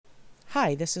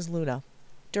Hi, this is Luna.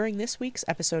 During this week's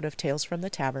episode of Tales from the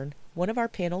Tavern, one of our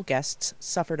panel guests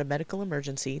suffered a medical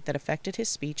emergency that affected his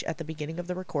speech at the beginning of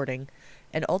the recording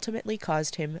and ultimately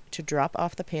caused him to drop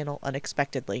off the panel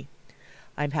unexpectedly.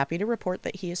 I'm happy to report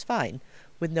that he is fine,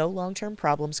 with no long-term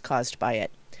problems caused by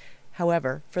it.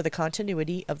 However, for the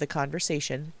continuity of the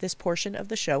conversation, this portion of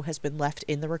the show has been left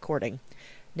in the recording.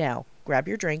 Now, grab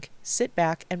your drink, sit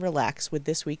back, and relax with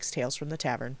this week's Tales from the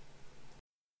Tavern.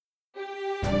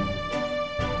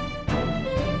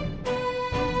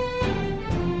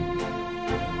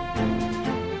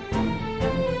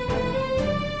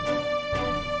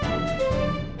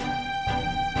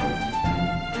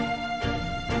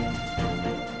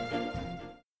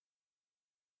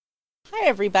 Hi,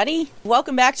 everybody.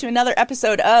 Welcome back to another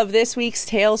episode of this week's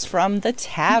Tales from the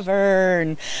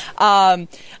Tavern. I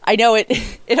know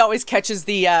it always catches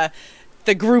the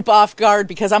group off guard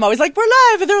because I'm always like, we're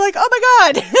live, and they're like, oh my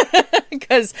god,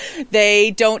 because they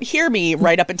don't hear me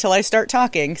right up until I start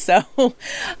talking. So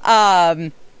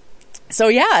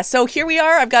here we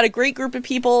are. I've got a great group of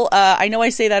people. I know I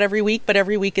say that every week, but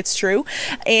every week it's true.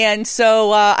 And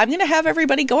so I'm going to have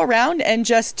everybody go around and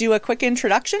just do a quick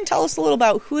introduction. Tell us a little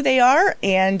about who they are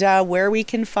and where we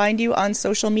can find you on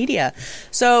social media.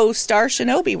 So Star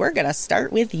Shinobi, we're going to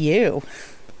start with you.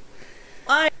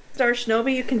 I'm Star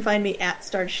Shinobi. You can find me at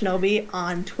Star Shinobi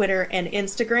on Twitter and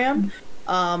Instagram.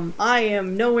 I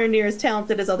am nowhere near as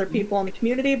talented as other people in the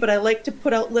community, but I like to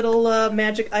put out little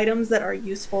magic items that are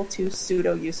useful to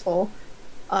pseudo-useful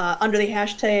under the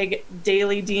hashtag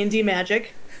daily D&D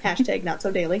magic. Hashtag not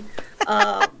so daily.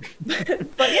 But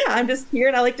yeah, I'm just here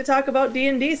and I like to talk about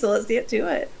D&D, so let's get to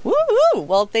it. Woo-hoo!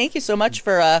 Well, thank you so much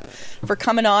for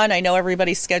coming on. I know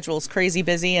everybody's schedule is crazy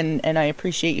busy, and I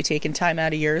appreciate you taking time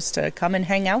out of yours to come and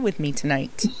hang out with me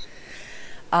tonight.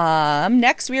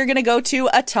 Next we are going to go to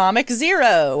Atomic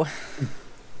Zero.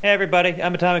 Hey everybody,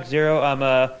 I'm Atomic Zero. I'm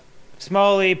a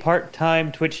smally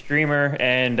part-time Twitch streamer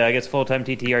and I guess full-time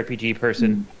TTRPG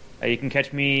person. You can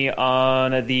catch me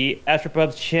on the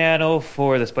Astropubs channel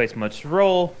for the Spice Much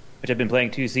Roll, which I've been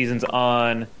playing 2 seasons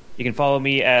on. You can follow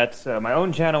me at my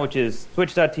own channel, which is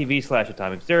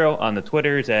twitch.tv/Atomic Zero, on the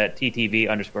Twitters at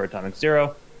ttv_Atomic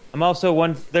Zero. I'm also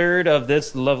 1/3 of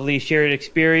this lovely shared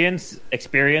experience,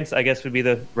 I guess would be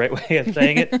the right way of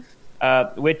saying it,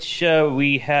 which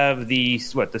we have the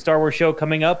Star Wars show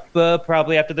coming up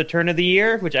probably after the turn of the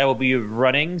year, which I will be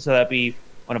running, so that'll be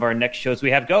one of our next shows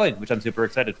we have going, which I'm super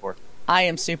excited for. I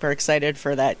am super excited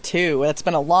for that, too. It's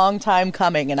been a long time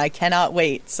coming, and I cannot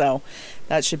wait, so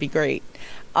that should be great.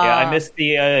 Yeah, I missed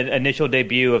the initial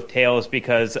debut of Tales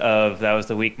because that was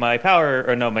the week my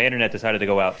internet decided to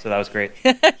go out, so that was great.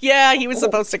 Yeah, he was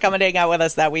supposed to come and hang out with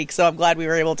us that week, so I'm glad we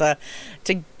were able to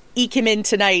eke him in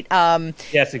tonight.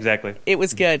 Yes, exactly. It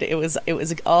was good. It was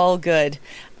all good.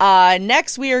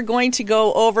 Next, we are going to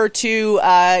go over to,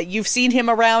 you've seen him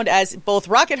around as both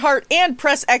Rocket Heart and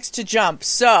Press X to Jump,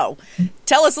 so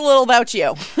tell us a little about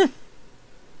you.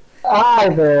 Hi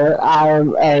there,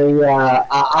 I'm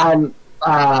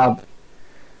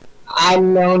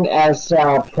known as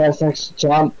Press X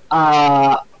Jump,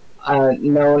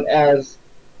 known as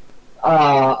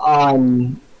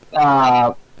on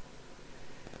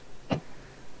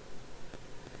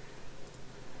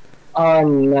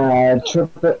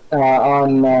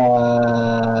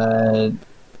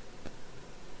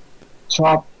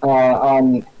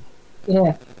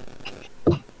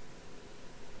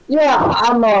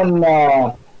I'm on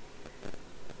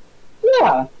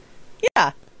Yeah.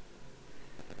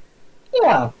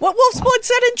 Yeah. What Wolfsblood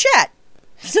said in chat.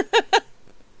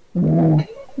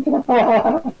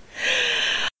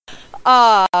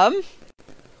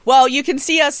 Well, you can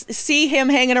see him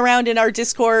hanging around in our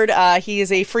Discord. He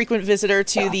is a frequent visitor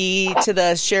to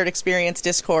the Shared Experience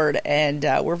Discord, and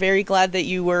we're very glad that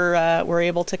you were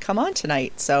able to come on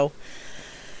tonight. So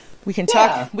we can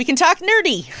talk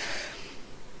nerdy.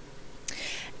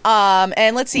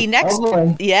 And let's see next.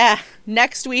 Okay. Yeah,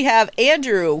 next we have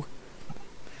Andrew.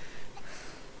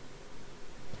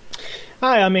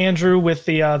 Hi, I'm Andrew with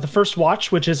the First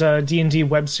Watch, which is a D&D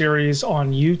web series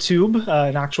on YouTube,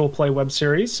 an actual play web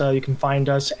series. You can find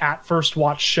us at First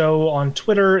Watch Show on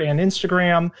Twitter and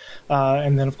Instagram,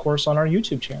 and then, of course, on our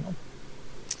YouTube channel.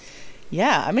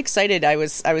 Yeah, I'm excited. I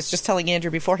was just telling Andrew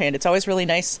beforehand, it's always really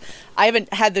nice. I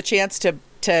haven't had the chance to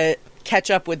catch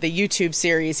up with the YouTube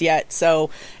series yet, so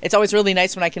it's always really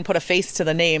nice when I can put a face to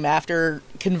the name after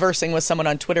conversing with someone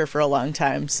on Twitter for a long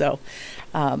time. So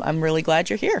I'm really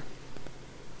glad you're here.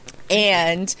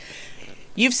 And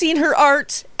you've seen her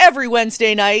art every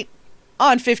Wednesday night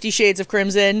on 50 Shades of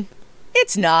Crimson.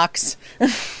 It's Nox.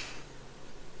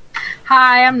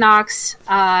 Hi, I'm Nox.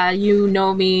 You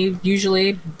know me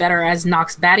usually better as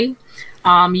Nox Batty.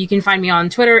 You can find me on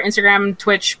Twitter, Instagram,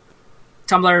 Twitch,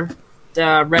 Tumblr,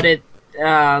 Reddit,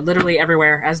 literally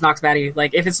everywhere as Nox Batty.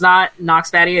 Like, if it's not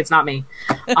Nox Batty, it's not me.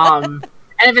 And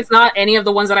if it's not any of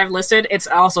the ones that I've listed, it's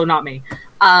also not me.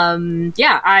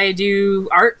 I do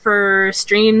art for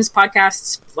streams,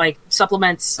 podcasts, like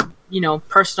supplements,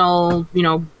 personal,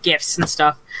 gifts and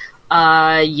stuff.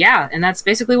 And that's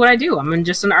basically what I do. I'm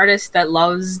just an artist that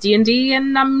loves D&D,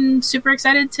 and I'm super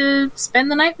excited to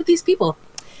spend the night with these people.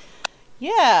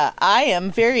 Yeah, I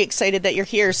am very excited that you're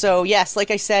here. So yes, like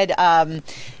I said,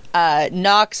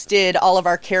 Nox did all of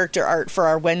our character art for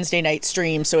our Wednesday night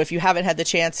stream. So if you haven't had the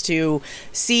chance to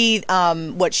see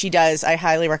what she does, I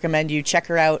highly recommend you check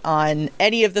her out on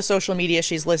any of the social media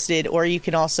she's listed, or you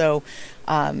can also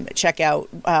check out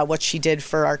what she did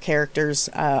for our characters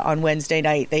on Wednesday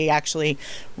night. They actually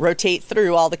rotate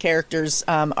through all the characters'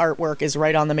 artwork is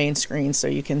right on the main screen, so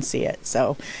you can see it.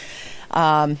 So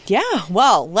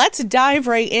well, let's dive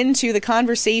right into the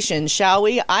conversation, shall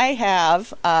we? I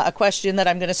have a question that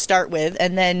I'm going to start with,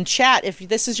 and then chat, if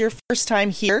this is your first time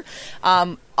here,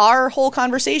 our whole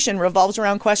conversation revolves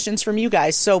around questions from you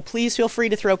guys, so please feel free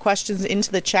to throw questions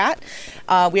into the chat.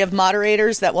 We have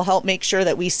moderators that will help make sure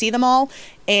that we see them all,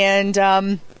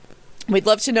 and we'd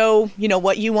love to know,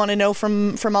 what you want to know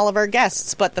from all of our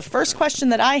guests. But the first question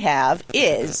that I have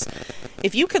is,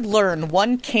 if you could learn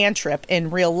one cantrip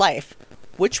in real life,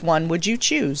 which one would you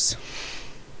choose?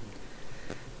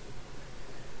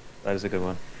 That is a good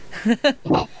one.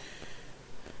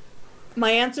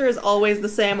 My answer is always the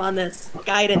same on this.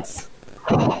 Guidance.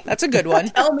 That's a good one.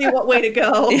 Tell me what way to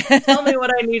go. Tell me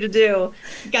what I need to do.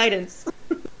 Guidance.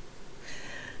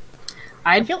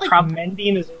 I feel like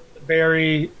mending is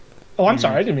very... Oh, I'm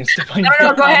sorry. I didn't mean to step on you.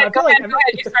 No, go ahead. Go ahead.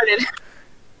 You started.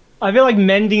 I feel like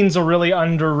mending's a really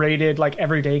underrated,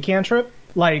 everyday cantrip.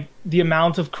 Like, the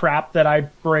amount of crap that I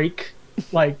break,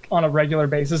 on a regular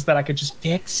basis that I could just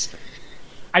fix.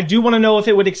 I do want to know if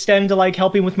it would extend to,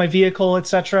 helping with my vehicle,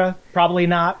 etc. Probably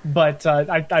not, but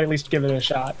I'd at least give it a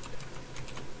shot.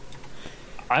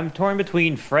 I'm torn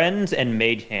between Friends and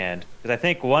Mage Hand, because I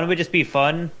think one would just be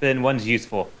fun, then one's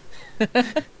useful.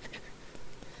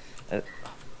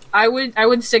 I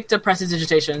would stick to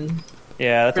prestidigitation.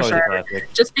 Yeah, that's for always sure. a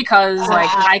classic. Just because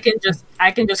I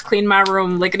can just clean my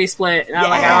room lickety split, and I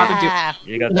don't have to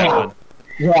do You got that one.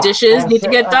 Yeah, dishes need to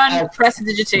get done.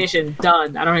 Prestidigitation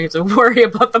done. I don't have to worry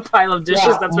about the pile of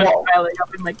dishes that's been piling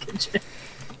up in my kitchen.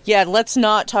 Yeah, let's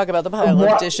not talk about the pile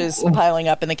of dishes piling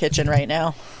up in the kitchen right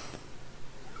now.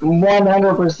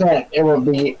 100% it would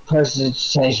be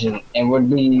prestidigitation. It would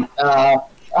be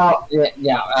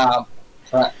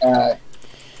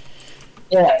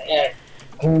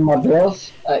clean my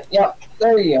bills. Yep,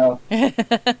 there you go.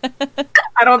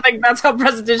 I don't think that's how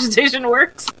prestidigitation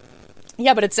works.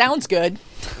 Yeah, but it sounds good.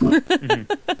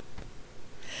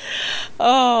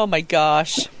 Oh my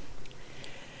gosh.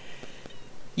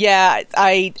 Yeah,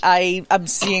 I'm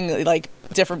seeing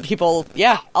different people.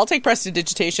 Yeah, I'll take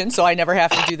prestidigitation, so I never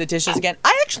have to do the dishes again.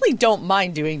 I actually don't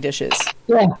mind doing dishes.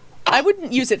 Yeah. I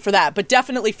wouldn't use it for that, but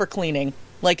definitely for cleaning,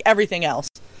 like everything else.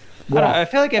 I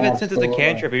feel like since it's a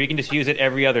cantrip, if you can just use it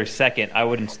every other second, I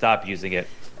wouldn't stop using it.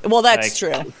 Well, that's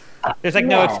true. There's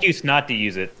no excuse not to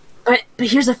use it. But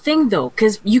here's the thing, though,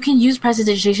 because you can use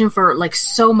prestidigitation for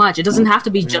so much. It doesn't have to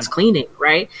be just cleaning,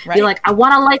 right? You're like, I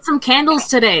want to light some candles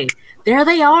today. There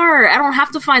they are. I don't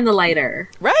have to find the lighter.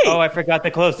 Right. Oh, I forgot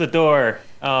to close the door.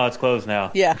 Oh, it's closed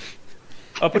now. Yeah.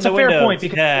 Open It's the a fair windows. point,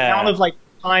 because the amount of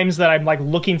times that I'm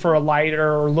looking for a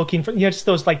lighter or looking for just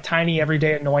those tiny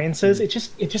everyday annoyances, it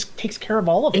just takes care of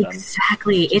all of them.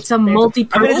 Exactly. It's a I'm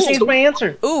multi-purpose gonna change my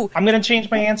answer. Ooh. I'm gonna change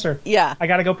my answer. Yeah. I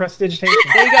gotta go prestidigitation.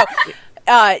 There you go.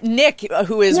 Nick,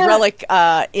 who is Relic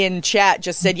in chat,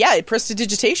 just said, yeah,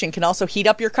 prestidigitation can also heat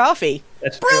up your coffee.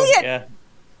 That's brilliant. True. Yeah.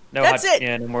 No That's hot, it.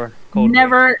 Yeah, no more cold.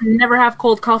 Never have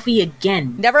cold coffee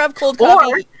again. Never have cold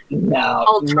coffee. No.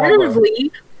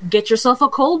 Alternatively, get yourself a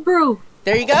cold brew.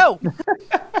 There you go.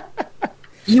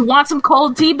 You want some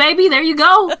cold tea, baby? There you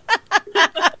go.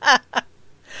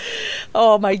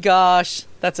 Oh my gosh,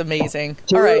 that's amazing.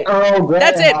 To All right, Earl Grey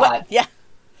that's it. hot. Yeah,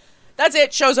 that's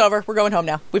it. Show's over. We're going home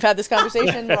now. We've had this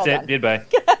conversation. We're That's all it. done. Goodbye.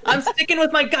 I'm sticking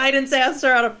with my guidance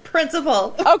answer out of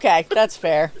principle. Okay, that's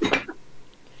fair.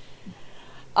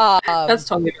 That's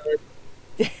totally good.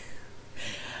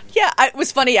 Yeah, it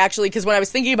was funny actually, because when I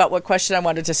was thinking about what question I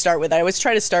wanted to start with, I always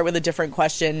try to start with a different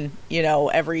question,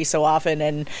 every so often,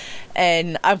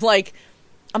 and I'm like,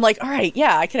 all right,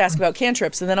 yeah, I could ask about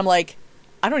cantrips, and then I'm like,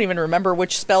 I don't even remember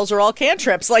which spells are all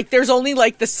cantrips. Like, there's only,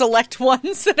 like, the select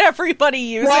ones that everybody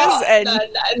uses, and...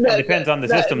 It depends on the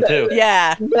system, too.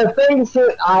 Yeah. The things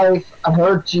that I've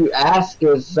heard you ask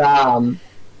is, do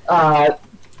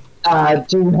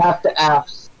you have to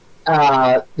ask,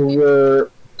 do your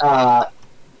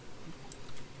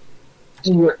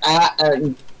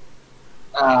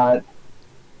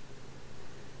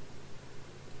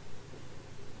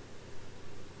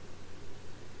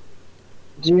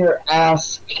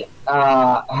ask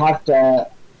have to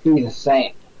be the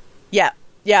same?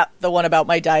 Yeah, the one about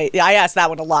my dice. I asked that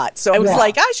one a lot, so I was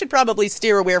like, I should probably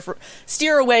steer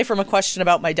away from a question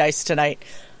about my dice tonight.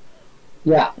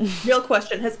 Yeah. Real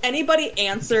question: has anybody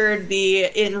answered the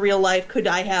in real life? Could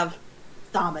I have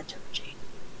thaumaturgy?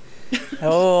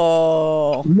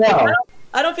 Oh No.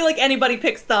 I don't feel like anybody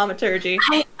picks thaumaturgy.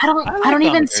 I don't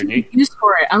even see the use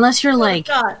for it unless you're like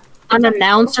Not. an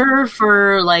announcer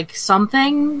for like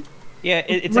something. Yeah,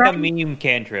 it's like a meme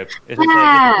cantrip. It's like,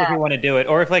 if you want to do it,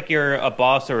 or if like you're a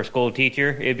boss or a school teacher,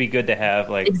 it'd be good to have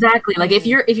like Exactly. Like if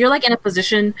you're like in a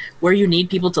position where you need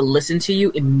people to listen to you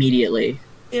immediately.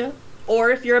 Yeah.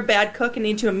 Or if you're a bad cook and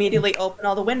need to immediately open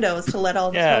all the windows to let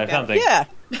all the smoke out. something. yeah.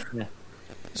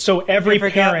 So every I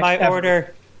forgot parent my ever,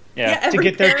 order. Yeah. to every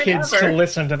get their parent kids ever. to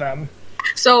listen to them.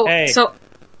 So Hey.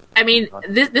 I mean,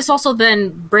 this also then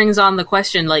brings on the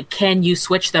question, like, can you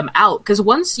switch them out? Because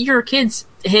once your kids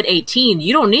hit 18,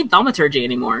 you don't need thaumaturgy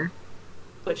anymore.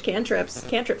 Which cantrips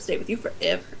stay with you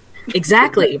forever.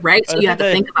 Exactly, right? So you have to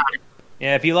think about it.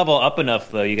 Yeah, if you level up enough,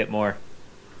 though, you get more.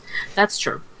 That's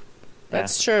true.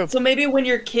 That's true. So maybe when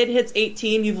your kid hits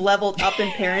 18, you've leveled up in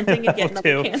parenting and get another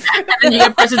Two. cantrip. And then you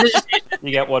get prestidigitation.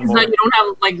 You get one It's more. not, you don't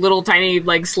have like little tiny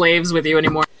like slaves with you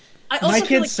anymore. I also My feel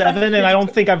kid's like 7, and I don't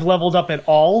think I've leveled up at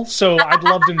all. So I'd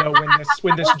love to know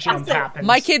when this jump happens.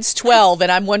 My kid's 12,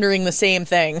 and I'm wondering the same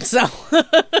thing. So,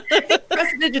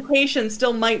 prestidigitation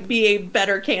still might be a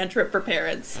better cantrip for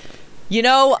parents. you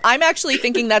know, I'm actually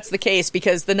thinking that's the case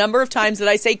because the number of times that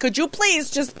I say, "Could you please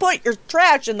just put your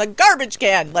trash in the garbage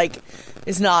can?" like,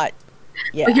 is not.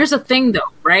 Yeah. But here's the thing, though,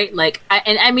 right? Like,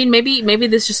 I mean, maybe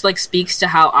this just like speaks to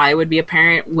how I would be a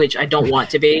parent, which I don't want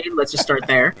to be. Let's just start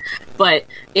there. But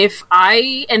if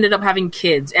I ended up having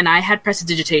kids and I had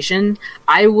prestidigitation,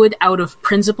 I would, out of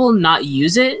principle, not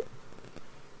use it.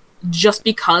 Just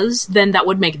because then that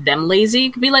would make them lazy.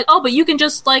 Could be like, oh, but you can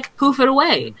just like poof it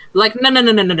away. Like, no.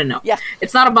 Yeah.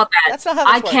 It's not about that. That's not how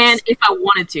this I can works. if I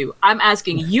wanted to. I'm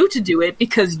asking you to do it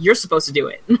because you're supposed to do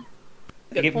it.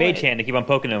 You get Mage Hand to keep on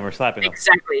poking them or slapping them.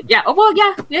 Exactly. Yeah. Oh, well,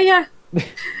 yeah.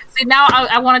 See, now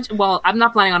I want to. Well, I'm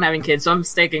not planning on having kids, so I'm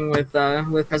sticking with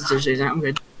prestidigitation. I'm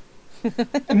good.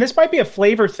 And this might be a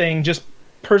flavor thing, just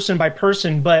person by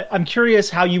person, but I'm curious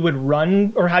how you would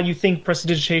run or how you think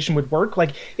prestidigitation would work.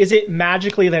 Like, is it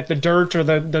magically that the dirt or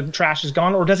the trash is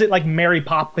gone, or does it like Mary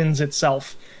Poppins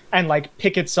itself and like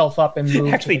pick itself up and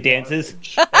move? Actually to the dances.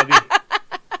 garbage?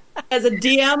 As a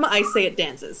DM, I say it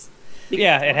dances.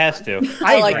 Yeah, it has to.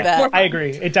 I agree. like that. I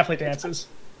agree. It definitely dances.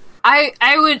 I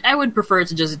would prefer it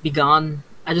to just be gone.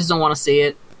 I just don't want to see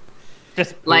it.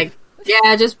 Just Like,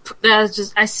 yeah, just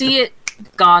I see it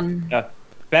gone.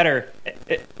 better.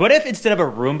 What if instead of a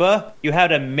Roomba, you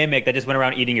had a mimic that just went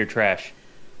around eating your trash?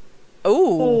 Ooh.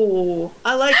 Oh,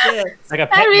 I like this. Like a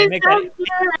pet mimic that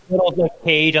little like,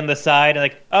 cage on the side, and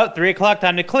like, oh, 3 o'clock,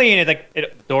 time to clean. It's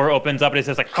like door opens up and it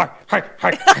says like, hark, hark,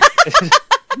 hark.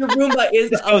 Your Roomba is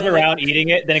Just a goes mimic. around eating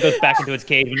it, then it goes back into its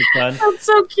cage when it's done. That's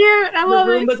so cute. I Your love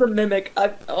it. Roomba's a mimic.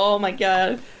 Oh my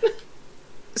god.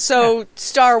 So,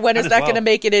 Star, when is Might as that well. going to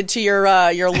make it into your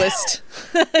list?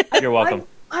 You're welcome.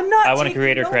 I'm not. I want taking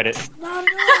creator notes. credit.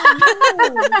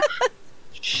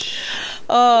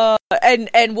 No. And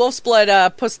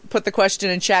Wolfsblood put the question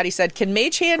in chat. He said, "Can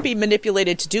Mage Hand be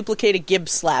manipulated to duplicate a Gib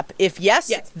slap? If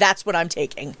yes, that's what I'm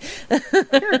taking."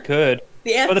 Sure it could.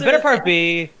 The answer Well, the better is part yes. would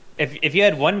be if you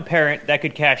had one parent that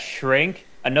could cast Shrink,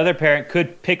 another parent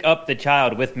could pick up the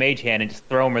child with Mage Hand and just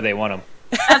throw them where they want them.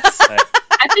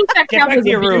 I think that Get counts back as to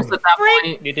your abuse room. at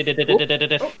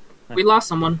that point. We lost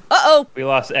someone. Uh-oh. We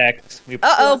lost X. We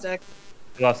Uh-oh.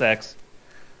 lost X.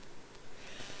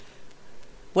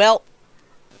 Well.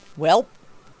 Well,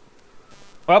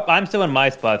 I'm still in my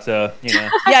spot, so, you know.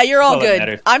 Yeah, you're all That's all that good.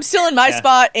 matters. I'm still in my Yeah.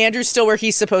 spot. Andrew's still where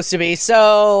he's supposed to be.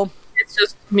 So, It's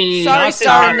just me. Sorry, Nox is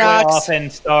Star halfway Nox. off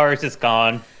and Stars is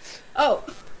gone. Oh,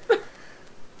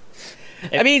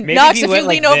 I mean, Maybe Nox, he if you went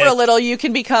lean like over this. a little, you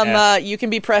can become, Yeah. you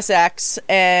can be press X,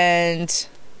 and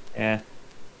Yeah.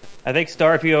 I think,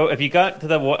 Star, if you got to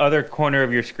the other corner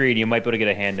of your screen, you might be able to get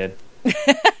a hand in.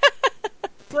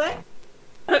 what?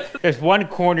 There's one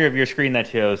corner of your screen that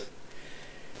shows.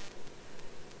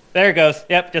 There it goes.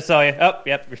 Yep, just saw you. Oh,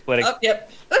 yep, we're splitting. Oh, yep.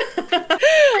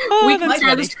 We can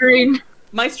share the screen.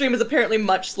 My stream is apparently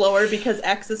much slower because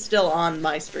X is still on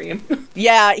my stream.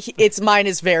 Yeah, mine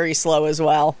is very slow as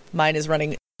well. Mine is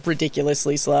running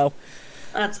ridiculously slow.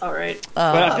 That's all right.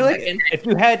 But I feel like if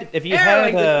you had if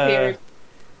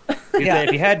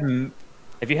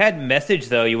you had message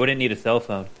though, you wouldn't need a cell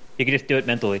phone. You could just do it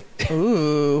mentally.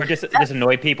 Ooh. Or just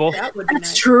annoy people. That would be That's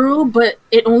nice. true, but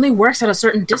it only works at a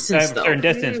certain distance, though. Certain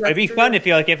distance. Mm, It'd be that's fun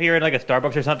true. if you're in like a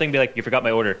Starbucks or something. Be like, you forgot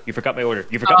my order. You forgot my order.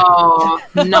 You forgot. My order.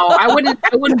 Oh no, I wouldn't do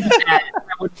that. I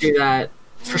wouldn't do that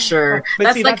for sure.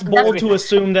 But that's bold to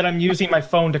assume that I'm using my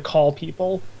phone to call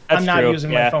people. That's I'm not true,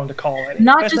 using yeah. my phone to call it.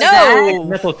 not just No! that.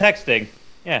 Mental texting.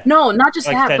 Yeah. No, not just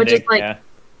Like that, but sending, just like yeah.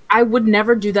 I would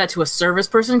never do that to a service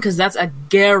person because that's a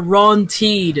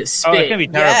guaranteed Oh, it's spit gonna be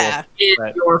terrible. Yeah. in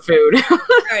But- your food. All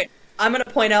right. I'm going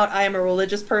to point out I am a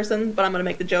religious person, but I'm going to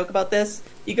make the joke about this.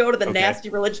 You go to the Okay. nasty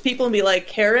religious people and be like,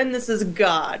 Karen, this is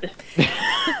God.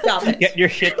 Stop it. Get your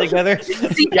shit together.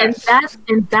 See, Yes.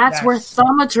 and that's Yes. where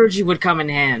thaumaturgy would come in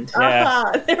hand. Yeah.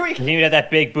 Ah, there we go. And you had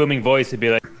that big booming voice to be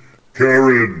like,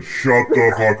 Karen, shut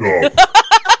the fuck up.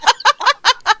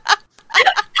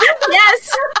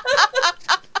 Yes.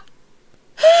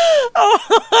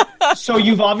 So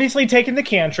you've obviously taken the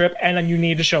cantrip, and then you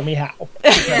need to show me how.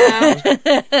 Yeah.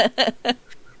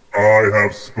 I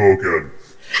have spoken.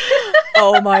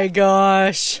 Oh my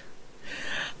gosh.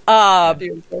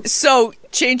 So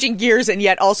changing gears and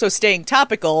yet also staying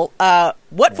topical,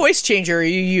 what voice changer are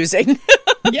you using?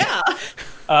 Yeah.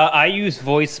 I use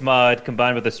voice mod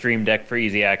combined with the Stream Deck for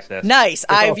easy access. Nice.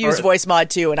 There's all I've used sorts- voice mod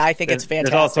too, and I think it's There's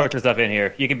all fantastic. sorts of stuff in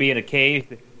here. You can be in a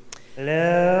cave.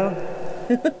 Hello,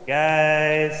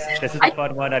 guys. This is a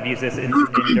fun one. I've used this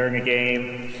during a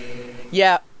game.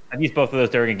 Yeah. I've used both of those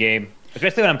during a game,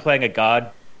 especially when I'm playing a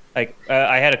god. Like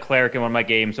I had a cleric in one of my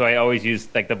games, so I always use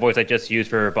like the voice I just used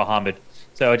for Bahamut.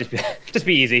 So it just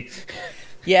be easy.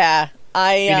 Yeah.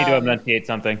 You need to enunciate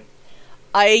something.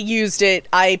 I used it.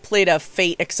 I played a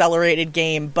Fate accelerated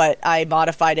game, but I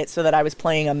modified it so that I was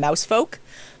playing a mouse folk.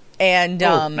 And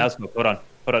Mouse move. Hold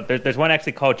on. There's one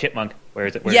actually called Chipmunk. Where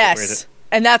is it? Where yes, is it?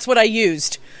 and that's what I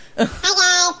used. Hi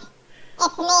guys,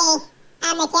 it's me.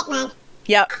 I'm the Chipmunk.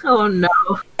 Yep. Oh no.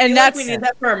 And Like that's we need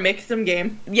that for our Mixum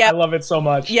game. I yeah, love it so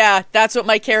much. yeah. That's what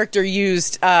my character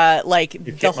used. Like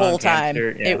the Chipmunk whole time.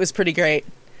 hamster, yeah. It was pretty great.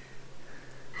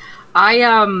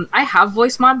 I have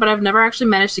voice mod, but I've never actually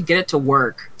managed to get it to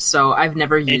work, so I've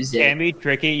never used It it. can be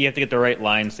tricky. You have to get the right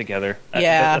lines together.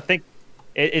 Yeah. I think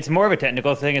it's more of a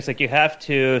technical thing. It's like you have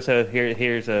to. So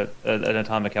here's an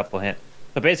atomic helpful hint.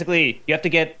 So basically, you have to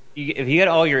get if you get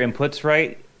all your inputs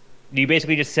right, you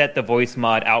basically just set the voice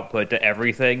mod output to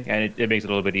everything, and it makes it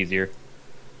a little bit easier.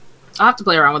 I'll have to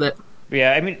play around with it. But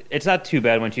yeah, I mean, it's not too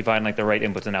bad once you find like the right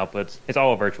inputs and outputs. It's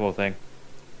all a virtual thing.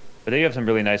 But then you have some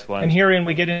really nice ones. And herein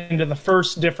we get into the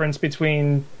first difference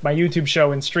between my YouTube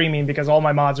show and streaming, because all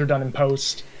my mods are done in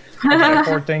post. I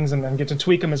record things and then get to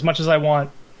tweak them as much as I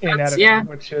want in editing,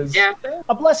 which is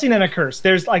a blessing and a curse.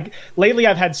 There's like, lately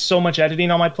I've had so much editing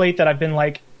on my plate that I've been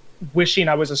like wishing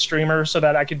I was a streamer so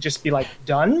that I could just be like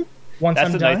done once That's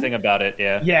I'm the done. nice thing about it,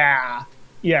 yeah.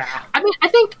 Yeah. I mean, I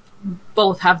think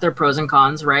both have their pros and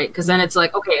cons, right? Because then it's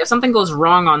like, okay, if something goes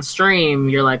wrong on stream,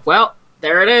 you're like, well,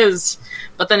 there it is.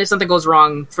 But then if something goes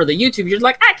wrong for the YouTube, you're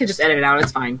like, I can just edit it out.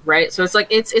 It's fine, right? So it's like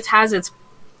it has its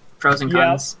pros and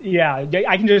cons. Yeah,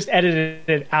 I can just edit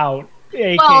it out,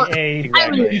 aka. Well, Exactly. I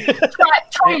mean,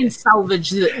 try and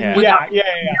salvage it Yeah. without Yeah.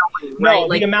 knowing, No, right?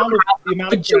 Like, the amount of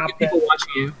a joke crap of people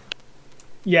watching you.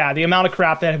 the amount of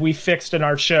crap that we fixed in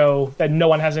our show that no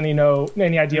one has any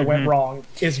idea went wrong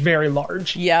is very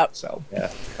large. Yep. So Yeah,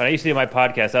 when I used to do my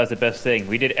podcast, that was the best thing.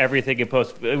 We did everything in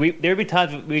post. There would be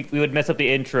times we would mess up the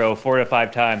intro 4 to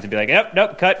 5 times and be like,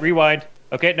 nope, cut, rewind.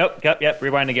 Okay, nope, cut, yep,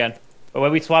 rewind again. But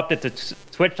when we swapped it to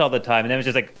Twitch all the time, and then it was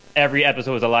just like every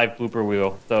episode was a live blooper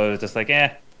wheel. So it was just like,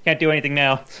 can't do anything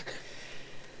now.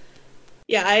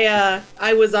 Yeah,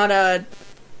 I was on a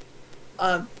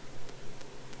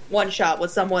one shot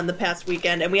with someone the past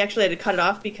weekend, and we actually had to cut it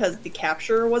off because the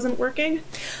capture wasn't working.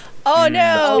 Oh All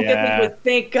no. good thing was,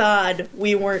 thank God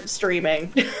we weren't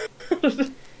streaming.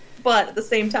 But at the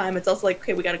same time, it's also like,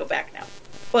 okay, we got to go back now.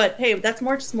 But hey, that's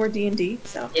just more D&D.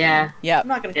 So Yeah. Yep. I'm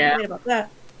not going to Yeah. complain about that.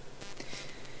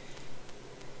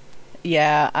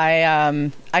 Yeah,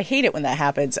 I hate it when that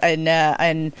happens.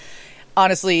 And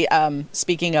honestly,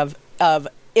 speaking of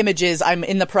images, I'm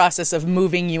in the process of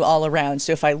moving you all around.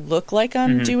 So if I look like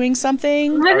I'm doing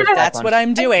something, that's what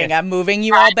I'm doing. I'm moving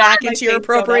you all back my into your face showed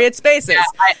appropriate spaces. Yeah,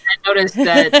 I noticed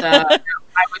that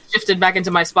I was shifted back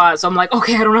into my spot, so I'm like,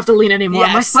 okay, I don't have to lean anymore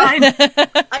on my spine.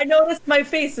 I noticed my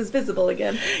face is visible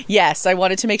again. Yes, I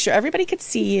wanted to make sure everybody could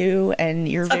see you and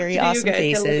your It's up very to you awesome guys to look at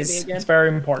me faces. again. It's very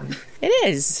important. It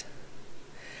is.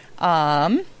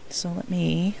 So let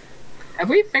me. Have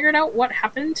we figured out what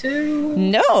happened to?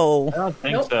 No. I don't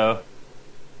think Nope. so.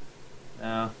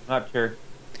 No, not sure.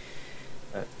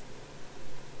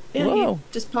 Yeah, Whoa. he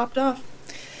just popped off.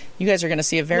 You guys are going to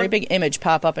see a very What? big image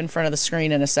pop up in front of the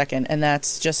screen in a second, and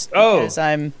that's just Oh. because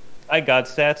I'm God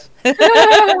stats.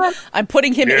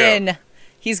 putting him Yeah. in.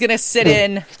 He's going to sit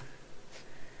in.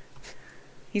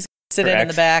 He's going to sit in Correct.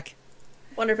 the back.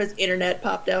 Wonder if his internet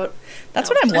popped out. That's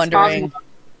No. what I'm That's wondering. possible.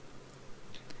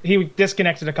 He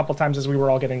disconnected a couple times as we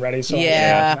were all getting ready, so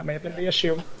Yeah. that may have been the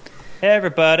issue. Hey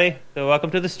everybody! So welcome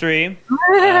to the stream.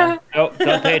 Don't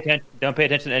pay attention. Don't pay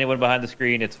attention to anyone behind the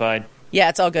screen. It's fine. Yeah,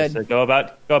 it's all good. So go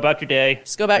about your day.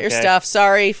 Just go about your Okay. stuff.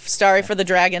 Sorry for the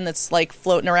dragon that's like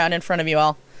floating around in front of you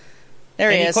all. There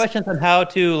he Any is. questions on how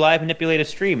to live manipulate a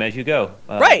stream as you go?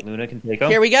 Right. Luna can take them.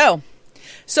 Here we go.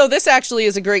 So this actually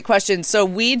is a great question. So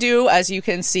we do, as you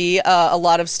can see, a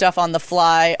lot of stuff on the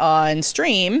fly on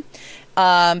stream.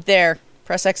 There,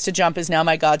 press X to jump is now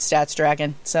my God Stats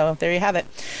dragon. So there you have it.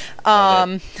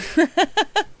 And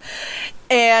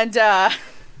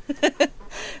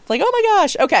like, oh my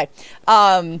gosh. Okay.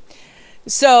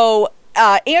 So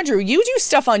Andrew, you do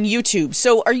stuff on YouTube.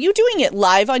 So are you doing it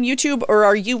live on YouTube, or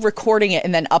are you recording it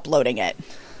and then uploading it?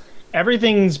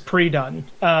 Everything's pre-done.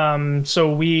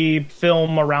 So we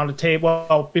film around a table.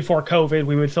 Well, before COVID,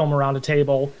 we would film around a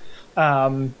table,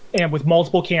 and with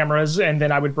multiple cameras, and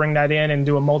then I would bring that in and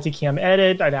do a multicam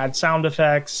edit. I'd add sound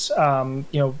effects.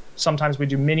 Sometimes we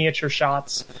do miniature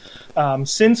shots.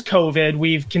 Since COVID,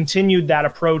 we've continued that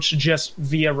approach just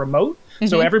via remote.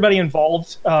 So everybody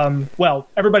involved,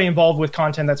 everybody involved with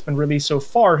content that's been released so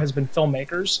far has been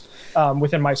filmmakers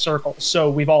within my circle.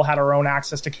 So we've all had our own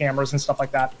access to cameras and stuff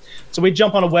like that. So we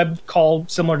jump on a web call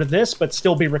similar to this, but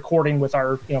still be recording with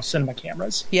our cinema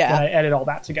cameras. Yeah. And I edit all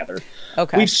that together.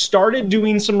 Okay. We've started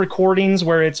doing some recordings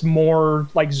where it's more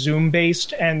like Zoom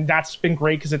based, and that's been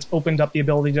great because it's opened up the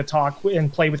ability to talk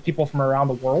and play with people from around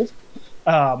the world.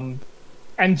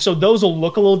 And so those will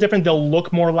look a little different. They'll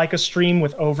look more like a stream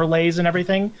with overlays and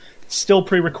everything. Still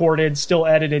pre-recorded, still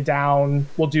edited down.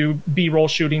 We'll do B-roll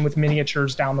shooting with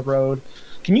miniatures down the road.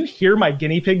 Can you hear my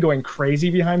guinea pig going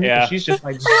crazy behind me? 'Cause Yeah. she's just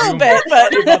like A little zooming. bit,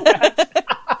 but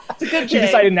It's a good She day.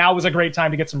 decided now was a great time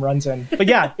to get some runs in. But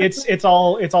yeah, it's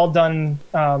all done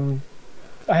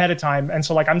ahead of time. And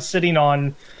so like I'm sitting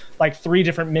on like 3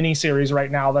 different mini series right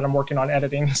now that I'm working on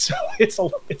editing. So it's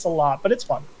a lot, but it's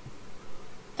fun.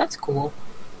 That's cool.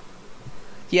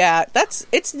 yeah,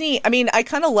 it's neat. I mean, I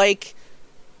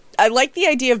like the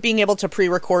idea of being able to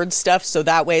pre-record stuff, so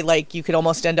that way, like, you could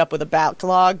almost end up with a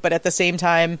backlog. But at the same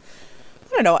time,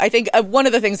 I don't know. I think one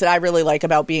of the things that I really like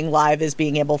about being live is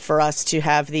being able for us to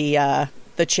have the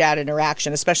chat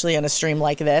interaction, especially on a stream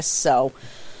like this. So,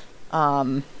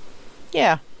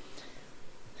 yeah.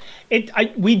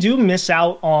 We do miss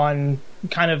out on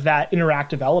kind of that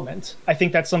interactive element. I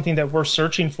think that's something that we're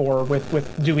searching for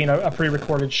with doing a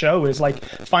pre-recorded show, is like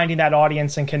finding that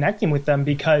audience and connecting with them,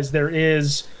 because there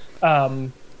is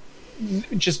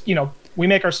just, we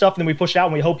make our stuff and then we push it out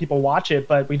and we hope people watch it,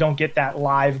 but we don't get that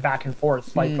live back and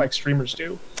forth like streamers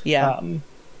do. Yeah.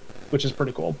 Which is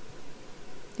pretty cool.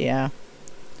 Yeah.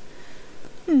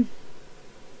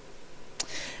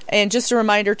 And just a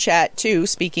reminder, chat, too,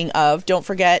 speaking of, don't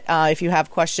forget, if you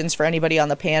have questions for anybody on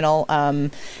the panel,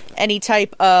 any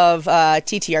type of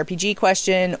TTRPG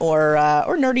question or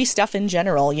nerdy stuff in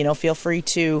general, feel free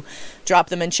to drop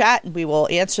them in chat, and we will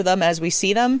answer them as we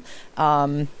see them.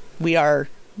 We are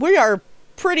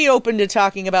pretty open to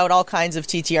talking about all kinds of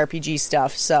TTRPG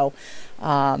stuff, so,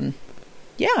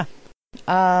 yeah.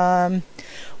 Well,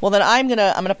 then I'm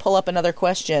gonna pull up another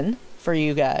question for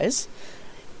you guys.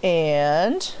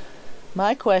 And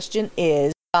my question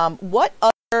is, what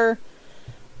other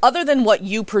than what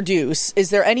you produce,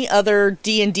 is there any other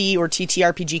D&D or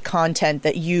TTRPG content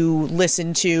that you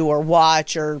listen to or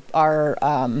watch or are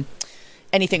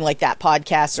anything like that,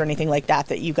 podcasts or anything like that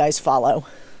you guys follow?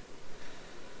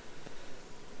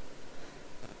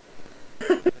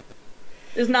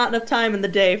 There's not enough time in the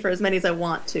day for as many as I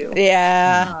want to.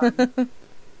 Yeah.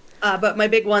 But my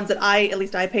big ones that at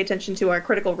least I pay attention to are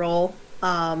Critical Role.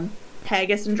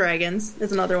 Haggis and Dragons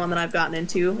is another one that I've gotten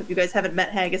into. If you guys haven't met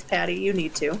Haggis Patty, you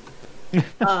need to.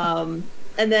 And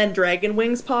then Dragon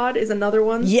Wings Pod is another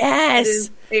one. Yes! It is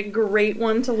a great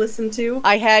one to listen to.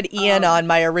 I had Ian on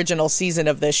my original season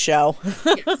of this show.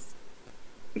 Yes.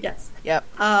 Yes. Yep.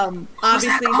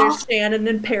 Obviously, there's Shannon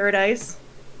in Paradise.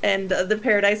 and the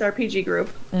Paradise RPG group.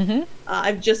 Mm-hmm.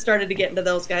 I've just started to get into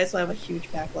those guys, so I have a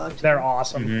huge backlog. They're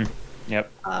awesome. Mm-hmm.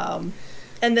 Yep.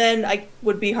 And then I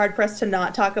would be hard-pressed to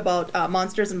not talk about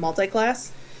Monsters and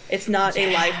Multiclass. It's not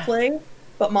a live play,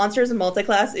 but Monsters and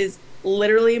Multiclass is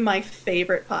literally my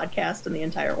favorite podcast in the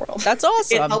entire world. That's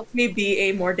awesome. It helps me be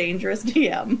a more dangerous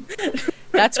DM.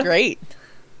 That's great.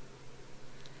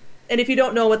 And if you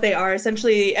don't know what they are,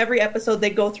 essentially every episode they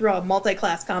go through a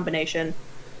multi-class combination,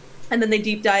 and then they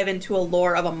deep dive into a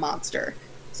lore of a monster,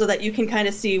 so that you can kind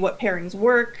of see what pairings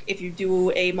work, if you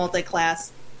do a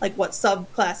multi-class, like what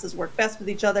subclasses work best with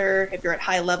each other, if you're at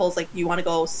high levels, like you want to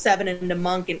go 7 into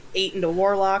Monk and 8 into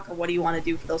Warlock, or what do you want to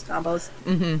do for those combos.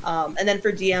 Mm-hmm. And then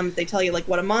for DMs, they tell you like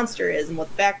what a monster is and what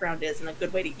the background is and a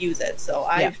good way to use it. So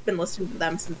I've been listening to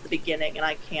them since the beginning, and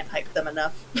I can't hype them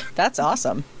enough. That's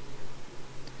awesome.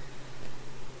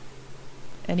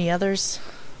 Any others?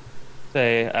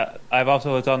 I've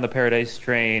also was on the Paradise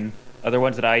train. Other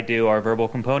ones that I do are verbal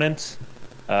components.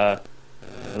 I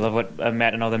love what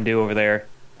Matt and all them do over there.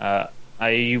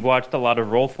 I watched a lot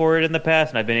of Roll For It in the past,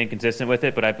 and I've been inconsistent with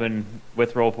it, but I've been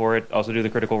with Roll For It. Also do the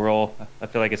Critical Role. I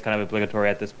feel like it's kind of obligatory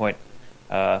at this point.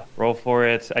 Roll For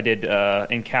It. I did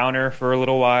Encounter for a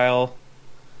little while.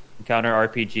 Encounter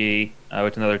RPG,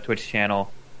 which is another Twitch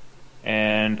channel.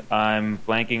 And I'm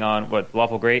blanking on what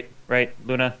Lawful Great, right,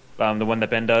 Luna? The one that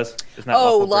Ben does. It's not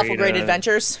Lawful Great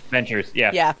Adventures. Adventures,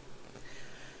 yeah. Yeah.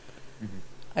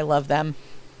 I love them.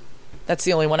 That's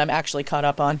the only one I'm actually caught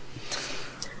up on.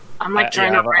 I'm like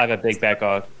trying to. I have a big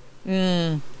backlog.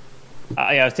 I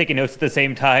was taking notes at the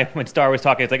same time when Star was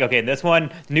talking. It's like, okay, this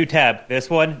one, new tab. This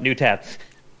one, new tab.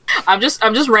 I'm just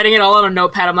writing it all on a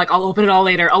notepad. I'm like, I'll open it all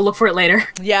later. I'll look for it later.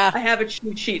 Yeah. I have a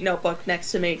cheat sheet notebook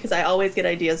next to me because I always get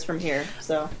ideas from here.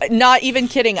 So Not even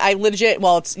kidding. I legit,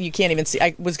 well, you can't even see.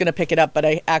 I was going to pick it up, but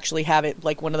I actually have it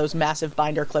like one of those massive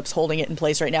binder clips holding it in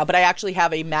place right now. But I actually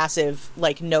have a massive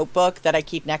like notebook that I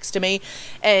keep next to me.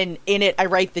 And in it, I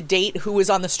write the date, who was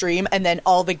on the stream, and then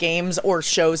all the games or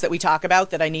shows that we talk about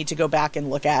that I need to go back and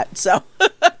look at. So...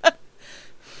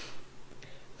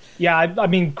 Yeah, I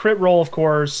mean, Crit Roll, of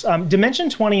course. Dimension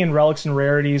 20 and Relics and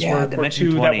Rarities were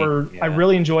two 20, that were I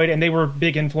really enjoyed, and they were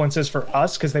big influences for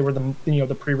us because they were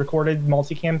the pre-recorded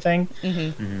multicam thing.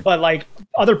 But like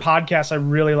other podcasts, I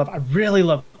really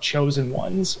love Chosen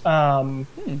Ones,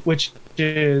 which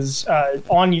is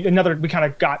on another. We kind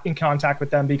of got in contact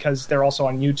with them because they're also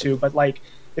on YouTube, but like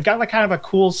they've got like kind of a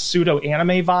cool pseudo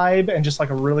anime vibe and just like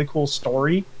a really cool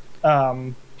story.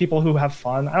 People who have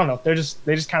fun. I don't know. They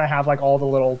just kind of have like all the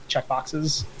little check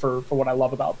boxes for what I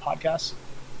love about podcasts.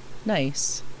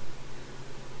 Nice.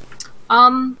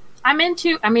 I'm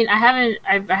into. I mean, I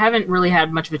haven't really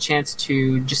had much of a chance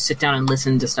to just sit down and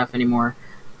listen to stuff anymore.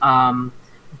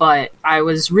 But I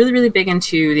was really, really big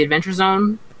into the Adventure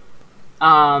Zone.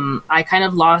 I kind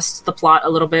of lost the plot a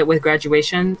little bit with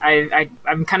Graduation.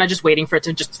 I'm kind of just waiting for it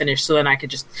to just finish so then I could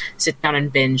just sit down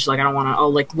and binge. Like I don't want to. Oh,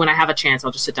 like when I have a chance,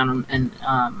 I'll just sit down and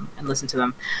listen to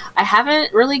them. I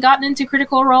haven't really gotten into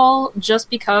Critical Role just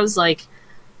because like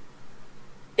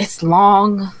it's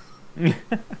long.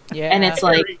 Yeah, and it's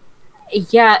like.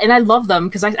 Yeah, and I love them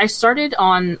because I started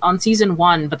on season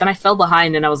 1, but then I fell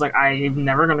behind and I was like, I'm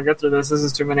never going to get through this. This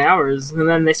is too many hours. And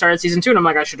then they started season 2 and I'm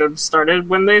like, I should have started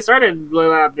when they started.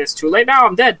 It's too late now.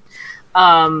 I'm dead.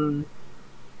 But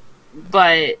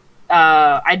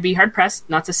I'd be hard-pressed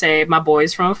not to say my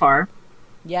boys from afar.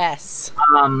 Yes.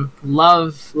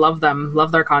 Love them.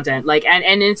 Love their content. Like,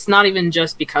 and it's not even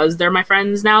just because they're my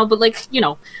friends now, but like, you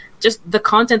know, just the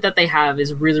content that they have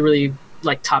is really, really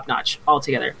like top-notch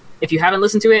altogether. If you haven't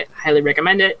listened to it, highly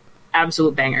recommend it.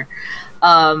 Absolute banger.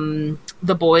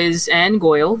 The boys and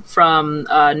Goyle from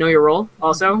Know Your Role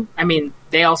also. I mean,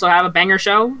 they also have a banger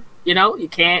show. You know, you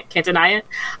can't deny it.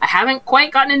 I haven't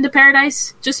quite gotten into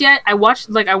Paradise just yet. I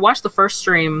watched the first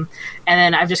stream, and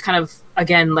then I've just kind of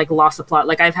again like lost the plot.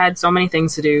 Like I've had so many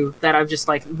things to do that I've just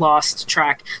like lost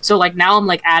track. So like now I'm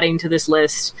like adding to this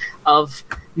list of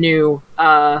new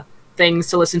things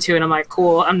to listen to, and I'm like,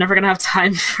 cool, I'm never gonna have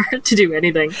time to do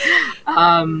anything.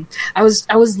 I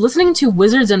was listening to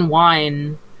Wizards and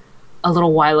Wine a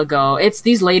little while ago. It's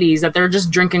these ladies that they're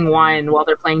just drinking wine while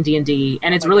they're playing D&D,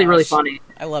 and it's really funny.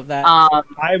 I love that.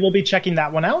 I will be checking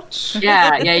that one out.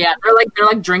 Yeah. They're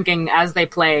like drinking as they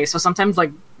play, so sometimes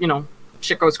like, you know,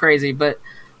 shit goes crazy. But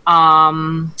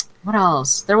what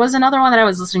else? There was another one that I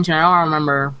was listening to, and I don't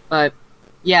remember, but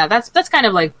yeah, that's kind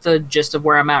of like the gist of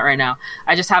where I'm at right now.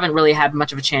 I just haven't really had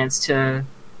much of a chance to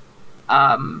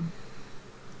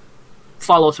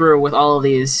follow through with all of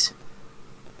these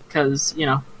because, you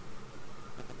know,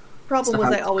 problem Stuff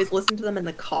was out. I always listened to them in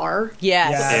the car.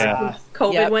 Yes. Yeah.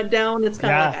 COVID Yep. went down. It's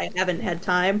kind of Yeah. like I haven't had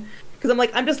time. Because I'm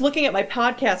like, I'm just looking at my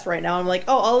podcast right now. I'm like,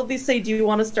 oh, all of these say, do you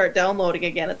want to start downloading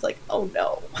again? It's like, oh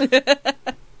no.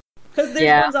 Because there's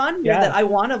Yeah. ones on here Yeah. that I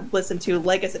want to listen to,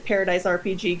 like I said, Paradise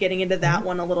RPG, getting into that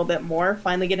one a little bit more.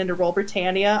 Finally get into Roll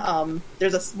Britannia.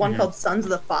 There's one called Sons of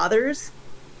the Fathers,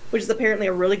 which is apparently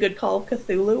a really good Call of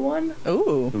Cthulhu one.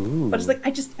 Ooh. Ooh. But it's like,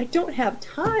 I don't have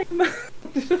time.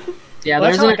 Yeah,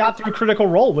 Well, that's there's how I a, got through Critical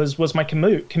Role was my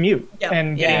commute Yeah.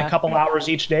 and getting Yeah. a couple hours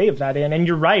each day of that in. And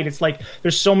you're right, it's like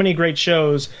there's so many great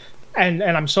shows, and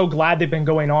I'm so glad they've been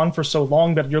going on for so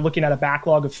long. But you're looking at a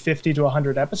backlog of 50 to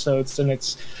 100 episodes, and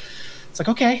it's like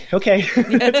okay,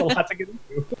 it's a lot to get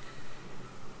into.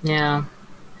 yeah.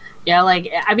 Yeah,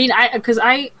 like I mean, because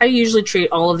I usually treat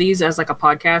all of these as like a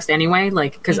podcast anyway,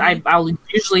 like because I'll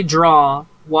usually draw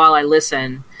while I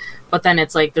listen, but then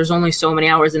it's like there's only so many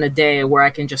hours in a day where I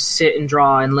can just sit and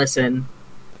draw and listen.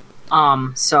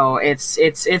 So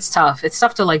it's tough. It's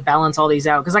tough to like balance all these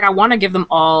out because like I want to give them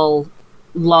all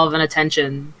love and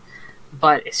attention,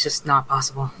 but it's just not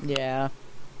possible. Yeah.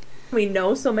 We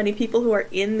know so many people who are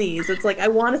in these. It's like, I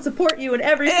want to support you in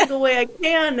every single way I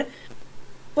can,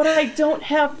 but I don't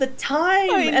have the time.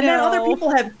 I And then other know. people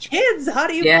have kids. How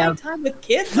do you Yeah. find time with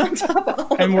kids on top of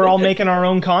all And of we're all it? making our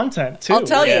own content too. I'll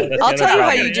tell Yeah, you. that's I'll the tell other you how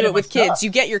problem. you do it with kids. You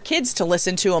get your kids to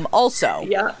listen to them also.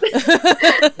 Yeah.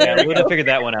 Yeah, we would have figured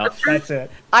that one out. That's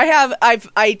it.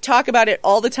 I talk about it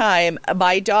all the time.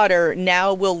 My daughter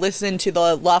now will listen to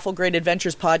the Lawful Great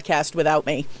Adventures podcast without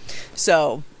me.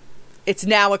 So it's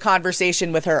now a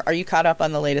conversation with her. Are you caught up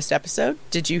on the latest episode?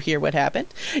 Did you hear what happened?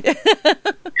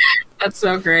 That's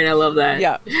so great. I love that.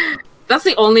 Yeah. That's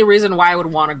the only reason why I would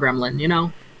want a gremlin, you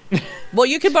know? Well,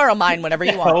 you can borrow mine whenever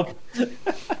you want. Hope.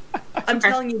 I'm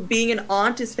telling you, being an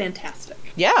aunt is fantastic.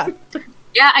 Yeah.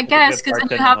 Yeah, I guess, good because then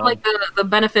you bartender have home. like the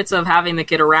benefits of having the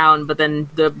kid around, but then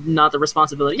not the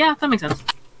responsibility. Yeah, that makes sense.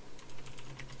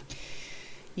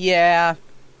 Yeah.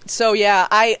 So yeah,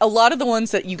 a lot of the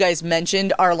ones that you guys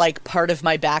mentioned are like part of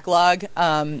my backlog.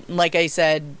 Like I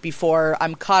said before,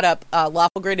 I'm caught up.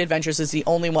 Lawful Great Adventures is the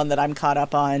only one that I'm caught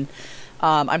up on.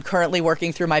 I'm currently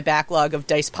working through my backlog of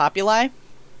Dice Populi,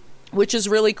 which is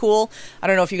really cool. I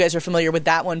don't know if you guys are familiar with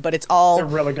that one, but it's all They're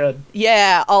really good.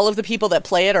 yeah, all of the people that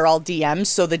play it are all DMs,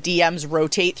 so the DMs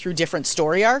rotate through different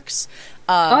story arcs.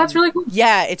 Oh, that's really cool.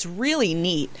 Yeah, it's really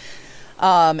neat.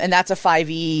 And that's a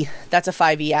 5e. That's a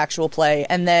 5e actual play.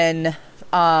 And then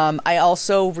I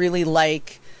also really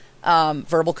like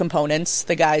Verbal Components.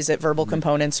 The guys at Verbal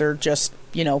Components are just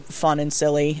fun and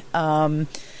silly. And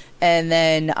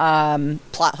then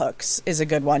Plot Hooks is a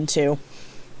good one too.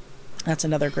 That's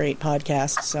another great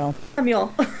podcast. So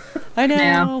Samuel. I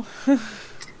know. Yeah.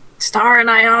 Star and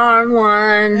I are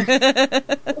one.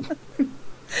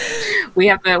 We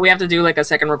have to do like a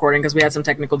second recording because we had some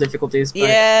technical difficulties. But,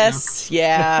 Yes.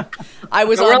 Yeah. I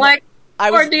was So we're on. like, I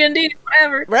or was D&D,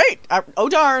 whatever. right. Oh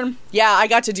darn. Yeah, I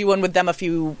got to do one with them a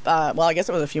few. Well, I guess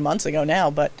it was a few months ago now,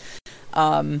 but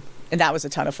and that was a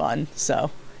ton of fun.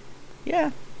 So yeah,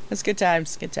 it's good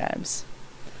times. Good times.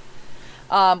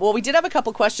 Well, we did have a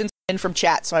couple questions in from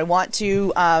chat, so I want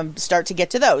to start to get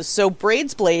to those. So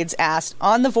Braids Blades asked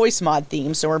on the voice mod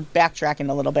theme, so we're backtracking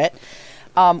a little bit.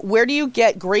 Where do you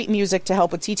get great music to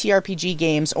help with TTRPG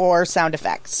games or sound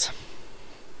effects?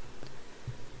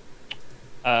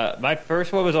 My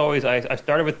first one was always I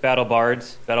started with Battle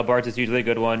Bards. Battle Bards is usually a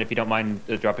good one if you don't mind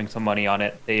dropping some money on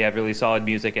it. They have really solid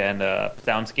music and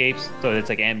soundscapes, so it's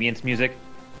like ambience music.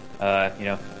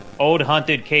 Old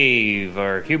haunted cave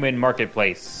or human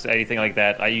marketplace, anything like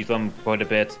that. I use them quite a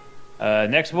bit.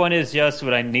 Next one is just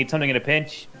when I need something in a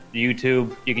pinch.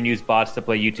 YouTube. You can use bots to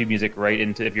play YouTube music right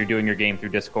into if you're doing your game through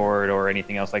Discord or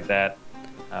anything else like that.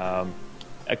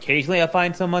 Occasionally I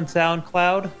find some on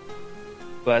SoundCloud,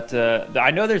 but I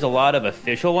know there's a lot of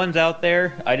official ones out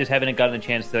there. I just haven't gotten a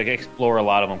chance to explore a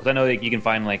lot of them because I know that you can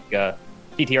find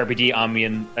TTRPG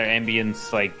ambience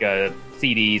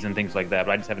CDs and things like that,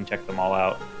 but I just haven't checked them all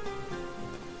out.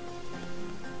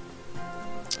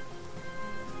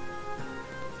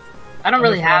 I don't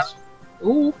really have.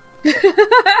 Ooh.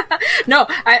 No,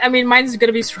 I mean mine's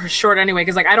gonna be short anyway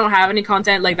because I don't have any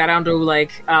content like that. I don't do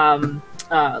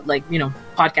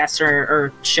podcasts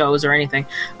or shows or anything.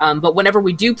 But whenever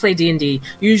we do play D&D,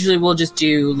 usually we'll just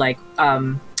do like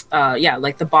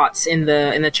the bots in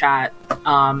the chat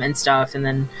and stuff, and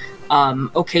then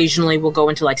occasionally we'll go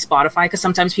into like Spotify because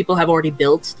sometimes people have already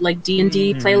built like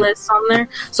D&D playlists on there,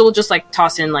 so we'll just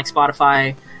toss in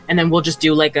Spotify. And then we'll just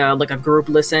do like a group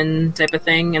listen type of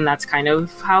thing, and that's kind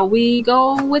of how we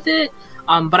go with it.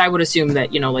 But I would assume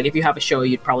that if you have a show,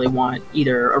 you'd probably want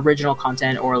either original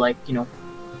content or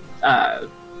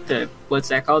the what's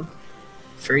that called?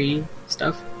 Free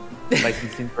stuff.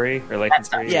 Licensing free or license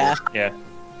free? Yeah. Yeah.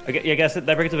 I guess that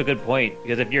brings up a good point,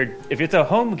 because if it's a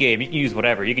home game, you can use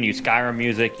whatever. You can use Skyrim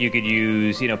music, you could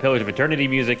use Pillars of Eternity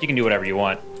music, you can do whatever you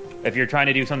want. If you're trying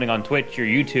to do something on Twitch or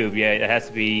YouTube, yeah, it has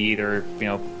to be either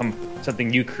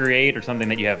something you create or something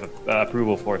that you have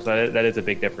approval for. So that is a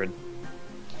big difference.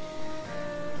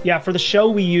 Yeah, for the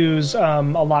show we use a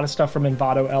lot of stuff from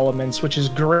Envato Elements, which is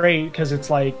great because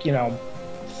it's like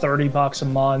 $30 a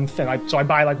month, and so I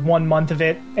buy like 1 month of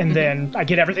it, and then I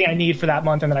get everything I need for that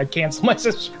month, and then I cancel my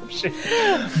subscription.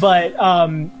 But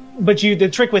the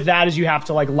trick with that is you have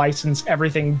to like license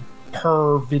everything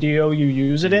per video you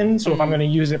use it in. So if I'm going to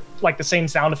use it like the same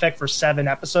sound effect for 7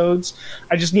 episodes,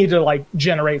 I just need to like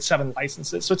generate 7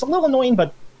 licenses. So it's a little annoying,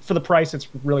 but for the price, it's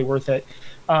really worth it.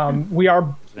 We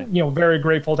are very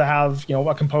grateful to have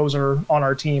a composer on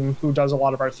our team who does a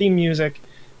lot of our theme music.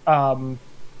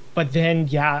 But then,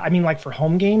 like for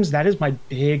home games, that is my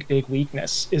big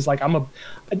weakness. Is like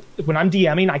when I'm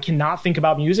DMing, I cannot think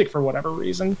about music for whatever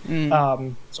reason.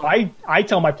 So I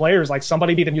tell my players, like,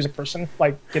 somebody be the music person.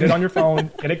 Like, get it on your phone,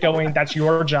 get it going. That's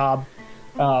your job.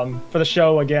 For the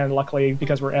show, again, luckily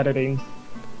because we're editing,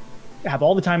 I have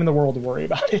all the time in the world to worry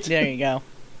about it. There you go.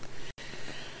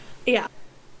 Yeah.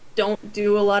 Don't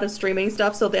do a lot of streaming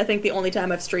stuff. So I think the only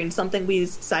time I've streamed something, we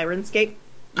used Sirenscape.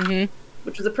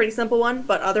 Which was a pretty simple one,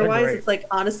 but otherwise it's like,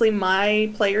 honestly,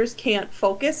 my players can't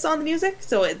focus on the music,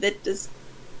 so it just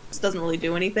doesn't really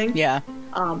do anything. Yeah.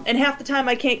 And half the time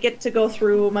I can't get to go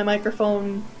through my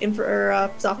microphone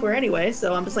software anyway,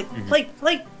 so I'm just like,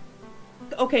 play.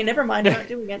 Okay, never mind, I'm not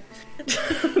doing it.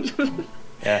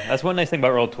 Yeah, that's one nice thing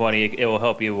about Roll20. It will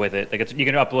help you with it. Like, you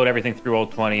can upload everything through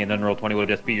Roll20, and then Roll20 will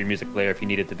just be your music player if you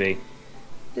need it to be.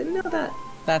 Didn't know that.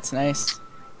 That's nice.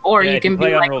 Or you can play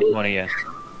be on like Roll20, yeah.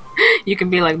 You can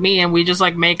be like me, and we just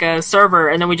like make a server,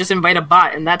 and then we just invite a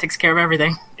bot, and that takes care of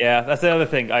everything. Yeah, that's the other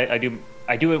thing. I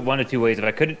do it one of two ways. If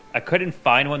I couldn't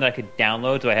find one that I could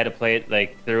download, so I had to play it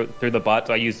like through the bot.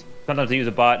 So sometimes I use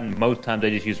a bot, and most times I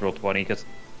just use Roll20, because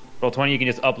Roll20 you can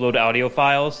just upload audio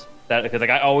files. Because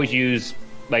I always use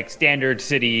like standard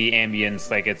city ambience,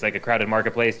 like it's like a crowded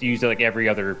marketplace. You use it like every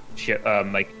other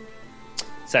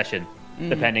session,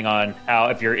 depending on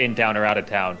if you're in town or out of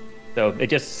town. So it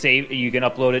just you can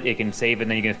upload it can save,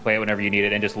 and then you can just play it whenever you need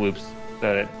it, and just loops.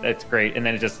 So that's great. And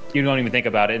then you don't even think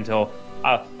about it until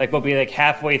we'll be like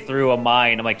halfway through a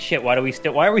mine. I'm like, shit, why are we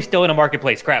still in a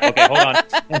marketplace? Crap. Okay, hold on.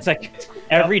 And it's like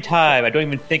every time I don't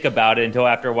even think about it until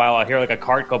after a while I hear like a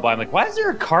cart go by. I'm like, why is there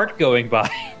a cart going by?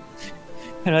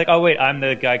 And I'm like, oh wait, I'm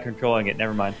the guy controlling it.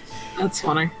 Never mind. That's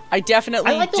funny. I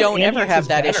definitely don't ever have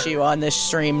that better. issue on this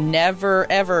stream.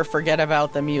 Never ever forget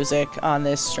about the music on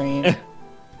this stream.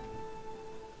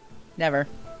 Never.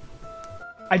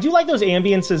 I do like those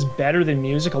ambiences better than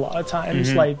music a lot of times,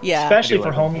 especially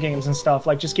for home games and stuff.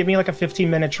 Like, just give me like a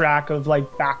 15-minute track of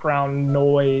like background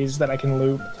noise that I can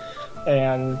loop.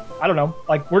 And I don't know,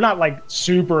 like, we're not like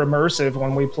super immersive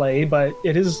when we play, but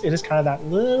it is kind of that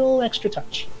little extra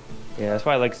touch. Yeah, that's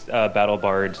why I like Battle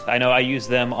Bards. I know I used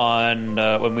them on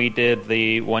when we did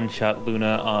the one-shot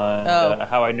Luna on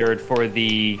How I Nerd for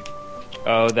the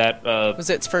was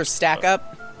it for Stack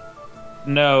Up?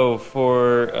 No,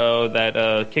 for that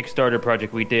Kickstarter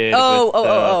project we did.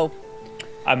 Oh.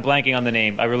 I'm blanking on the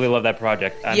name. I really love that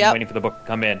project. I'm waiting for the book to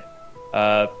come in.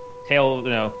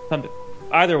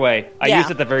 Either way, I used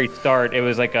it at the very start. It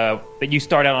was like that you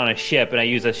start out on a ship, and I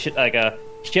use a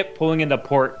ship pulling into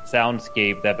port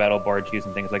soundscape that Battle Bards use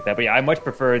and things like that. But yeah, I much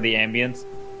prefer the ambience.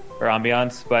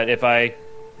 But if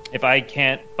I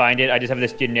can't find it, I just have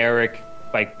this generic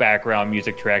like background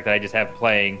music track that I just have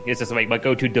playing. It's just like my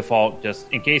go-to default,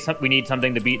 just in case we need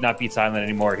something to not be silent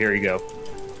anymore. Here you go.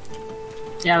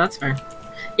 Yeah, that's fair.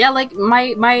 Yeah, like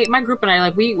my group and I,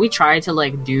 like we try to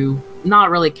like do not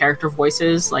really character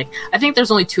voices. Like, I think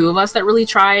there's only 2 of us that really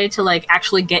try to like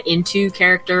actually get into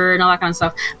character and all that kind of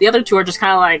stuff. The other 2 are just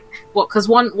kind of like, well, because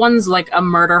one's like a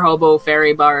murder hobo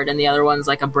fairy bard, and the other one's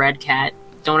like a bread cat.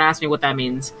 Don't ask me what that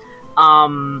means.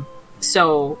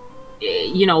 So,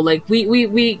 like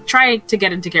we try to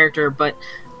get into character, but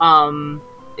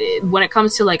when it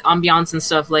comes to like ambiance and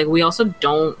stuff, like we also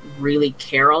don't really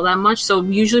care all that much. So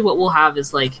usually what we'll have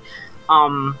is like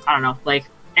I don't know, like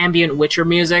ambient Witcher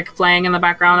music playing in the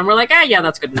background, and we're like, yeah,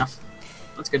 that's good enough.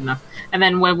 And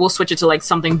then we'll switch it to like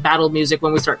something battle music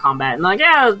when we start combat, and like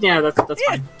that's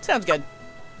fine. Sounds good.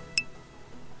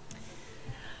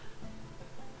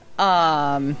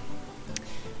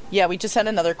 Yeah, we just had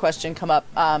another question come up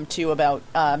too about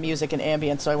music and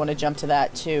ambient, so I want to jump to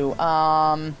that too.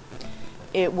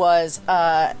 It was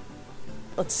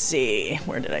let's see.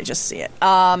 Where did I just see it?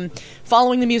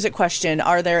 Following the music question,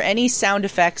 are there any sound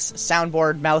effects,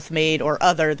 soundboard, mouth made, or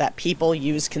other that people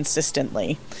use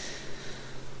consistently?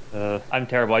 I'm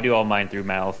terrible. I do all mine through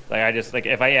mouth. Like I just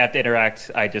if I have to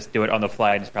interact, I just do it on the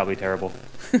fly, and it's probably terrible.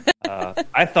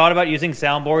 I thought about using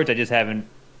soundboards. I just haven't.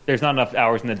 There's not enough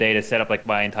hours in the day to set up like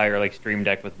my entire stream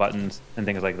deck with buttons and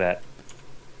things like that.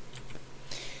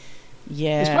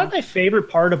 Yeah. It's probably my favorite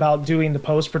part about doing the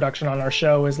post-production on our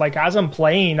show is as I'm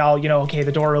playing, I'll, okay,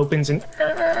 the door opens and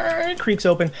it creaks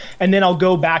open. And then I'll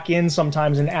go back in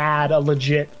sometimes and add a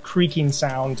legit creaking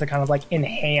sound to kind of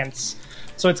enhance.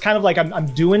 So it's kind of I'm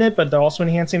doing it, but they're also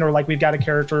enhancing. Or we've got a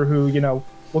character who,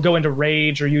 will go into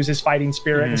rage or use his fighting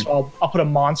spirit. And so I'll put a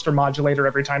monster modulator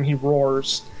every time he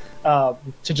roars to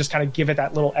just kind of give it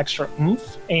that little extra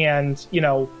oomph. And,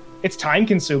 it's time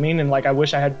consuming, and I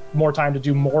wish I had more time to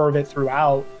do more of it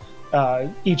throughout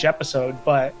each episode.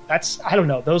 But I don't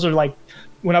know. Those are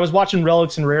when I was watching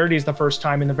Relics and Rarities the first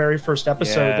time in the very first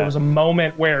episode, there was a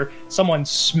moment where someone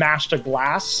smashed a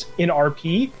glass in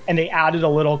RP and they added a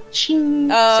little ching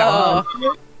sound.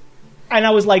 And I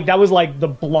was that was the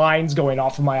blinds going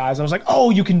off of my eyes. I was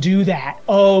oh, you can do that.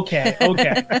 Okay.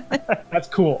 That's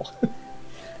cool.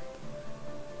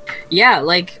 Yeah,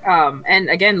 and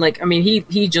again,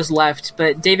 he just left,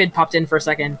 but David popped in for a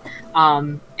second,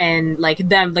 and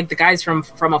the guys from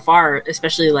afar,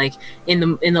 especially in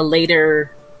the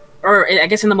later, or I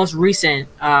guess in the most recent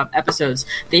episodes,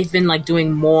 they've been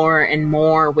doing more and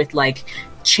more with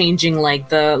changing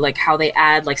the how they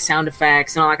add sound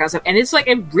effects and all that kind of stuff, and it's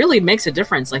it really makes a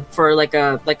difference for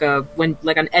when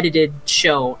an edited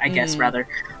show, I guess rather,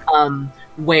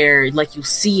 where you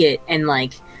see it and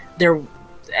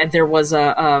there was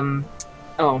a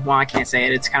oh well, I can't say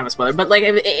it, it's kind of a spoiler, but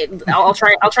I'll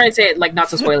try and say it not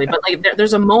so spoily, but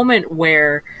there's a moment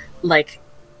where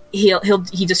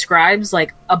he describes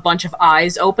a bunch of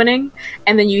eyes opening,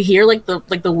 and then you hear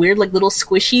the weird little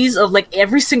squishies of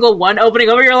every single one opening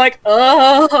over. You're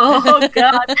oh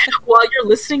god, while you're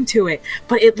listening to it,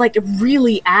 but it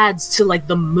really adds to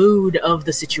the mood of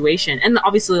the situation, and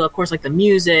obviously of course the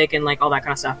music and all that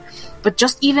kind of stuff. But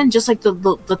just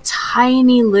the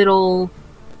tiny little,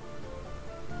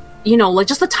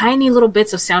 just the tiny little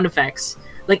bits of sound effects.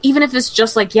 Even if it's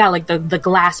just the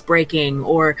glass breaking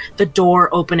or the door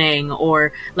opening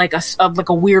or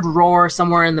a weird roar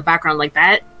somewhere in the background,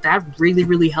 that really,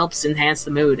 really helps enhance the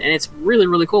mood, and it's really,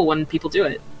 really cool when people do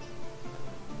it.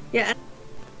 Yeah.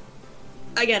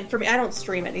 Again, for me, I don't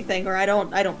stream anything, or I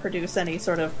don't produce any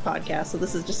sort of podcast, so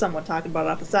this is just someone talking about it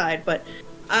off the side. But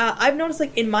I've noticed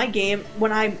in my game,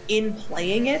 when I'm in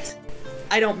playing it,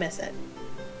 I don't miss it.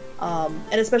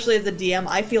 And especially as a DM,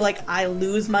 I feel I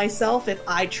lose myself if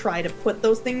I try to put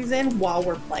those things in while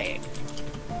we're playing.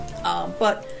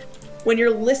 But when you're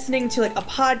listening to a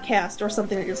podcast or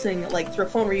something that you're listening through a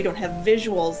phone where you don't have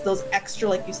visuals, those extra,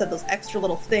 like you said, those extra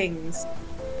little things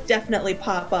definitely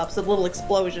pop up. So the little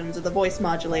explosions or the voice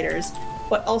modulators.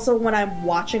 But also when I'm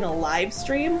watching a live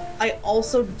stream, I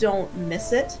also don't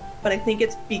miss it. But I think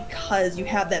it's because you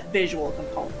have that visual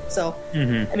component. So,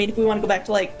 I mean, if we want to go back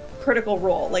to Critical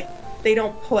Role, they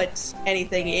don't put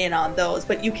anything in on those,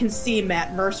 but you can see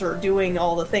Matt Mercer doing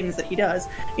all the things that he does,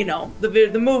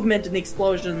 the movement and the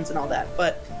explosions and all that.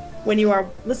 But when you are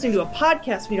listening to a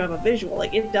podcast, when you don't have a visual,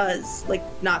 it does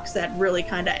knocks that really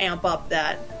kind of amp up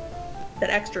that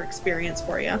extra experience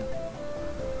for you.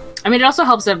 I mean, it also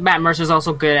helps that Matt Mercer's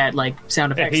also good at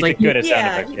sound effects. He's good at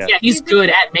sound effects. Yeah, he's good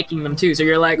at making them too. So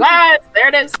you're there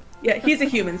it is. Yeah, he's a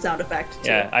human sound effect,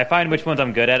 too. Yeah, I find which ones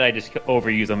I'm good at, I just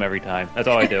overuse them every time. That's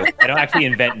all I do. I don't actually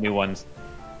invent new ones.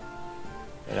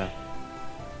 Yeah.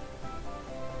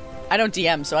 I don't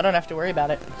DM, so I don't have to worry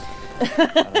about it.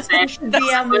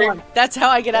 DM one. That's how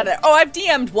I get out of it. Oh, I've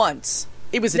DM'd once.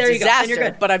 It was a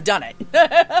disaster, but I've done it.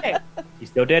 Hey, You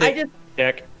still did it?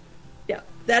 Check. Yeah,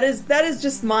 that is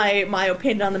just my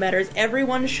opinion on the matter. Is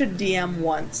everyone should DM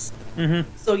once,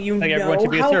 so you know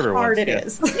how hard it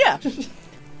is. Yeah.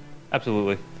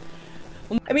 Absolutely.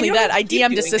 I mean, I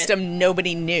DM'd a system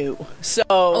nobody knew. So.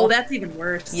 Oh, that's even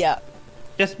worse. Yeah.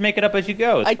 Just make it up as you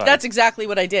go. That's exactly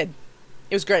what I did.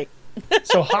 It was great.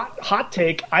 So hot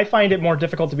take. I find it more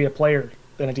difficult to be a player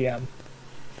than a DM.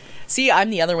 See, I'm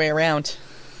the other way around.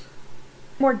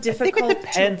 More difficult. I think it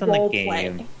depends to on the role game.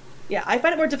 Play. Yeah, I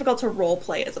find it more difficult to role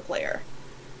play as a player.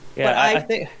 Yeah, but I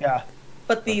think. Yeah.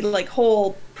 But the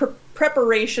whole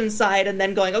preparation side, and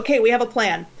then going, okay, we have a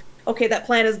plan. Okay, that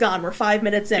plan is gone. We're 5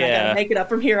 minutes in. I gotta make it up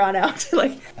from here on out.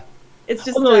 It's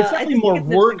just. Although it's definitely more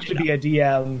work to be a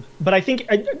DM, but I think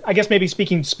I guess maybe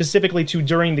speaking specifically to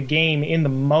during the game in the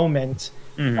moment.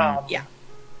 Yeah.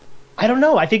 I don't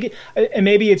know. I think, and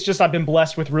maybe it's just I've been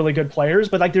blessed with really good players,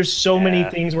 but like there's so many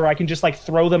things where I can just like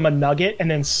throw them a nugget and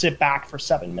then sit back for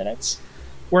 7 minutes.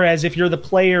 Whereas if you're the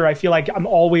player, I feel like I'm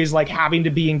always like having to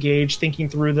be engaged, thinking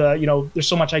through there's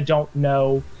so much I don't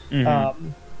know.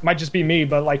 Might just be me,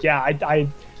 but like, yeah,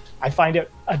 I find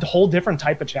it a whole different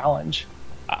type of challenge.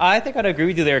 I think I'd agree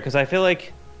with you there because I feel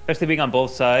like, especially being on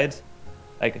both sides,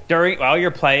 like while you're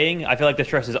playing, I feel like the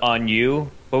stress is on you.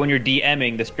 But when you're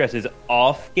DMing, the stress is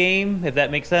off game, if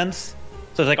that makes sense.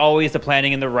 So it's like always the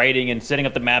planning and the writing and setting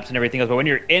up the maps and everything else. But when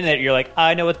you're in it, you're like,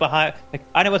 I know what's behind. Like,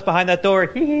 I know what's behind that door.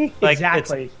 Like,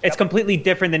 Exactly. It's completely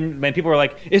different than when people are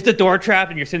like, "Is the door trapped?"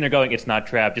 And you're sitting there going, "It's not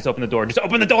trapped. Just open the door. Just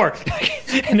open the door."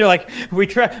 And you're like,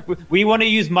 "We want to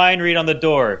use mind read on the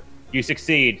door." You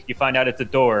succeed. You find out it's a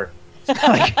door.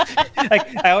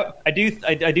 I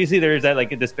do see there's that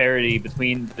like a disparity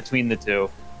between the two.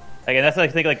 Like, and that's like,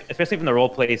 I think, like, especially from the role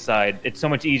play side, it's so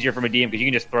much easier from a DM because you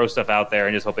can just throw stuff out there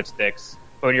and just hope it sticks.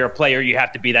 But when you're a player, you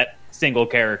have to be that single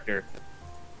character.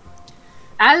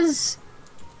 As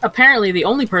apparently the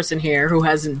only person here who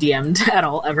hasn't DM'd at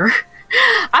all ever,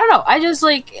 I don't know. I just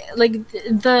like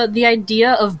the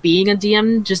idea of being a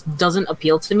DM just doesn't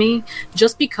appeal to me.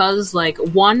 Just because, like,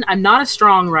 one, I'm not a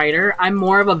strong writer. I'm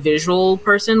more of a visual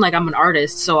person. Like, I'm an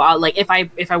artist, so I'll, like, if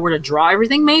I were to draw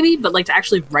everything, maybe, but like to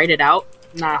actually write it out,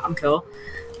 nah, I'm cool.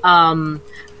 And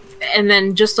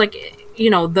then just like,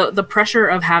 the pressure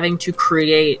of having to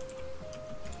create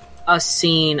a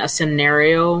scene, a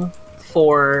scenario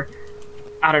for,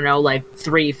 I don't know, like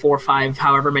 3, 4, 5,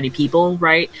 however many people,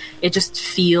 right? It just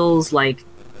feels like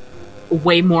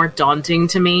way more daunting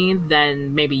to me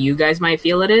than maybe you guys might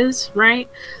feel it is, right?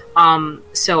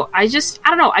 So I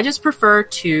don't know. I just prefer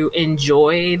to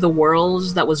enjoy the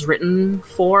world that was written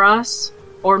for us,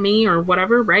 or me, or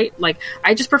whatever, right? Like,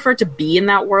 I just prefer to be in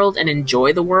that world and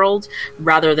enjoy the world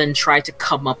rather than try to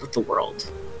come up with the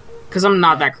world. Because I'm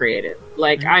not that creative.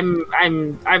 Like, I'm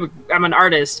an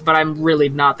artist, but I'm really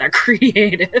not that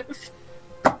creative.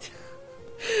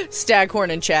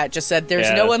 Staghorn in chat just said, "There's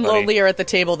no one lonelier at the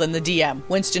table than the DM.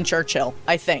 Winston Churchill,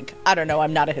 I think. I don't know.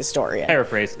 I'm not a historian."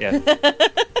 Paraphrase, yeah.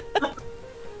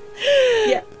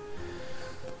 Yeah.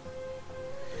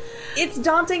 It's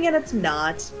daunting and it's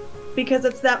not. Because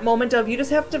it's that moment of, you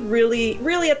just have to really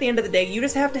at the end of the day, you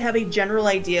just have to have a general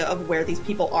idea of where these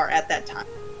people are at that time.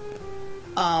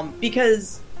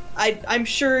 Because I'm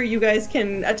sure you guys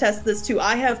can attest to this too.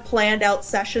 I have planned out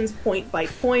sessions point by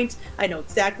point. I know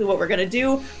exactly what we're going to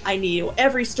do. I know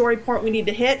every story point we need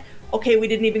to hit. Okay, we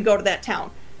didn't even go to that town.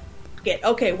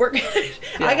 Okay, we're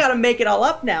I got to make it all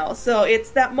up now. So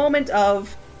it's that moment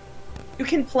of, you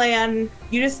can plan,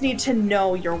 you just need to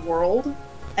know your world,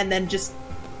 and then just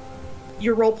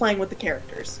you're role-playing with the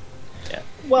characters. Yeah.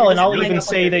 Well, and I'll even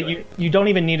say that you don't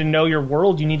even need to know your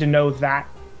world. You need to know that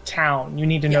town. You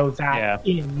need to know that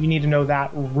inn. You need to know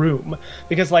that room.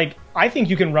 Because, like, I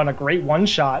think you can run a great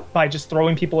one-shot by just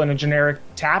throwing people in a generic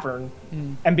tavern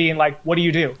and being like, what do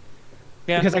you do?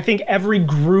 Yeah. Because I think every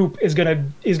group is gonna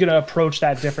approach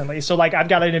that differently. So, like, I've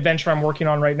got an adventure I'm working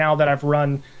on right now that I've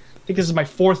run. I think this is my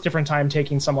 4th different time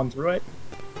taking someone through it.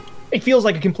 It feels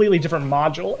like a completely different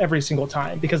module every single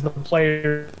time because the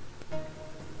players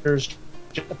just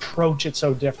approach it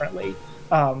so differently,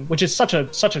 which is such a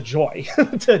joy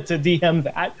to DM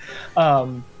that.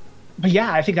 But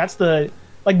yeah, I think that's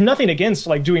nothing against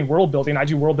like doing world building. I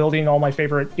do world building. All my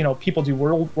favorite people do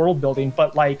world building,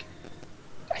 but like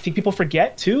I think people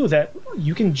forget too that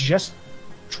you can just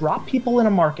drop people in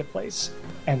a marketplace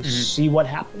and see what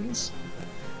happens.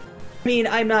 I mean,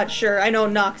 I'm not sure. I know,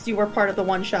 Nox, you were part of the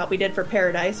one-shot we did for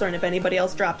Paradise, or if anybody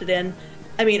else dropped it in.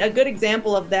 I mean, a good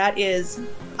example of that is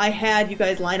I had you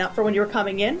guys line up for when you were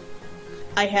coming in.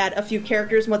 I had a few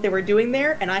characters and what they were doing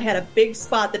there, and I had a big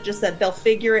spot that just said, they'll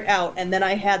figure it out, and then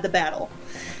I had the battle.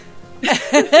 Yep.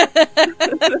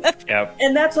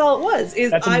 And that's all it was.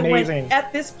 That's amazing. Went,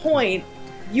 at this point,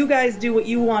 you guys do what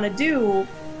you want to do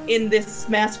in this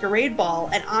masquerade ball,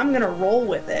 and I'm going to roll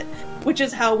with it. Which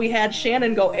is how we had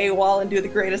Shannon go AWOL and do the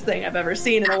greatest thing I've ever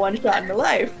seen in a one-shot in my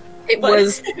life. It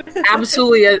was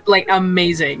absolutely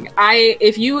amazing.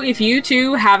 If you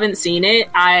two haven't seen it,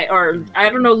 I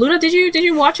don't know, Luna, did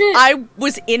you watch it? I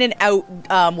was in and out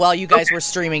while you guys were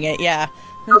streaming it. Yeah.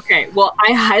 Okay, well,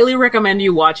 I highly recommend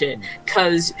you watch it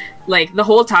because like the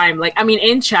whole time, like I mean,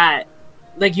 in chat,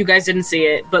 like you guys didn't see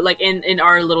it, but like in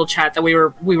our little chat that we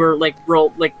were like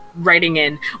writing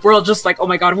in, we're all just like, oh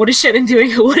my god, what is Shannon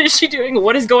doing? What is she doing?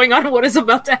 What is going on? What is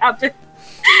about to happen?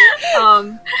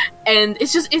 And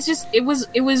it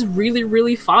was really,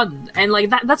 really fun. And like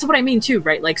that's what I mean too,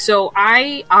 right? Like, so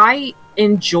I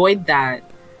enjoyed that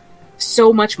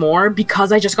so much more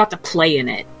because I just got to play in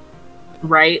it.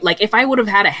 right? Like if I would have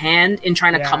had a hand in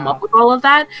trying to come Yeah. up with all of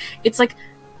that, it's like,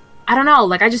 I don't know,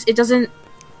 like it doesn't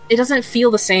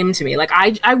feel the same to me. Like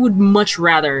I would much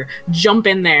rather jump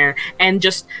in there and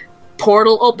just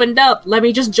portal opened up. Let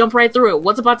me just jump right through it.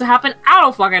 What's about to happen? I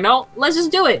don't fucking know. Let's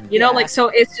just do it. You know, Yeah. like, so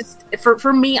it's just,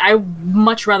 for me, I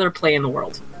much rather play in the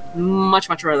world. Much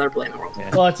rather play in the world.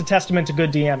 Well, it's a testament to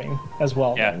good DMing as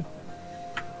well. Yeah. then.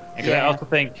 Because I also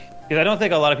think, because I don't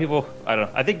think a lot of people,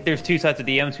 I think there's two sides of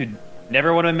DMs who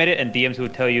never want to admit it, and DMs who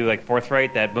would tell you, like,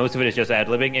 forthright that most of it is just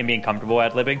ad-libbing and being comfortable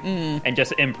ad-libbing and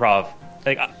just improv.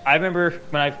 Like, I remember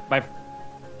when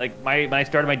when I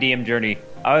started my DM journey,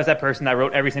 I was that person that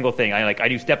wrote every single thing. I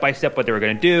knew step by step what they were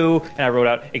going to do, and I wrote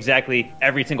out exactly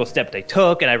every single step they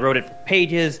took, and I wrote it for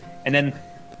pages, and then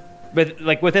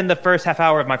within the first half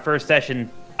hour of my first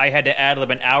session, I had to ad-lib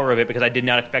an hour of it because I did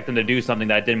not expect them to do something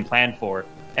that I didn't plan for.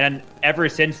 And ever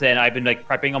since then, I've been like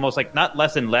prepping almost like not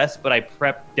less and less, but I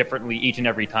prep differently each and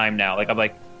every time now. Like I'm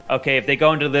like, okay, if they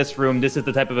go into this room, this is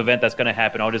the type of event that's going to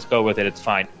happen. I'll just go with it. It's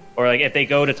fine. Or like if they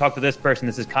go to talk to this person,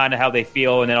 this is kind of how they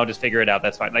feel, and then I'll just figure it out.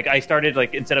 That's fine. Like I started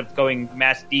like instead of going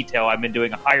mass detail, I've been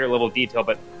doing a higher level detail,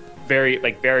 but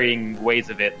varying ways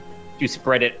of it to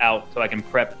spread it out so I can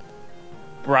prep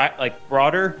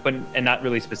broader, but and not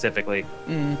really specifically.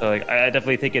 So like I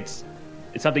definitely think it's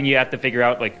something you have to figure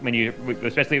out, like when you,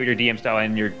 especially with your DM style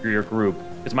and your group.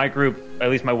 Because my group, at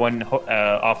least my one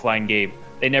offline game,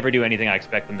 they never do anything I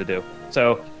expect them to do.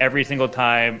 So every single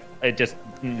time, I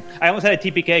almost had a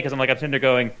TPK because I'm sitting there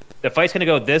going, the fight's gonna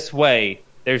go this way.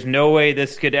 There's no way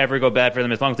this could ever go bad for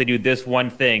them as long as they do this one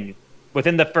thing.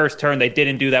 Within the first turn, they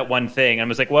didn't do that one thing. I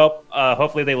was like, well,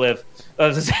 hopefully they live. I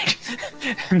was just like,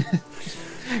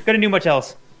 couldn't do much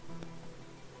else.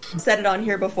 Said it on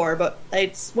here before, but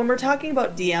it's when we're talking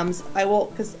about DMs, I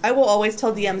will always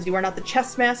tell DMs, you are not the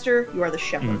chess master, you are the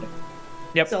shepherd.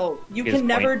 Yep. So you Good can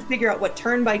never point. figure out what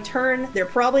turn by turn. They're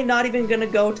probably not even going to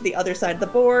go to the other side of the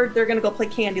board. They're going to go play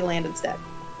Candyland instead.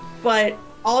 But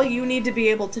all you need to be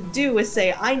able to do is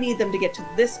say, I need them to get to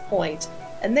this point,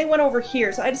 and they went over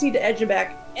here, so I just need to edge them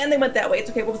back, and they went that way. It's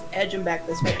okay, we'll just edge them back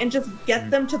this way, and just get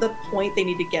them to the point they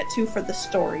need to get to for the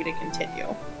story to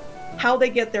continue. How they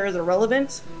get there is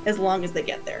irrelevant, as long as they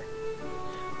get there.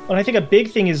 And I think a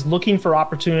big thing is looking for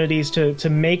opportunities to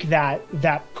make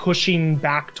that pushing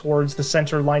back towards the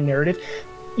center line narrative,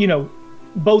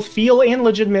 both feel and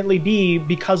legitimately be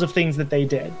because of things that they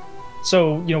did.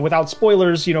 So, without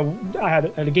spoilers, I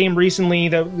had a game recently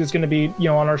that was going to be,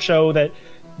 on our show that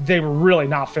they were really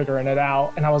not figuring it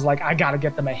out. And I was like, I got to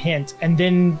get them a hint. And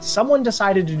then someone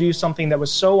decided to do something that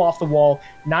was so off the wall,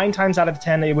 9 times out of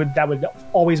 10, that would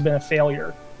always been a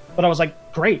failure. But I was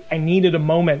like, great, I needed a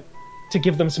moment to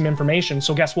give them some information.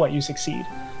 So guess what? You succeed.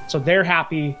 So they're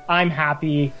happy. I'm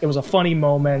happy. It was a funny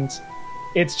moment.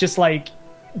 It's just like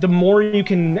the more you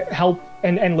can help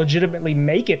and legitimately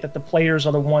make it that the players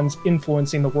are the ones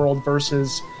influencing the world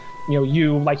versus,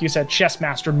 you, like you said, chess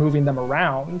master moving them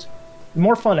around, the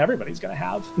more fun everybody's going to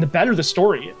have. And the better the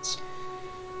story is.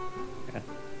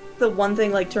 The one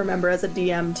thing to remember as a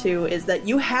DM too is that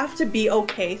you have to be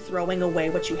okay throwing away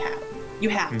what you have. You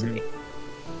have to be.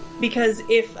 Because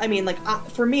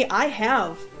for me, I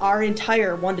have our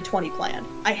entire 1 to 20 plan.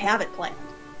 I have it planned.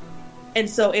 And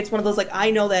so it's one of those,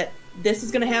 I know that this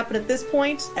is going to happen at this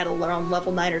point, at around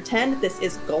level 9 or 10. This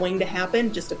is going to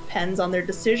happen. Just depends on their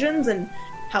decisions and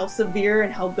how severe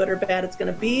and how good or bad it's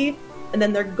going to be. And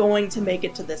then they're going to make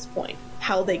it to this point.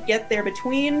 How they get there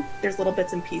between, there's little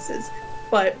bits and pieces.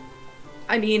 But,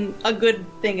 a good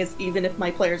thing is, even if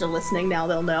my players are listening now,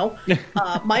 they'll know.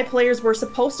 My players were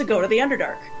supposed to go to the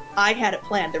Underdark. I had it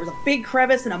planned. There was a big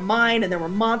crevice and a mine, and there were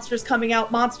monsters coming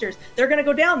out. Monsters. They're going to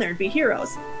go down there and be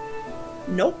heroes.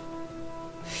 Nope.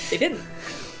 They didn't.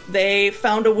 They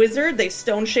found a wizard, they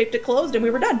stone-shaped it closed, and we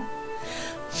were done.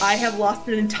 I have lost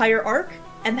an entire arc,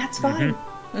 and that's fine.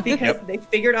 Because they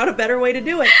figured out a better way to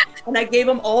do it. And I gave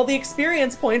them all the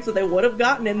experience points that they would have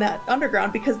gotten in that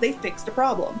underground because they fixed a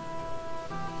problem.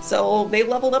 So they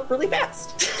leveled up really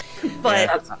fast. But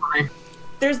That's fine.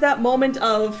 there's that moment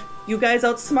of, you guys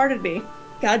outsmarted me.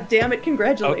 God damn it,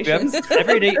 congratulations. Oh,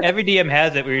 yep. Every DM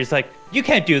has it where you're just like, you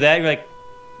can't do that. You're like,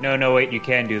 no, wait, you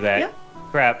can do that. Yeah.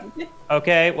 Crap.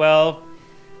 Okay, well,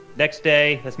 next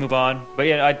day, let's move on. But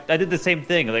yeah, I did the same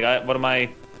thing. One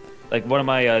of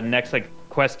my next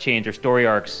quest chains or story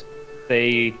arcs,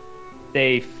 they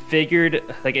figured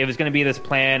it was going to be this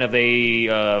plan of they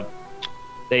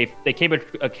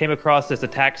came across this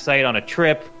attack site on a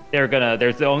trip.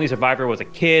 There's the only survivor was a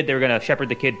kid. They were gonna shepherd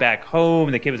the kid back home,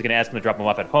 and the kid was gonna ask them to drop him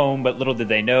off at home. But little did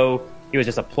they know, he was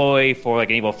just a ploy for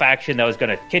an evil faction that was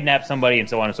gonna kidnap somebody and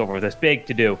so on and so forth. This big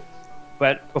to do.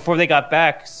 But before they got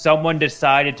back, someone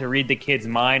decided to read the kid's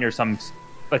mind or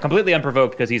completely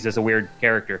unprovoked because he's just a weird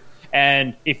character.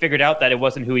 And he figured out that it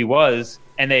wasn't who he was,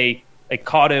 and they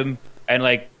caught him and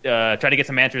tried to get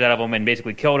some answers out of him and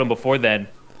basically killed him before then.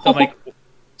 So I'm like,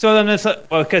 so then this,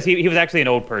 because he was actually an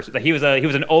old person. Like he was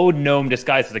an old gnome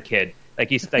disguised as a kid. Like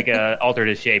he's altered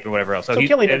his shape or whatever else. So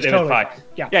killing it totally. was fine.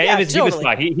 Yeah, he was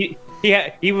fine.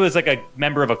 He was like a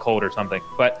member of a cult or something.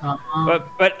 But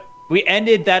we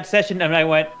ended that session and I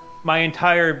went, my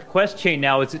entire quest chain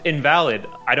now is invalid.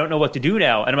 I don't know what to do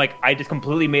now. And I'm like, I just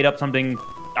completely made up something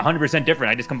 100%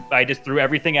 different. I just threw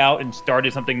everything out and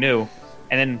started something new.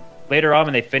 And then later on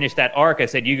when they finished that arc, I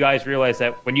said, you guys realize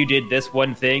that when you did this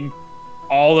one thing,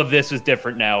 all of this was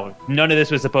different now. None of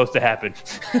this was supposed to happen.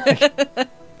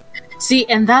 See,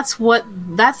 and that's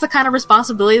the kind of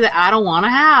responsibility that I don't want to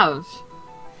have.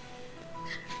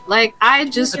 Like, I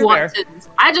just want to,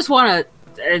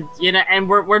 and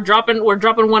we're dropping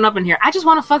one up in here. I just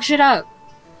want to fuck shit up.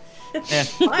 Yeah.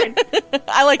 Fine.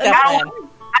 I like that plan.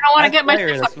 I don't want to get my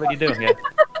shit That's what you do. Yeah.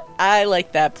 I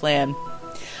like that plan.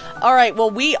 All right,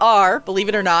 well, we are, believe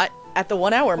it or not, at the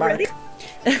 1 hour mark.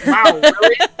 Wow,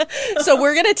 really? So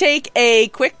we're going to take a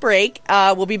quick break.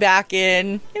 We'll be back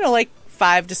in,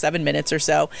 5 to 7 minutes or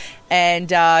so, and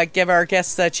give our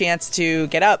guests a chance to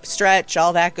get up, stretch,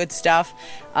 all that good stuff,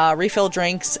 refill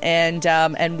drinks,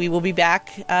 and we will be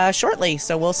back shortly.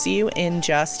 So we'll see you in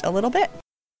just a little bit.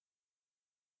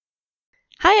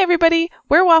 Hi everybody,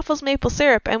 we're Waffles Maple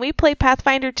Syrup, and we play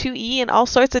Pathfinder 2E and all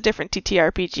sorts of different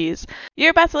TTRPGs.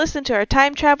 You're about to listen to our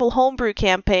time travel homebrew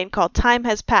campaign called Time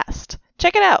Has Passed.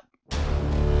 Check it out!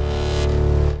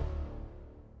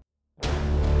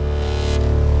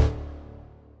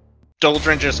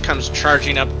 Doldrin just comes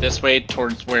charging up this way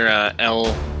towards where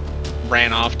Elle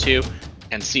ran off to,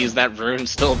 and sees that rune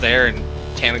still there, and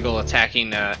Tanagal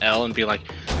attacking Elle and be like,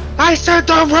 I said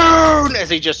the rune! As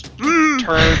he just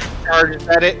turns, charges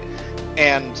at it,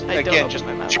 and again just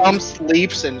jumps,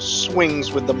 leaps, and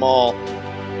swings with them all.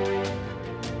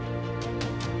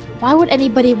 Why would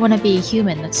anybody want to be a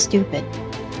human? That's stupid.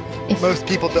 Most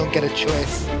people don't get a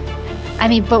choice. I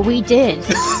mean, but we did.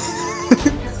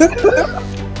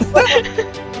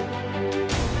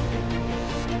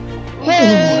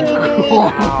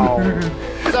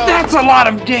 That's a lot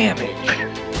of damage.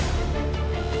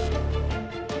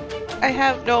 I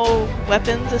have no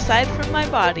weapons aside from my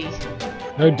body.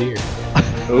 Oh dear.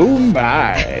 Oh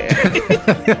my.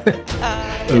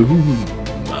 Oh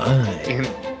my.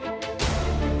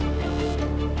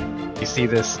 You see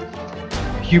this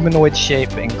humanoid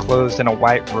shape enclosed in a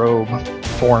white robe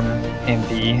form in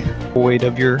the void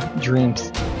of your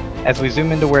dreams. As we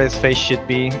zoom into where his face should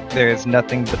be, there is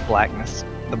nothing but blackness.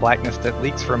 The blackness that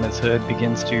leaks from his hood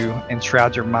begins to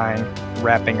enshroud your mind,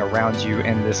 wrapping around you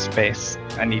in this space.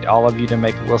 I need all of you to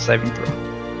make a will saving throw.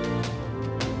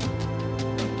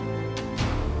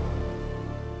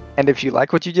 And if you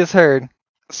like what you just heard,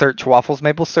 search Waffles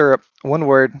Maple Syrup, one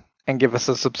word, and give us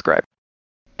a subscribe.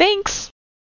 Thanks!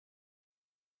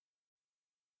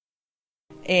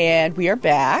 And we are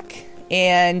back.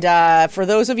 And for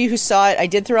those of you who saw it, I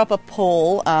did throw up a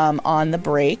poll on the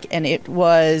break, and it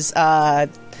was the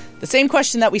same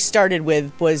question that we started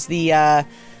with, was the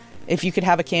if you could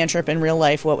have a cantrip in real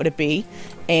life, what would it be?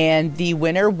 And the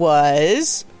winner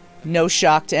was, no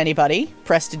shock to anybody,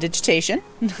 prestidigitation.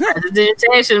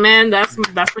 Prestidigitation, man, that's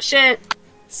my shit.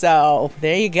 So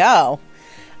there you go.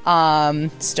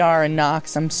 Star and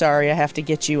Nox, I'm sorry, I have to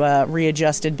get you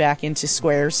readjusted back into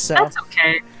squares. So that's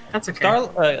okay. That's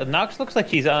okay. Nox looks like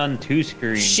she's on two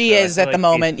screens. She is at the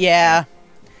moment, yeah.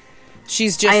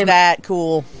 She's just that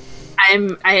cool.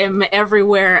 I am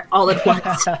everywhere all at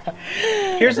once.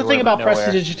 Here's the thing about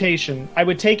prestidigitation. I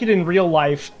would take it in real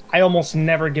life. I almost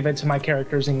never give it to my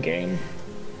characters in game.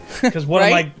 Because what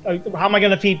Right? how am I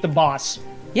going to feed the boss?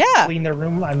 Yeah. Clean their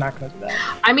room? I'm not going to do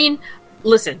that. I mean,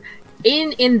 listen,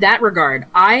 in that regard,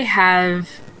 I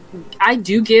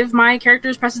do give my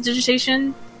characters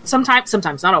prestidigitation sometimes,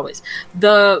 not always.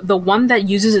 The one that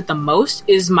uses it the most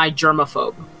is my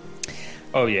germaphobe.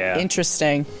 Oh yeah.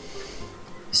 Interesting.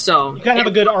 So You gotta have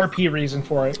a good RP reason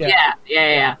for it.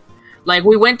 Yeah. Like,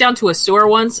 we went down to a sewer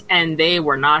once, and they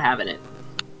were not having it.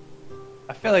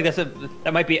 I feel like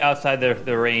that might be outside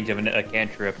the range of a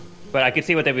cantrip. But I could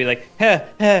see what they'd be like,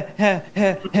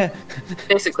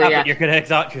 Basically, Stop yeah. it, you're gonna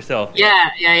exalt yourself.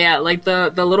 Yeah. Like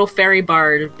the little fairy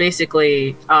bard,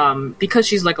 basically, because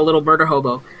she's like a little murder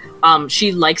hobo,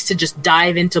 she likes to just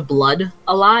dive into blood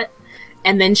a lot,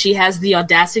 and then she has the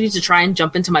audacity to try and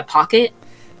jump into my pocket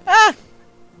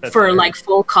for like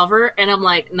full cover, and I'm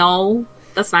like, no,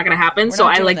 that's not gonna happen. We're So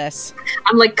not I doing like, this.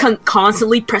 I'm like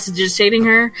constantly prestidigitating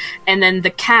her, and then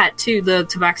the cat too, the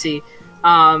Tabaxi.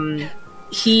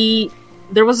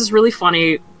 There was this really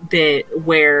funny bit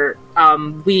where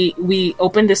we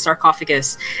opened this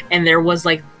sarcophagus, and there was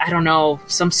like, I don't know,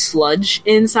 some sludge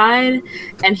inside,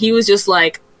 and he was just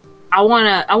like, I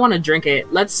wanna drink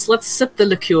it. Let's sip the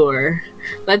liqueur.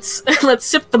 Let's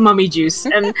sip the mummy juice.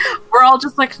 And we're all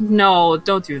just like, no,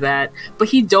 don't do that. But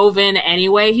he dove in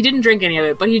anyway. He didn't drink any of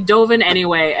it, but he dove in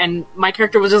anyway. And my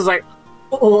character was just like,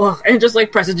 oh, and just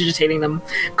like prestidigitating them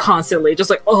constantly, just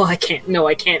like, oh, I can't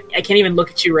even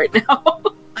look at you right now.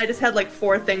 I just had like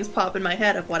 4 things pop in my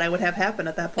head of what I would have happen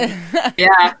at that point.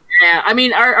 Yeah. I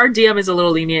mean, our DM is a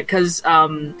little lenient because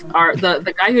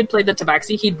the guy who had played the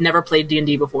Tabaxi, he'd never played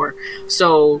D&D before,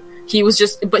 so he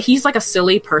was but he's like a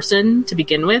silly person to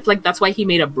begin with. Like, that's why he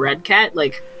made a bread cat.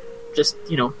 Like, just,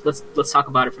 let's talk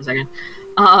about it for a second.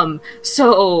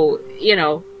 So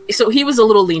he was a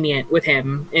little lenient with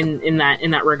him in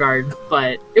that regard,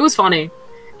 but it was funny.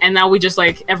 And now we just,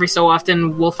 like, every so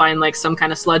often we'll find like some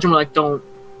kind of sludge and we're like, don't.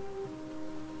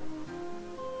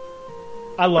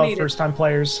 I love first-time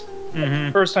players.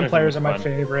 Mm-hmm. First-time players are my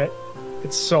favorite.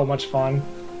 It's so much fun.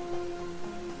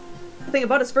 The thing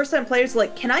about it is first-time players are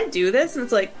like, can I do this? And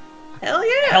it's like, hell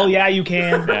yeah! Hell yeah, you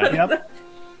can. Yep.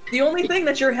 The only thing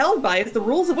that you're held by is the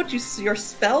rules of what your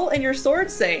spell and your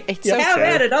sword say. It's you have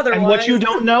at it otherwise. And what you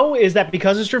don't know is that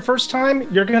because it's your first time,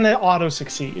 you're going to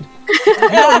auto-succeed. You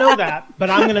don't know that, but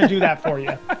I'm going to do that for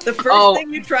you. The first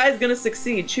thing you try is going to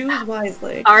succeed. Choose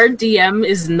wisely. Our DM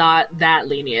is not that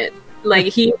lenient.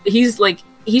 Like, he's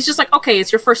just like, okay,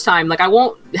 it's your first time. Like, I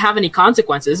won't have any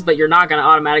consequences, but you're not going to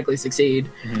automatically succeed.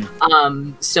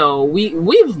 Mm-hmm. So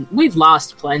we've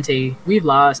lost plenty. But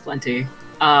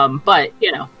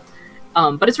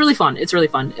but it's really fun. It's really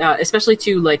fun, especially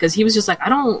too, like, because he was just like,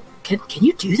 can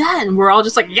you do that? And we're all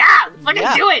just like, yeah, fucking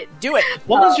do it.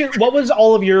 What was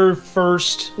all of your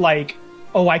first, like,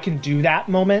 oh, I can do that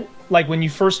moment? Like, when you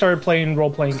first started playing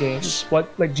role-playing games, do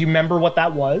you remember what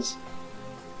that was?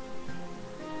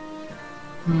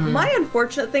 My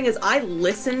unfortunate thing is I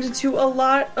listened to a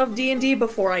lot of D&D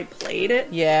before I played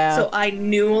it. Yeah. So I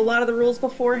knew a lot of the rules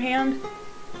beforehand.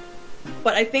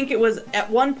 But I think it was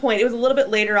at one point, it was a little bit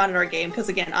later on in our game, because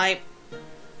again, I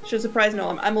should surprise no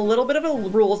one, I'm a little bit of a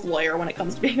rules lawyer when it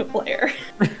comes to being a player.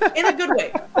 In a good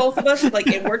way. Both of us, like,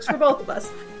 it works for both of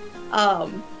us.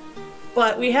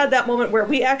 But we had that moment where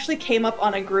we actually came up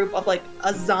on a group of, like,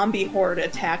 a zombie horde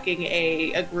attacking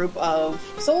a group of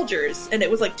soldiers, and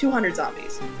it was like 200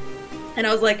 zombies. And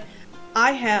I was like,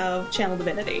 I have Channel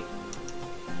Divinity.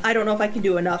 I don't know if I can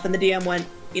do enough. And the DM went,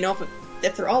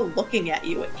 if they're all looking at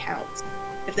you, it counts.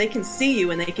 If they can see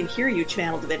you and they can hear you,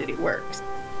 Channel Divinity works.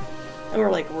 And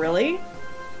we're like, really?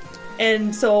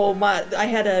 And so I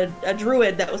had a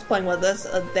druid that was playing with us,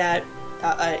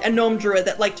 a gnome druid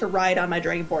that liked to ride on my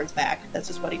dragonborn's back. That's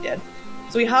just what he did.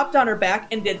 So he hopped on her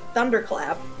back and did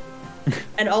thunderclap.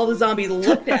 And all the zombies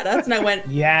looked at us, and I went,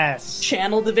 yes,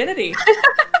 Channel Divinity.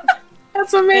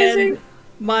 That's amazing.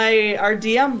 And our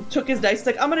DM took his dice. He's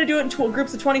like, I'm going to do it in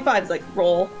groups of 25. He's like,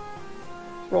 roll.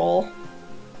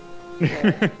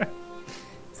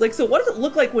 It's like, so what does it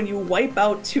look like when you wipe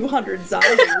out 200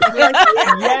 zombies? Like,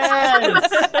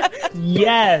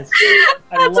 yes.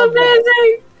 That's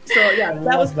amazing. So yeah,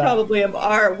 that was probably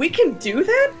we can do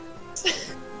that?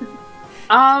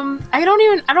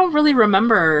 I don't really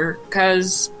remember,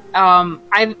 because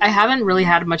I haven't really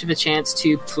had much of a chance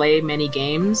to play many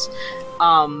games.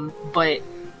 But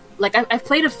like I've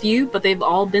played a few, but they've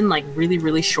all been like really,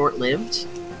 really short-lived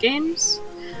games.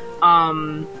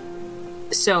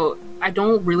 So I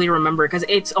don't really remember, because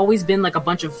it's always been like a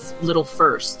bunch of little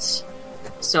firsts.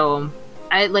 So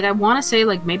I want to say,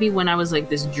 like, maybe when I was like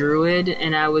this druid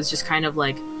and I was just kind of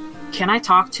like, can I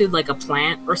talk to like a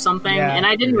plant or something? Yeah, and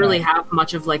I didn't really have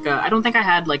much of like I don't think I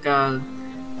had like a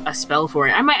spell for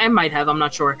it. I might have, I'm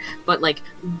not sure. But like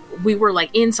we were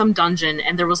like in some dungeon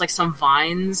and there was like some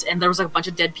vines and there was like a bunch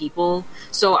of dead people.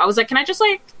 So I was like, can I just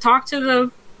like talk to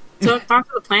the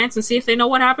plants and see if they know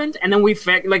what happened? And then we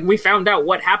found out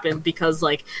what happened, because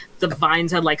like the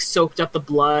vines had like soaked up the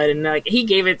blood, and like he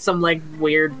gave it some like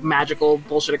weird magical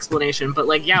bullshit explanation. But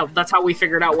like, yeah, that's how we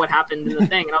figured out what happened in the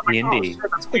thing. And I was like, oh, shit,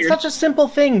 that's weird. It's such a simple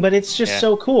thing, but it's just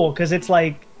so cool, because it's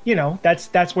like,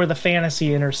 that's where the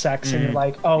fantasy intersects, and you're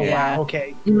like, oh wow,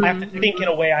 okay. I have to think in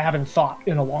a way I haven't thought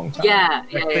in a long time.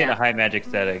 Especially in a high magic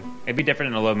setting. It'd be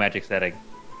different in a low magic setting.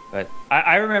 But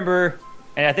I remember,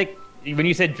 and I think when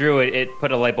you said druid, it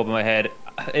put a light bulb in my head.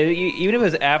 Even if it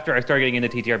was after I started getting into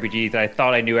TTRPGs, I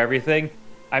thought I knew everything.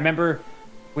 I remember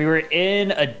we were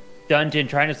in a dungeon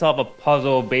trying to solve a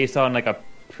puzzle based on like a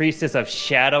priestess of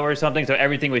shadow or something, so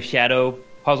everything was shadow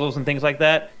puzzles and things like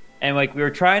that. And like we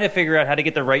were trying to figure out how to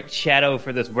get the right shadow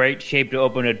for this right shape to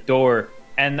open a door.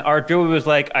 And our druid was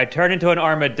like, I turn into an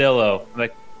armadillo. I'm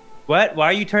like, what? Why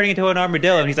are you turning into an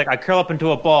armadillo? And he's like, I curl up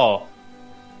into a ball.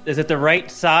 Is it the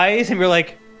right size? And we're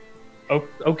like, oh,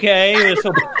 okay.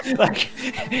 So, like,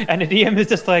 and the DM is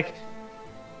just like,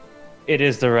 it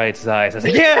is the right size. I was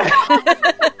like, yeah.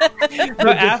 So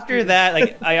after that,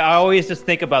 like, I always just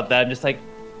think about that. I'm just like,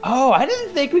 oh, I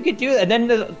didn't think we could do that. And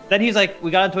then he's like,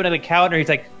 we got into another counter. He's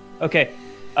like, okay,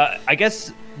 I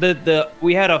guess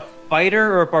we had a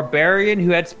fighter or a barbarian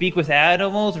who had speak with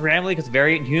animals randomly because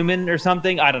variant human or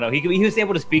something. I don't know. He was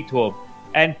able to speak to him.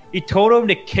 And he told him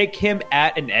to kick him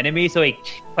at an enemy, so he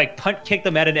like punt kicked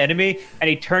him at an enemy, and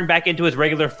he turned back into his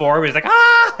regular form. He's like,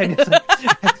 ah! And it's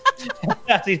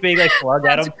like, he's being like slugged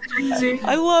at him. Crazy.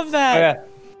 I love that.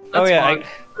 Oh yeah. Fun.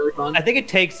 Really fun. I think it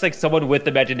takes like someone with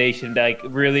imagination to like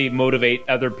really motivate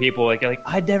other people. Like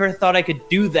I never thought I could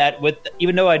do that with,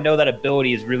 even though I know that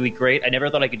ability is really great. I never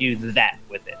thought I could do that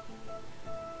with it.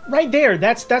 Right there,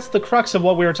 that's the crux of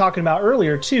what we were talking about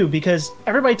earlier too, because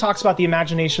everybody talks about the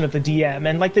imagination of the DM,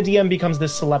 and like the DM becomes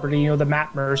this celebrity, you know, the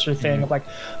Matt Mercer thing of like,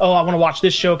 oh, I want to watch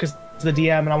this show because it's the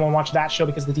DM, and I want to watch that show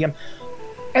because the DM.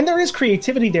 And there is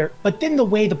creativity there, but then the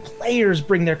way the players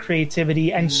bring their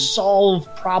creativity and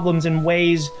solve problems in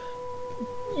ways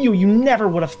you never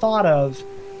would have thought of,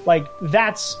 like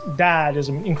that is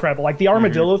incredible. Like the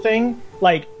armadillo thing,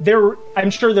 like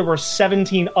I'm sure there were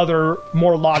 17 other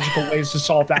more logical ways to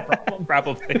solve that problem.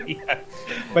 Probably, yeah.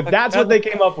 But that's what they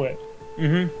came up with.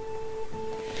 Mm-hmm.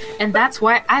 And that's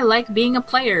why I like being a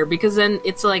player, because then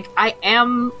it's like I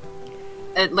am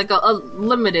like a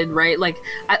limited, right? Like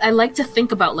I like to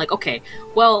think about like, okay,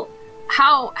 well,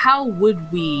 how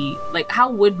would we, like,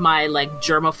 how would my like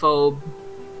germaphobe,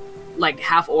 like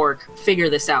half orc figure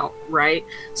this out, right?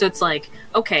 So it's like,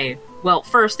 okay, well,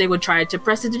 first they would try to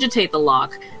prestidigitate the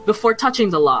lock before touching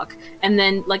the lock, and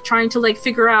then like trying to like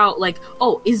figure out like,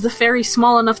 oh, is the fairy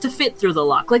small enough to fit through the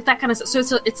lock, like that kind of stuff.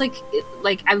 So it's like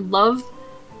I love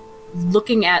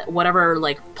looking at whatever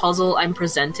like puzzle I'm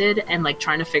presented and like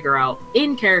trying to figure out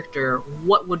in character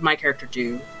what would my character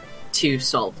do to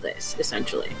solve this,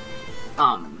 essentially.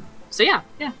 So yeah.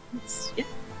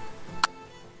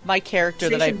 My character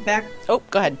that Station back. Oh,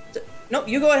 go ahead. No,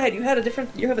 you go ahead. You have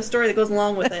a story that goes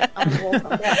along with it. We'll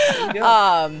come back. So you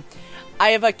go. I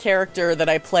have a character that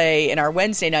I play in our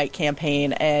Wednesday night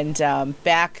campaign, and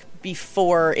back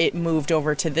before it moved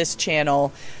over to this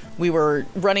channel, we were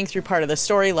running through part of the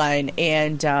storyline,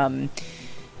 and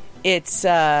it's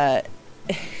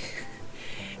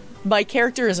my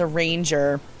character is a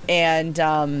ranger,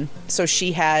 and so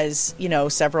she has, you know,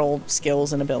 several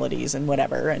skills and abilities and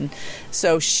whatever, and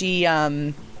so she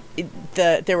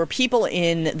there were people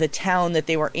in the town that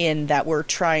they were in that were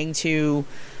trying to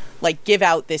like give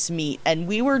out this meat, and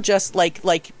we were just like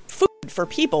food for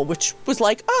people, which was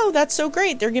like, oh, that's so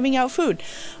great, they're giving out food.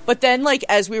 But then like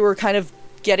as we were kind of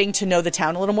getting to know the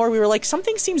town a little more, we were like,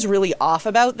 something seems really off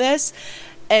about this.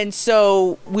 And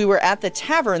so we were at the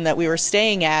tavern that we were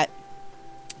staying at,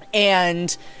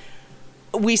 and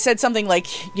we said something like,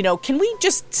 you know, can we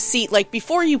just see, like,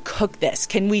 before you cook this,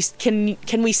 can we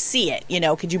see it? You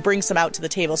know, could you bring some out to the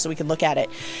table so we can look at it?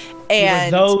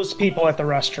 And those people at the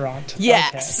restaurant.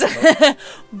 Yes. Okay.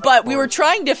 But we were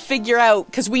trying to figure out,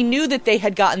 because we knew that they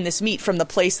had gotten this meat from the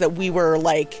place that we were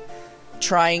like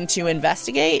trying to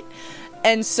investigate.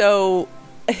 And so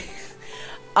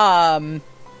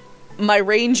my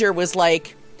ranger was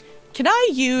like, can I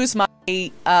use my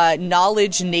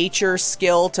knowledge nature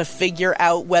skill to figure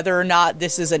out whether or not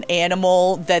this is an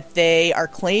animal that they are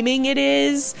claiming it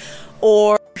is,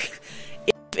 or if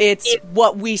it's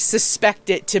what we suspect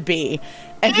it to be?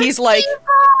 And he's like,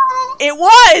 it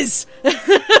was!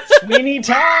 Sweeney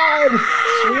Todd!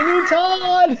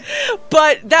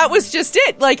 But that was just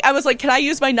it. Like, I was like, can I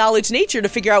use my knowledge nature to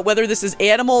figure out whether this is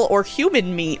animal or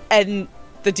human meat? And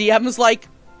the DM was like,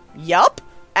 yup.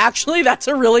 Actually, that's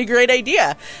a really great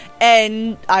idea.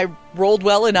 And I rolled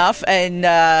well enough, and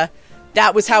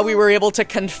that was how we were able to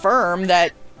confirm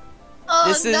that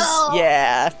this is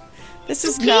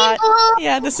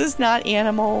not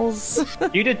animals.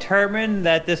 You determined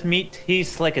that this meat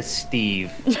tastes like a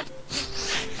Steve.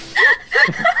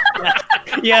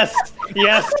 Yes.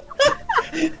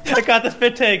 I got the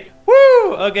spit take.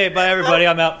 Woo! Okay, bye everybody,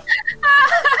 I'm out.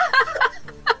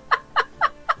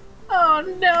 Oh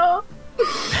no.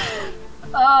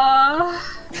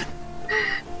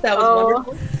 That was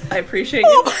wonderful. I appreciate you.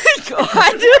 Oh my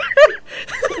god.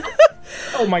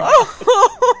 Oh my god.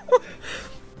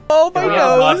 Oh my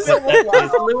nose. I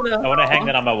want to hang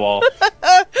that on my wall.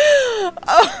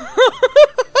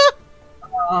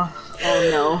 Oh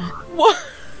no. What?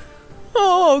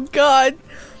 Oh god.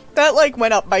 That like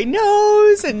went up my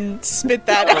nose and spit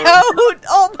that out.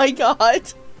 Oh my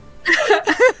god.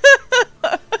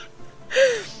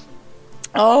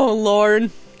 Oh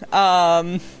lord.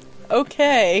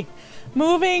 Okay.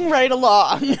 Moving right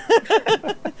along.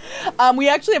 We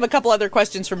actually have a couple other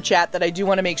questions from chat that I do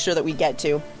want to make sure that we get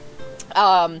to.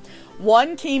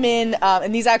 One came in,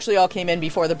 and these actually all came in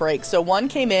before the break. So one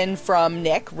came in from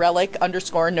Nick,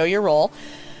 relic_know your role.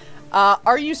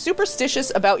 Are you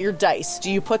superstitious about your dice?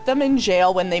 Do you put them in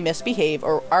jail when they misbehave,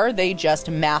 or are they just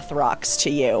math rocks to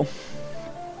you?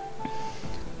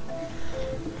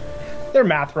 They're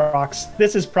math rocks.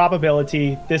 This is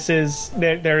probability. This is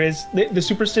the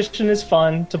superstition is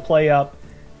fun to play up,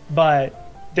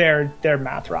 but they're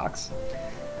math rocks.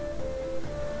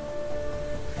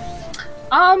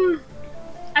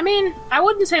 I mean, I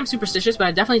wouldn't say I'm superstitious, but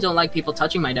I definitely don't like people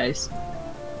touching my dice.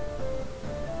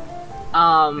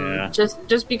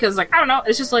 Just because, like, I don't know,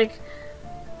 it's just like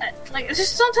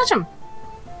just don't touch them.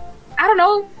 I don't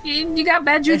know, you got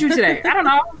bad juju today. I don't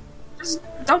know, just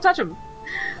don't touch them.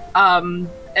 I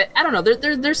don't know.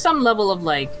 There's some level of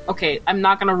like, okay, I'm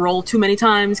not gonna roll too many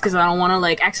times because I don't want to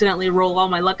like accidentally roll all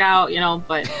my luck out, you know.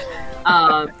 But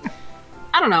I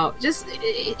don't know. Just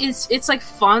it's like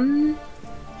fun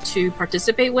to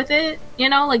participate with it, you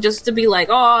know, like just to be like,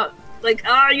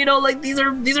 you know, like these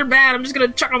are bad. I'm just gonna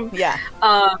chuck them. Yeah.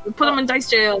 Put them in dice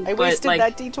jail. I wasted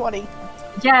that D20.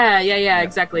 Yeah,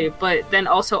 exactly. But then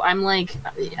also I'm like,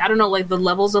 I don't know, like the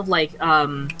levels of like, I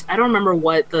don't remember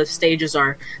what the stages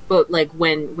are, but like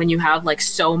when you have like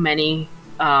so many,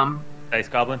 Dice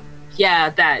Goblin? Yeah,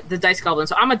 the Dice Goblin.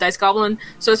 So I'm a Dice Goblin,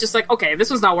 so it's just like, okay, this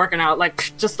was not working out,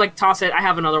 like, just like toss it, I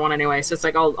have another one anyway, so it's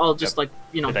like, I'll just like,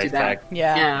 you know, do that.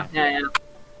 Yeah.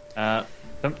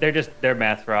 They're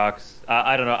math rocks.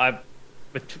 I don't know,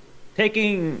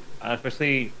 taking,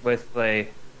 especially with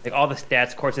like all the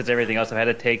stats courses, everything else I've had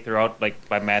to take throughout like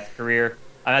my math career.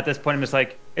 And at this point, I'm just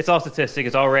like, it's all statistics,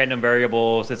 it's all random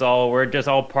variables, we're just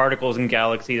all particles and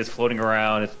galaxies floating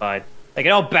around. It's fine. Like, it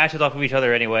all batches off of each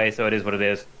other anyway, so it is what it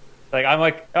is. Like, I'm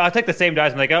like, I'll take the same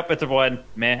dice. I'm like, oh, it's a one,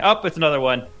 meh. Oh, it's another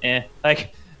one, eh.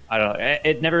 Like, I don't know.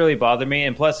 It never really bothered me.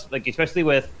 And plus, like, especially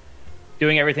with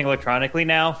doing everything electronically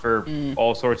now for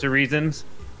all sorts of reasons,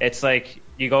 it's like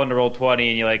you go into Roll20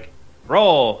 and you're like,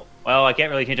 roll. Well, I can't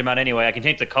really change them out anyway. I can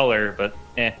change the color, but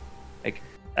like,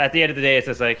 at the end of the day, it's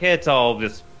just like, hey, it's all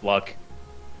just luck.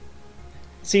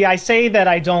 See, I say that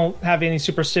I don't have any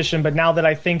superstition, but now that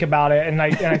I think about it, and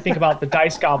I think about the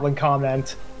Dice Goblin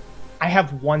comment, I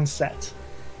have one set.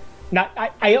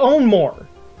 I own more,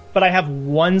 but I have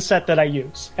one set that I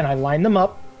use, and I line them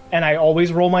up, and I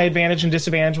always roll my advantage and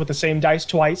disadvantage with the same dice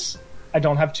twice. I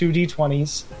don't have 2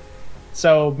 D20s,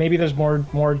 so maybe there's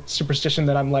more superstition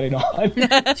that I'm letting on.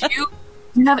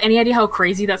 Do you have any idea how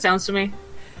crazy that sounds to me?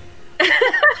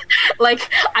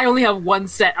 Like, I only have one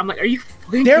set. I'm like, are you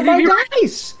fucking They're kidding my me?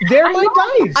 dice! They're my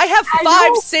dice! I have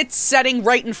 5 sits setting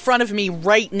right in front of me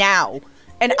right now.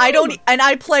 And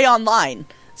I play online.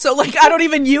 So, like, I don't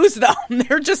even use them.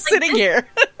 They're just sitting here.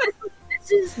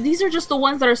 These are just the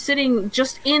ones that are sitting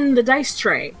just in the dice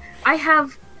tray. I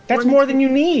have... That's more than you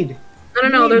need.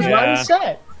 No, there's one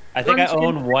set. I think I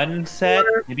own one set,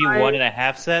 maybe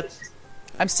 1.5 sets.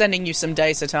 I'm sending you some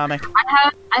dice, Atomic.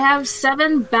 I have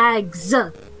 7 bags.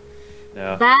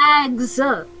 No. Bags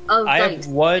of dice.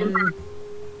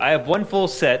 I have one full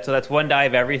set, so that's 1 die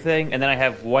of everything, and then I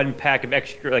have 1 pack of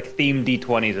extra, like, themed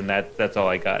D20s, and that's all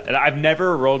I got. And I've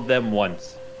never rolled them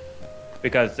once,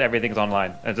 because everything's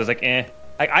online. It's just like, eh.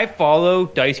 Like, I follow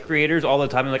dice creators all the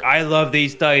time. I'm like, I love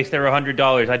these dice. They're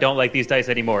 $100. I don't like these dice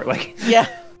anymore. Like, yeah.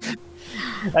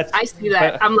 I see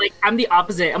that. I'm the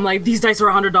opposite. I'm like, these dice are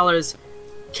 $100.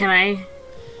 Can I?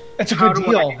 It's a good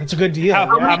deal. It's a good deal.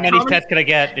 How many sets can I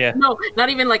get? Yeah. No, not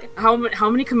even like how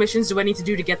many commissions do I need to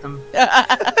do to get them?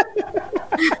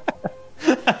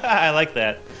 I like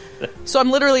that. So I'm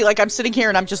literally like, I'm sitting here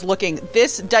and I'm just looking.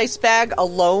 This dice bag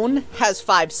alone has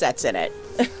 5 sets in it.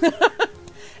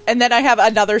 And then I have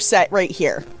another set right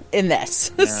here in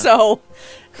this. Yeah. So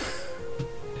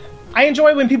I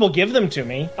enjoy when people give them to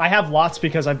me. I have lots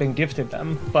because I've been gifted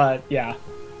them, but yeah.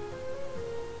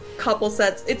 Couple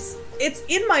sets. It's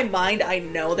in my mind. I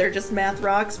know they're just math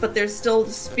rocks, but there's still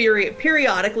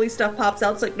periodically stuff pops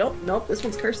out. It's like, nope, this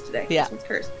one's cursed today. Yeah. This one's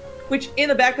cursed. Which in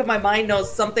the back of my mind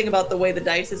knows something about the way the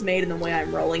dice is made and the way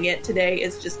I'm rolling it today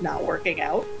is just not working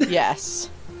out.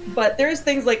 Yes. But there's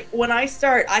things like when I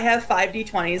start, I have 5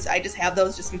 D20s. I just have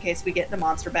those just in case we get into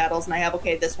monster battles, and I have,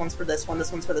 okay, this one's for this one,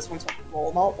 this one's for this one, so I can roll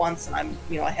them all at once, and I'm,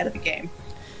 ahead of the game.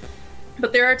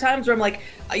 But there are times where I'm like,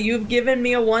 you've given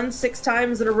me a 1 6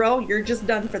 times in a row, you're just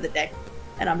done for the day.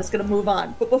 And I'm just going to move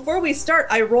on. But before we start,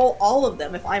 I roll all of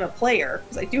them if I'm a player,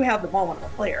 because I do have them all when I'm a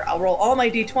player. I'll roll all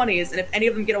my d20s, and if any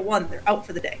of them get a 1, they're out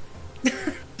for the day.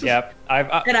 Yep.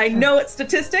 And I know it's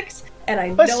statistics, and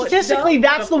I But know statistically, it's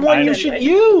dumb, that's the but one you anyway. should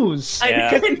use. Yeah.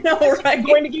 I know, right? I'm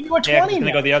going to give you a Yeah, 20 it's gonna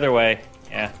now. go the other way.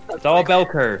 Yeah. It's all bell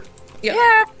curve.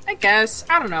 Yeah. I guess.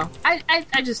 I don't know. I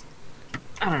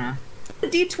don't know. The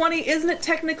D20, isn't it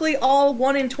technically all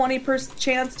 1 in 20%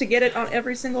 chance to get it on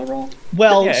every single roll?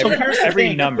 Well, Yeah, so every- here's the every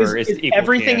thing. number is equal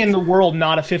everything chance. in the world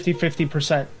not a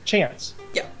 50% chance.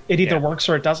 Yeah. It either Yeah. works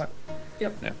or it doesn't.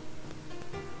 Yep. Yeah.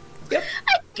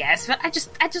 I guess, but I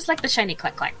just like the shiny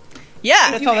click clack.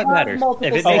 Yeah. That's you all that have matters. multiple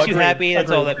If it sets- makes you agreed, happy,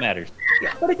 that's all agreed. that matters.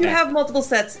 Yeah. But if you Yeah. have multiple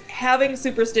sets, having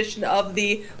superstition of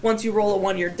the once you roll a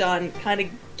 1, you're done kind of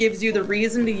gives you the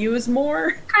reason to use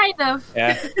more. Kind of.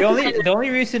 Yeah. The only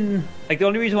reason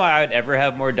why I would ever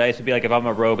have more dice would be like if I'm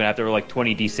a rogue and I have to roll like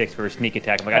 20 d6 for a sneak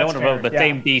attack. I'm like, I don't want That's to roll fair, the yeah.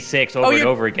 same d6 over and you're-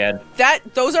 over again.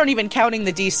 Those aren't even counting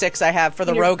the D6 I have for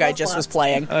the Your rogue I spell just was slots.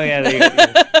 playing. Oh yeah, there you go.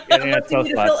 Yeah, Unless that's you so need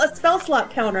to spot. fill a spell slot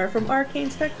counter from Arcane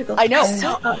Spectacle. I know.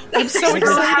 I'm so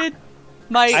excited.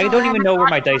 I don't even know where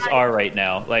my dice are right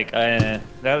now. Like,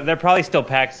 they're probably still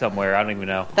packed somewhere. I don't even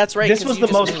know. That's right. This 'cause was you the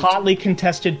just most moved. hotly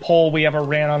contested poll we ever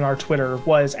ran on our Twitter.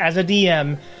 Was as a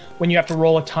DM, when you have to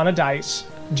roll a ton of dice,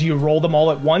 do you roll them all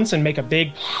at once and make a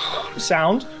big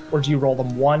sound, or do you roll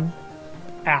them one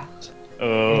at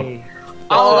a?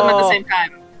 All of them at the same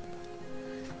time.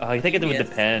 Oh, you think it would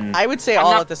depend? I would say I'm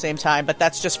all not- at the same time, but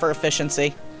that's just for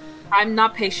efficiency. I'm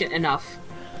not patient enough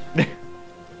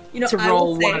You know, to I will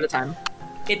roll say, one at a time.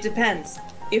 It depends.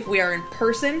 If we are in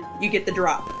person, you get the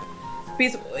drop.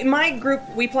 Because in my group,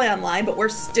 we play online, but we're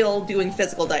still doing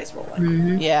physical dice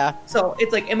rolling. Yeah. So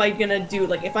it's like, am I gonna do,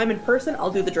 like, if I'm in person,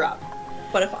 I'll do the drop.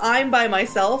 But if I'm by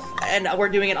myself and we're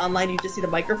doing it online, you just see the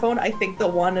microphone, I think the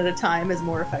 1 at a time is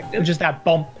more effective. Just that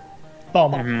bump,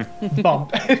 bump,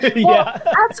 bump. Well,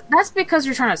 that's because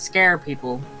you're trying to scare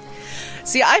people.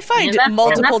 See, I find And that's-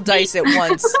 multiple and that's dice at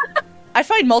once. I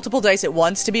find multiple dice at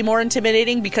once to be more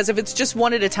intimidating because if it's just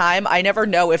one at a time, I never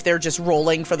know if they're just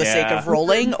rolling for the sake Yeah. of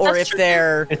rolling or if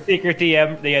they're. The secret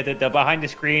DM, the behind the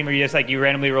screen where you just like you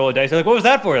randomly roll a dice. They're like, what was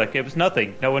that for? Like it was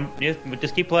nothing. No one.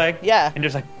 Just keep playing. Yeah. And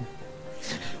just like.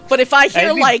 But if I hear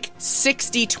I think- like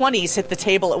 60 20s hit the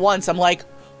table at once, I'm like,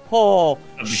 oh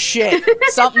shit,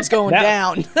 something's going That-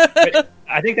 down. But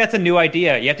I think that's a new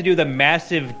idea. You have to do the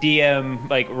massive DM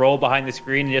like roll behind the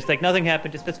screen and just like nothing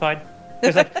happened. Just that's fine.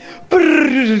 It's like,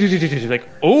 like,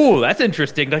 oh, that's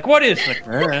interesting. Like, what is? Like,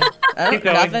 keep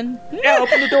going. Nothing. Yeah,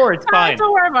 open the door. It's fine.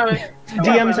 Don't worry about it.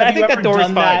 DMs, I have you think that ever door's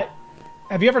done fine. that?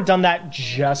 Have you ever done that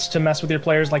just to mess with your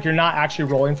players? Like you're not actually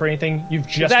rolling for anything. You've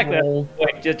just Exactly. rolled.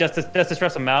 Like, just to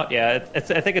stress them out. Yeah, I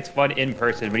think it's fun in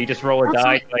person when you just roll a That's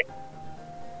die. what- Like,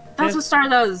 That's what Star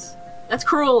does. That's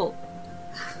cruel.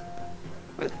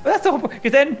 but that's the whole point.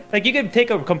 Because then, like, you can take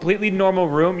a completely normal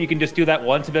room. You can just do that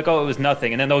once and be like, oh, it was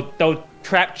nothing, and then they'll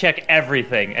trap check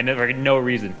everything, and there's like no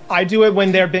reason. I do it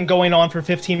when they've been going on for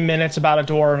 15 minutes about a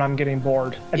door and I'm getting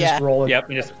bored. I Yeah. just roll it. Yep,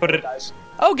 and just put it.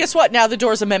 Oh, guess what? Now the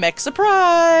door's a mimic.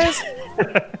 Surprise!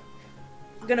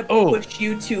 I'm gonna push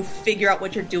you to figure out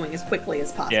what you're doing as quickly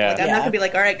as possible. Yeah. Like, I'm Yeah. not gonna be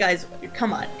like, all right, guys,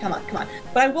 come on.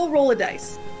 But I will roll a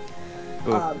dice.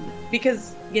 Ooh.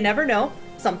 Because you never know.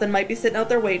 Something might be sitting out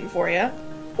there waiting for you.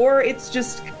 Or it's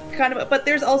just kind of... But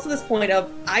there's also this point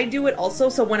of, I do it also,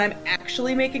 so when I'm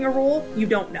actually making a roll, you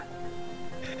don't know.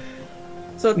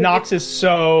 So Nox is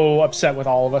so upset with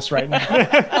all of us right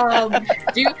now.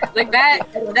 Dude, like that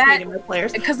my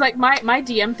players. because like my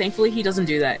DM, thankfully he doesn't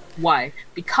do that. Why?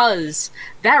 Because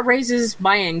that raises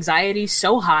my anxiety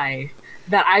so high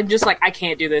that I'm just like, I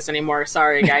can't do this anymore.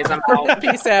 Sorry guys, I'm out.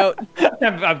 Peace out.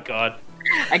 I'm gone.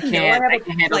 I can't. have I a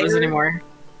can't handle this player- anymore.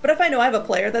 But if I know I have a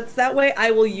player that's that way,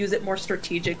 I will use it more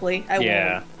strategically.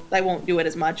 I won't do it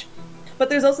as much. But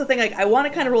there's also the thing, like, I want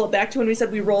to kind of roll it back to when we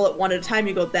said we roll it one at a time.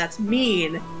 You go, that's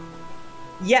mean.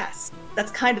 Yes, that's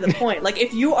kind of the point. Like,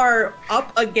 if you are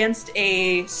up against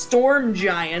a storm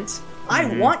giant, I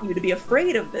want you to be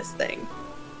afraid of this thing.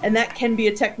 And that can be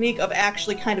a technique of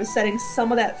actually kind of setting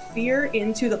some of that fear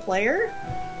into the player.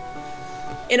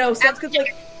 You know, so because,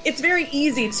 like, it's very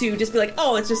easy to just be like,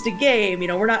 oh, it's just a game, you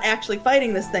know, we're not actually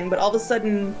fighting this thing, but all of a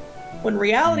sudden, when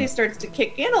reality starts to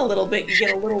kick in a little bit, you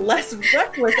get a little less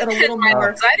reckless and a little more...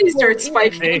 Anxiety starts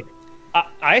spiking.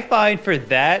 I find for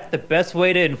that, the best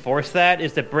way to enforce that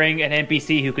is to bring an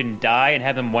NPC who can die and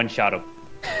have them one-shot him.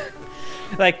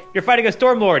 Like, you're fighting a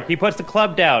Stormlord, he puts the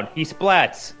club down, he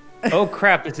splats. Oh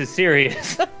crap, this is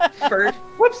serious. Bird.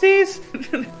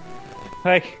 Whoopsies!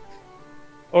 Like...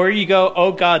 Or you go,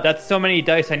 oh god, that's so many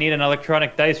dice, I need an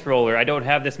electronic dice roller. I don't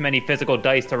have this many physical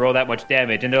dice to roll that much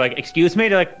damage. And they're like, excuse me?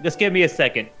 They're like, just give me a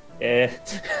second.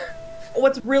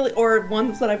 What's really, or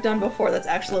ones that I've done before that's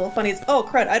actually a little funny is, oh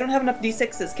crud, I don't have enough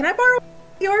D6s. Can I borrow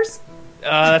yours?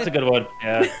 That's a good one,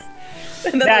 yeah.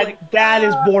 That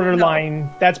is borderline,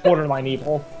 that's borderline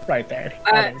evil right there.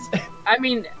 I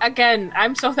mean, again,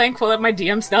 I'm so thankful that my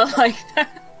DM's not like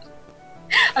that.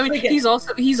 I mean, he's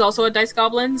also a dice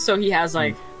goblin, so he has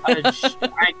like,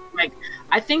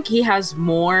 I think he has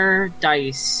more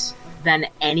dice than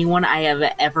anyone I have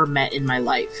ever met in my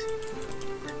life.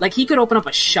 Like, he could open up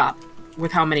a shop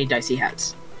with how many dice he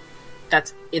has.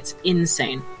 It's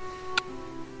insane.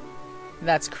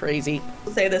 That's crazy.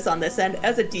 I'll say this on this end,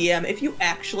 as a DM, if you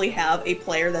actually have a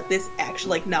player that this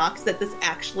actually like knocks, that this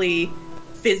actually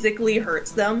physically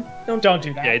hurts them, don't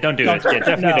do that. Yeah, don't do that. Yeah,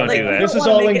 definitely don't do that. This is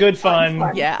all in good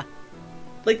fun. Yeah.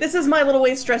 Like, this is my little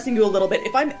way of stressing you a little bit.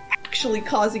 If I'm actually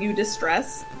causing you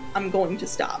distress, I'm going to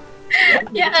stop.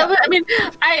 Yeah, I mean,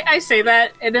 I say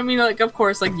that, and I mean, like, of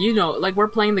course, like, you know, like, we're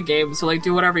playing the game, so, like,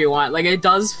 do whatever you want. Like, it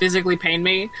does physically pain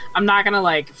me. I'm not gonna,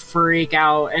 like, freak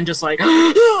out and just, like,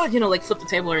 you know, like, flip the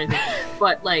table or anything.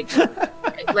 But, like,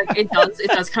 it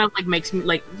does kind of, like, makes me,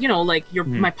 like, you know, like,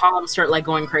 my palms start, like,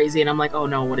 going crazy, and I'm like, oh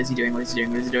no, what is he doing? What is he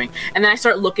doing? What is he doing? And then I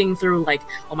start looking through, like,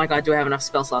 oh my god, do I have enough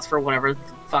spell slots for whatever the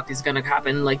fuck is gonna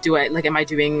happen? Like, am I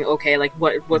doing okay? Like,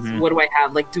 what do I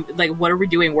have? Like, what are we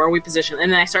doing? Where are we positioned? And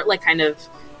then I start, like, kind of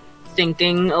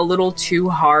thinking a little too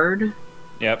hard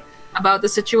about the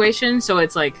situation. So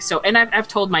it's like, and I've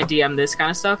told my DM this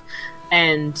kind of stuff,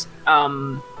 and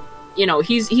you know,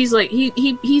 he's like,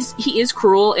 he is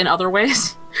cruel in other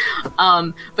ways,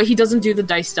 but he doesn't do the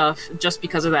dice stuff just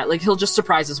because of that. Like, he'll just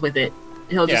surprise us with it.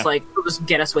 He'll just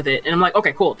get us with it, and I'm like,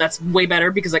 okay, cool, that's way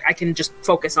better, because like I can just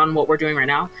focus on what we're doing right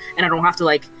now, and I don't have to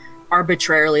like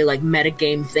arbitrarily like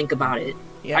metagame think about it.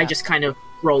 I just kind of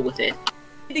roll with it.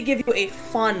 To give you a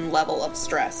fun level of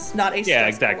stress, not a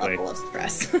stressful level of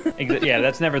stress. Yeah,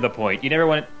 that's never the point. You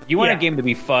want a game to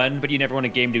be fun, but you never want a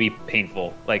game to be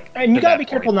painful. Like, and you gotta be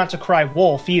careful not to cry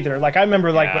wolf either. Like, I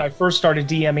remember, like, when I first started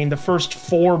DMing, the first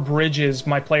 4 bridges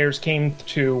my players came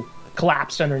to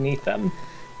collapsed underneath them.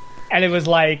 And it was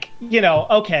like, you know,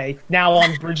 okay, now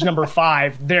on bridge number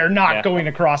 5, they're not going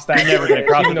to cross that. Never going to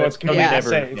cross, even though it's completely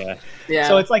safe. Yeah.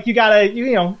 So it's like, you gotta,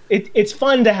 you know, it's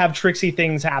fun to have tricksy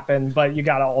things happen, but you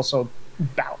gotta also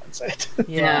balance it.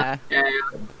 Yeah.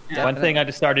 One thing I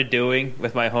just started doing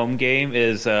with my home game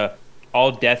is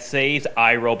all death saves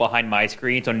I roll behind my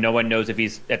screen, so no one knows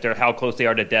if they're how close they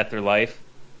are to death or life.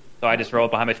 So I just roll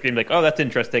behind my screen, like, oh, that's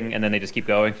interesting, and then they just keep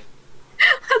going.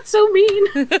 That's so mean.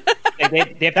 They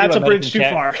have That's a bridge too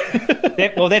far.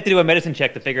 They have to do a medicine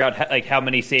check to figure out how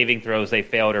many saving throws they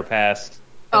failed or passed.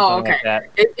 Oh, okay.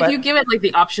 Like if you give it like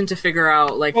the option to figure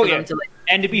out, like, for them to like.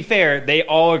 And to be fair, they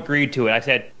all agreed to it. I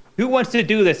said, "Who wants to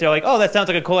do this?" They're like, "Oh, that sounds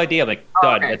like a cool idea." I'm like,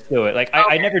 "Done, let's do it." Like,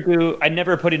 I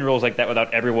never put in rules like that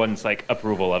without everyone's like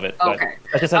approval of it. Okay.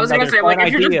 That's just I was gonna say, like,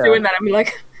 if you're just doing that, I'm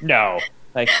like, no.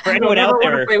 Like, for anyone out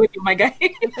there, play with you, my guy.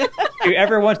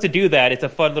 whoever wants to do that, it's a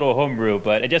fun little homebrew,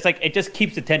 but it just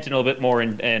keeps the tension a little bit more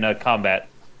in combat.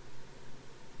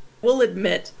 We'll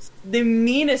admit, the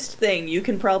meanest thing you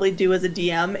can probably do as a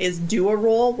DM is do a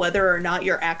roll, whether or not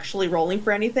you're actually rolling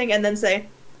for anything, and then say,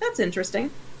 "That's interesting,"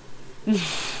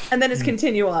 and then just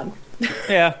continue on.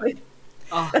 Yeah.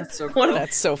 Oh, that's so cool.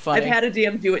 That's so funny. I've had a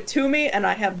DM do it to me, and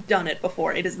I have done it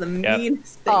before. It is the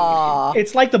meanest thing.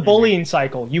 It's like the bullying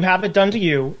cycle. You have it done to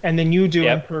you, and then you do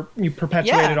it, you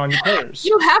perpetuate it on your players.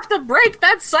 You have to break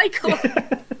that cycle.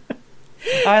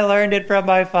 I learned it from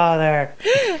my father.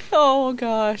 Oh,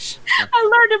 gosh. I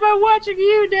learned it by watching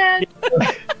you, Dad.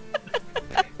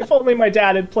 If only my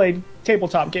dad had played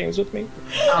tabletop games with me.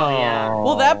 Oh, yeah.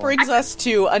 Well, that brings us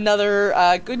to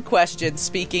another good question.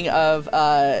 Speaking of,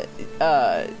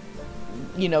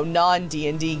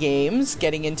 non-D&D games,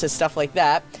 getting into stuff like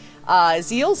that.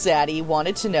 Zeal Zaddy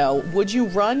wanted to know, would you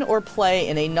run or play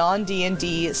in a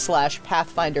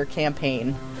non-D&D/Pathfinder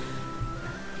campaign?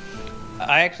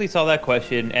 I actually saw that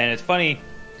question, and it's funny.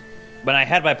 When I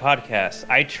had my podcast,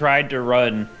 I tried to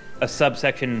run a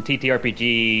subsection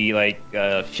TTRPG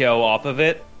show off of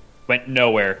it. Went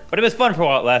nowhere, but it was fun for a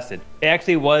while it lasted. It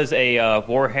actually was a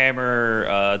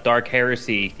Warhammer Dark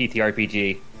Heresy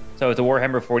TTRPG, so it's a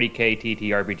Warhammer 40k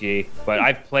TTRPG. But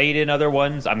I've played in other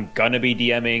ones. I'm gonna be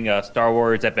DMing a Star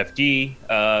Wars FFG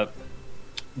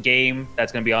game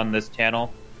that's gonna be on this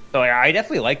channel. So I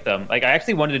definitely like them. Like, I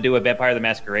actually wanted to do a Vampire the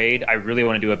Masquerade. I really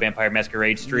want to do a Vampire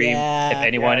Masquerade stream. Yeah, if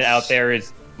anyone out there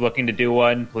is looking to do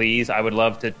one, please, I would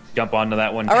love to jump onto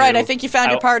that one. All right, I think you found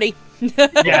your party.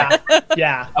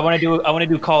 Yeah. I want to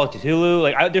do Call of Cthulhu.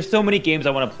 Like, there's so many games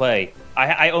I want to play.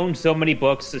 I own so many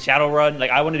books. The Shadowrun.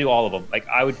 Like, I want to do all of them. Like,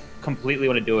 I would completely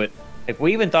want to do it. Like,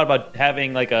 we even thought about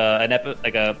having like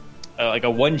a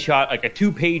one shot, like a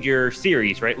 2-pager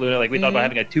series, right, Luna? Like, we thought about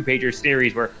having a 2-pager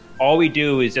series where all we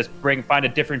do is just find a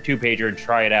different 2-pager and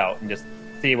try it out and just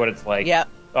see what it's like. Yeah.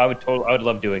 I would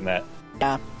love doing that.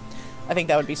 Yeah. I think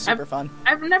that would be super fun.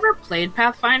 I've never played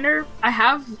Pathfinder. I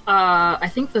have, I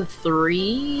think the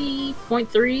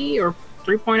 3.3 or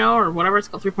 3.0 or whatever it's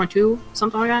called, 3.2,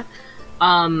 something like that.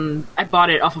 I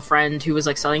bought it off a friend who was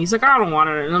like selling. He's like, I don't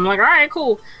want it, and I'm like, all right,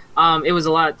 cool. It was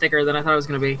a lot thicker than I thought it was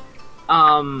gonna be.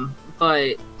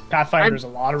 But Pathfinder's a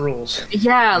lot of rules.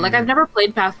 Yeah, like I've never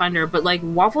played Pathfinder, but like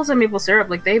Waffles and Maple Syrup,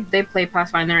 like they play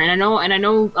Pathfinder, and I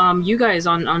know you guys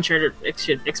on Shared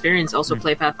Experience also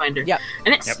play Pathfinder. Yeah,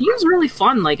 and it seems really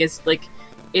fun. Like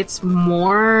it's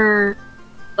more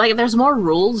like there's more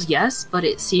rules, yes, but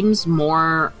it seems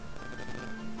more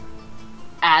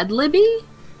ad-libby.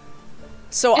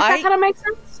 So if that kind of makes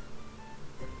sense.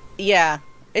 Yeah,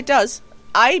 it does.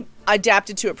 I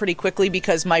adapted to it pretty quickly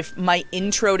because my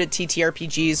intro to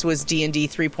TTRPGs was D&D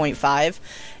 3.5,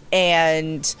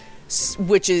 and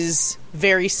which is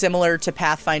very similar to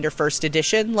Pathfinder First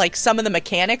Edition. Like, some of the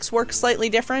mechanics work slightly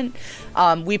different.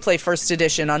 We play First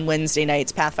Edition on Wednesday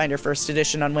nights, Pathfinder First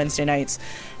Edition on Wednesday nights.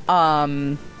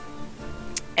 And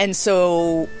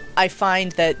so I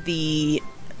find that the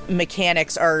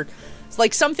mechanics are...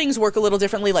 like, some things work a little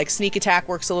differently, like sneak attack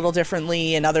works a little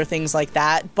differently and other things like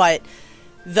that, but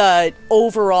the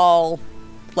overall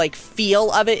like feel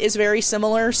of it is very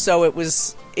similar, so it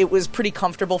was pretty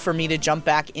comfortable for me to jump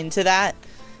back into that.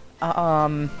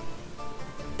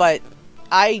 But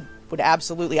I would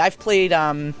absolutely... I've played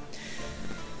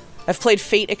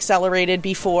Fate Accelerated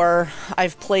before.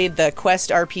 I've played the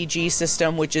Quest RPG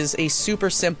system, which is a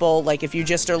super simple, like, if you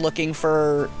just are looking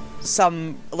for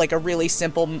some, like, a really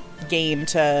simple game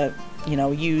to, you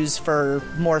know, use for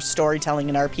more storytelling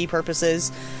and RP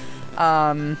purposes.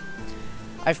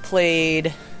 I've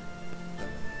played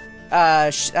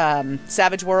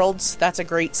Savage Worlds. That's a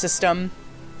great system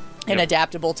and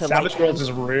adaptable to Savage Worlds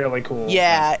is really cool.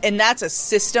 Yeah, and that's a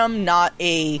system, not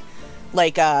a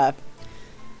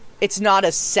it's not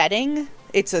a setting,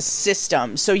 it's a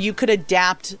system. So you could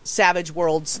adapt the Savage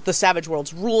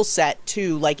Worlds rule set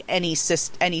to like any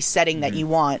setting that you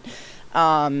want.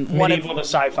 Medieval to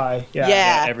sci-fi.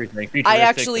 Yeah, everything. I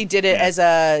actually did it as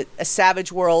a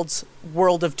Savage Worlds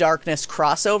World of Darkness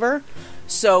crossover.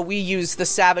 So we used the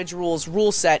Savage Rules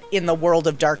rule set in the World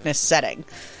of Darkness setting.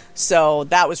 So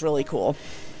that was really cool.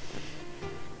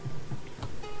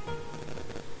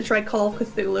 Try Call of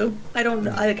Cthulhu.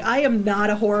 I am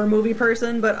not a horror movie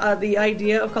person, but the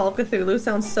idea of Call of Cthulhu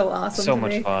sounds so awesome. So to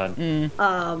much me. fun.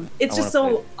 It's just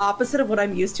so opposite of what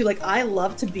I'm used to. Like, I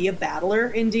love to be a battler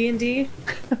in D&D,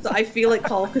 so I feel like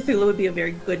Call of Cthulhu would be a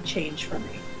very good change for me.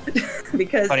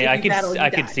 Because funny, I die.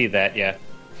 could see that. Yeah.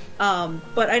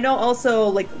 But I know also,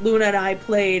 like, Luna and I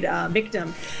played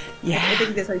Mictum. Yeah, I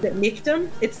think this is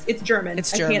Mictum. It's German.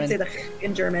 It's German. I can't say that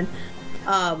in German.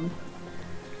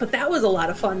 But that was a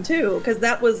lot of fun too, because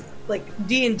that was like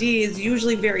D&D is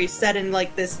usually very set in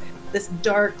like this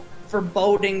dark,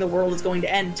 foreboding the world is going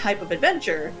to end type of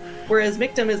adventure, whereas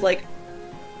Mictum is like,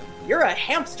 you're a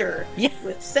hamster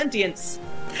with sentience,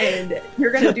 and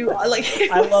you're gonna do like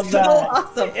I love that.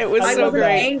 Awesome. It was I so was great.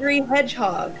 an angry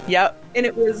hedgehog. Yep. And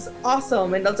it was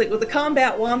awesome, and I was like, with the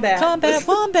combat wombat.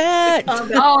 Wombat.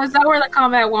 Oh, is that where the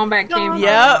combat wombat came from?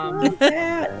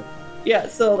 Yep. Yeah.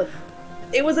 So like,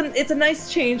 it's a nice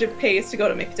change of pace to go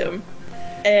to Mictum,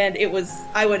 and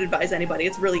I would advise anybody.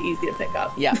 It's really easy to pick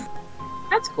up. Yeah.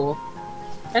 That's cool.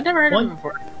 I've never heard of it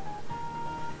before.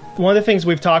 One of the things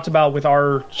we've talked about with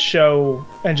our show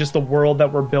and just the world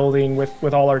that we're building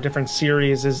with all our different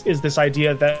series is this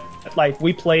idea that, like,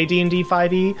 we play D&D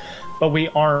 5e, but we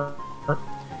aren't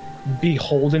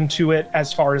beholden to it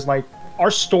as far as, like,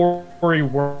 our story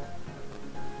world.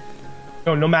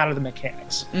 No matter the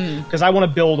mechanics, because I want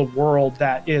to build a world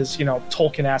that is,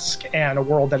 Tolkien-esque and a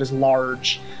world that is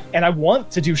large, and I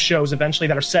want to do shows eventually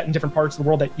that are set in different parts of the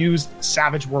world that use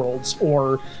Savage Worlds,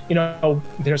 or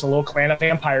there's a little clan of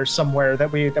vampires somewhere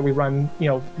that we run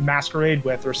masquerade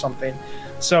with or something.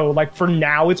 So like for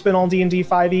now it's been all D&D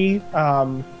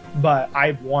 5e, but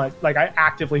I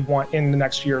actively want in the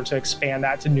next year to expand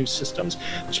that to new systems,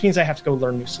 which means I have to go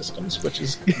learn new systems, which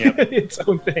is its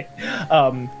own thing.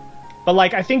 But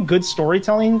like, I think good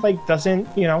storytelling doesn't,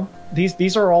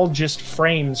 these are all just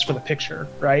frames for the picture,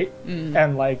 right?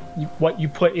 And like what you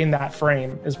put in that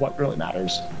frame is what really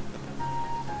matters.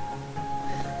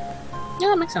 Yeah,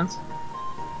 that makes sense.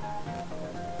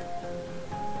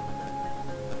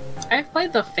 I've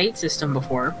played the Fate system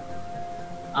before.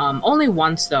 Only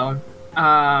once though,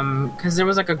 because there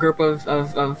was like a group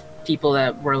of people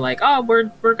that were like, "Oh,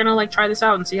 we're gonna like try this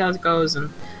out and see how it goes," and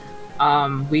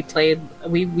we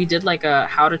did like a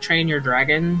How to Train Your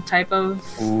Dragon type of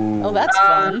Oh, that's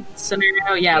fun.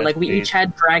 scenario. Yeah, like we each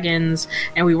had dragons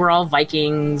and we were all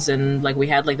Vikings, and like we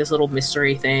had like this little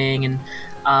mystery thing, and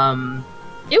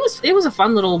it was a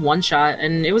fun little one shot,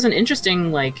 and it was an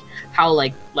interesting like how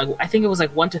like I think it was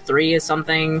like 1 to 3 is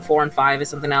something, 4 and 5 is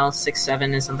something else, 6,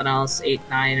 7 is something else, 8,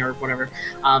 9 or whatever.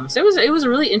 So it was a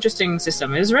really interesting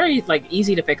system. It was very like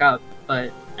easy to pick up,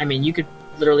 but I mean you could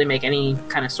literally make any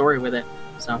kind of story with it.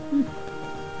 So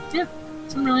yeah,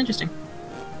 something really interesting.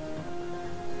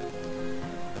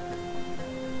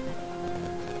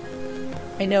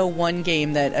 I know one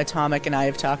game that Atomic and I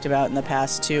have talked about in the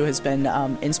past too has been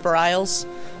Inspiriles,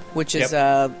 which is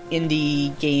a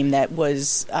indie game that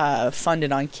was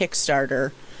funded on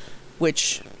Kickstarter,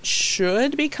 which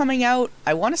should be coming out.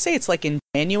 I want to say it's like in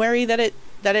January that it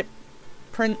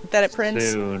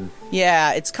prints. Soon.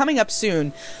 Yeah, it's coming up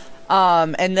soon.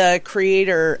 And the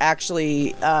creator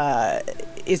actually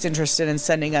is interested in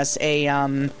sending us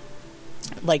a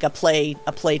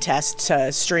play test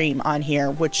to stream on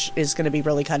here, which is going to be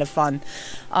really kind of fun.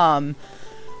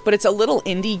 But it's a little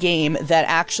indie game that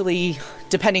actually,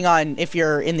 depending on if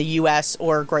you're in the US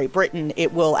or Great Britain,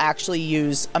 it will actually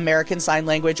use American Sign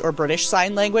Language or British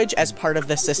Sign Language as part of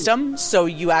the system. So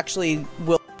you actually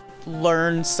will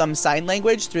learn some sign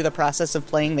language through the process of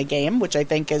playing the game, which I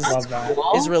think is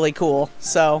really cool.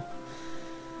 So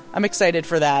I'm excited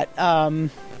for that.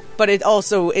 But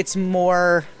it's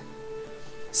more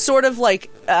sort of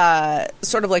like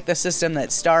the system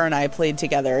that Star and I played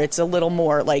together. It's a little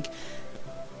more like,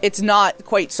 it's not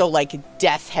quite so like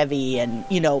death heavy and,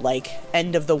 you know, like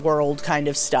end of the world kind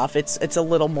of stuff. It's a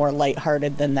little more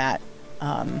lighthearted than that.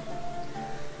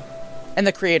 And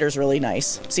the creator's really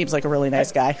nice. Seems like a really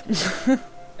nice guy.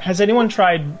 Has anyone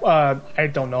tried,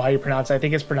 I don't know how you pronounce it. I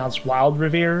think it's pronounced Wild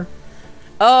Revere.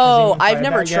 Oh, I've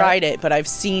never tried it, but I've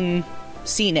seen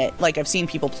it. Like, I've seen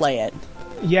people play it.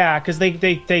 Yeah, because they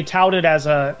tout it as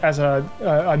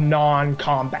a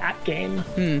non-combat game.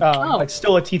 Like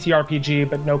still a TTRPG,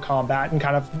 but no combat, and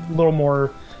kind of a little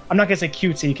more. I'm not gonna say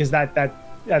cutesy because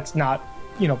that's not,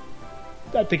 you know.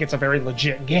 I think it's a very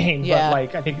legit game, but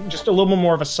like I think just a little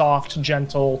more of a soft,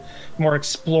 gentle, more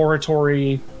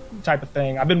exploratory type of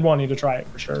thing. I've been wanting to try it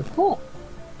for sure. Cool.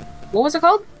 What was it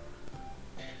called?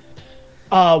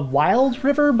 Wild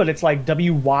River, but it's like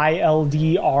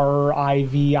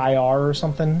WYLDRIVIR or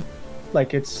something.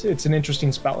 Like it's an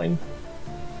interesting spelling.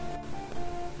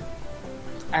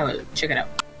 I will check it out.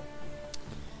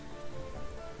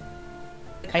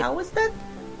 How was that?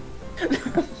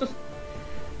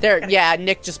 There, yeah,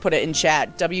 Nick just put it in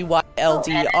chat.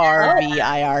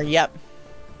 WYLDRVIR. Yep.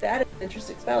 That is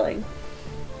interesting spelling.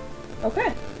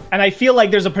 Okay. And I feel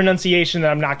like there's a pronunciation that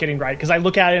I'm not getting right because I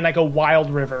look at it and I go Wild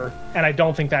River, and I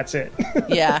don't think that's it.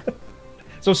 Yeah.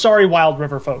 So sorry, Wild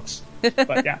River folks.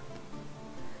 But yeah.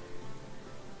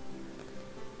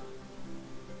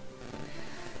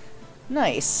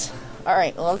 Nice. All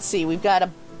right. Well, let's see. We've got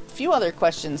a few other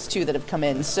questions too that have come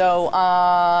in. So,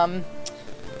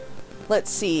 let's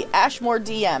see. Ashmore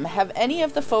DM. Have any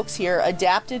of the folks here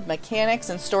adapted mechanics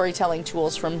and storytelling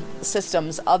tools from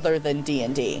systems other than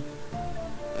D&D?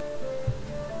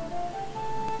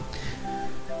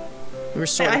 We were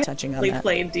sort of touching on that. I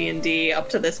played D&D up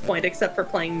to this point, except for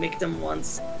playing Micdom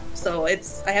once. So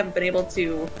I haven't been able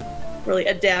to really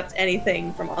adapt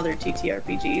anything from other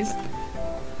TTRPGs.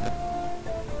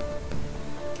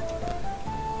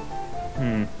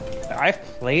 I've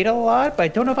played a lot, but I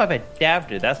don't know if I've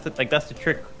adapted. That's the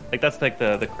trick. Like that's like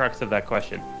the crux of that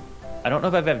question. I don't know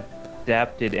if I've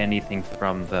adapted anything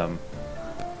from them.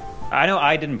 I know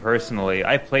I didn't personally.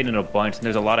 I played in a bunch, and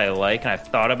there's a lot I like, and I've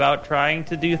thought about trying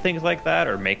to do things like that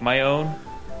or make my own,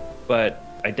 but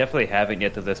I definitely haven't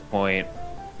yet to this point.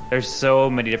 There's so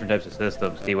many different types of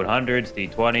systems. D100s,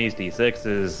 D20s,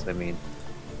 D6s. I mean,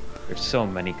 there's so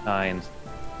many kinds.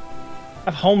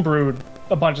 I've homebrewed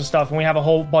a bunch of stuff, and we have a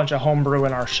whole bunch of homebrew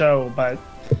in our show, but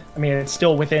I mean, it's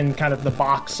still within kind of the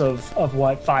box of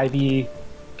what 5e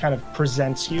kind of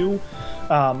presents you.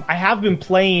 I have been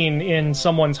playing in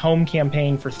someone's home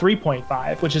campaign for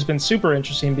 3.5, which has been super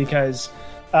interesting because,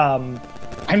 I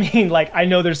mean, like, I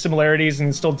know there's similarities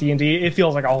and still D&D. It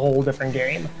feels like a whole different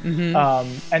game.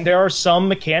 Mm-hmm. And there are some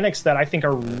mechanics that I think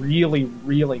are really,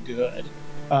 really good.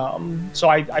 So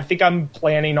I think I'm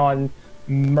planning on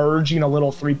merging a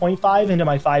little 3.5 into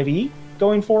my 5e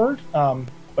going forward.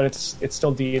 But it's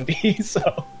still D&D,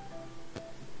 so...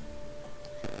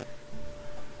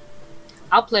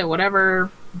 I'll play whatever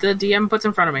the DM puts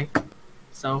in front of me.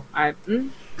 So I.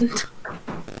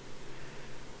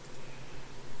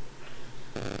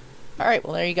 All right,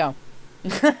 well, there you go.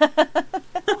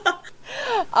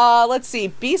 Let's see.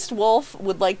 Beast Wolf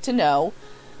would like to know,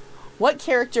 what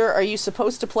character are you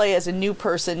supposed to play as a new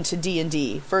person to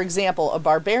D&D? For example, a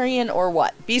barbarian or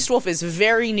what? Beast Wolf is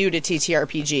very new to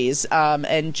TTRPGs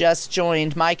and just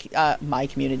joined my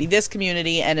community, this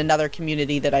community, and another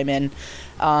community that I'm in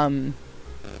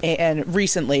and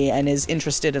recently, and is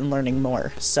interested in learning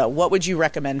more. So what would you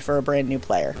recommend for a brand new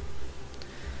player?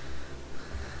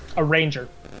 A ranger.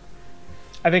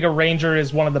 I think a ranger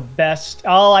is one of the best.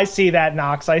 Oh, I see that,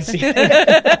 Nox. I see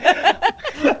that.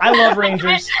 I love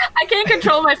rangers. I can't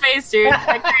control my face, dude.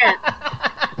 I can't.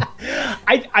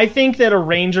 I think that a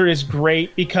ranger is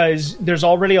great because there's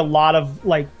already a lot of,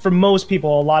 like, for most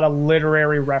people, a lot of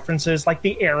literary references, like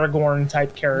the Aragorn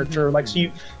type character. Like, so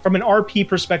you, from an RP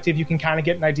perspective, you can kind of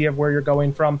get an idea of where you're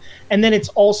going from. And then it's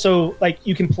also, like,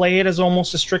 you can play it as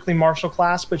almost a strictly martial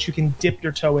class, but you can dip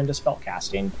your toe into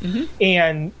spellcasting.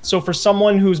 And so for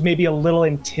someone who's maybe a little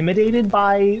intimidated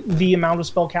by the amount of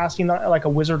spellcasting that, like, a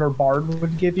wizard or bard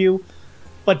would give you,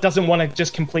 but doesn't want to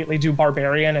just completely do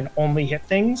barbarian and only hit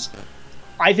things,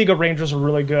 I think a ranger's a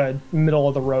really good middle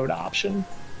of the road option.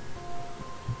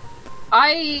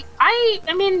 I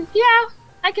mean, yeah,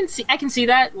 I can see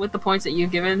that with the points that you've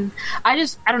given. I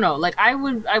don't know. Like, I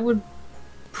would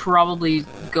probably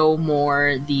go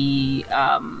more the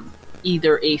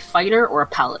either a fighter or a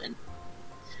paladin,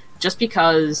 just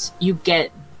because you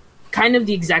get kind of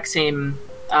the exact same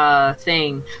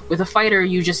thing. With a fighter,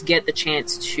 you just get the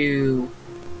chance to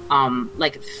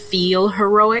like feel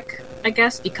heroic, I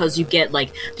guess, because you get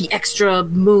like the extra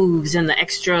moves and the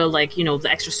extra, like, you know, the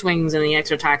extra swings and the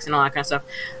extra attacks and all that kind of stuff.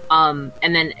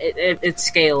 And then it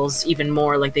scales even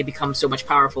more, like they become so much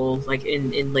powerful, like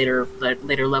in later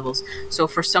levels. So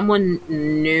for someone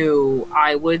new,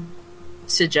 I would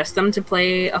suggest them to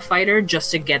play a fighter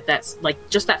just to get that, like,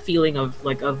 just that feeling of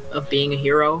like of being a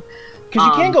hero. Because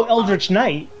you can go Eldritch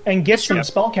Knight and get some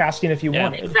spellcasting if you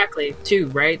wanted. Exactly, too,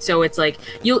 right? So it's like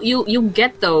you'll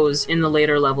get those in the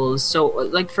later levels. So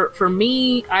like for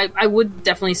me, I would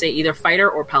definitely say either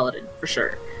fighter or paladin for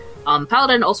sure.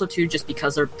 Paladin also too, just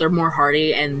because they're more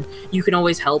hardy and you can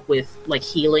always help with like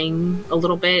healing a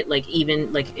little bit. Like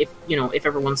even like if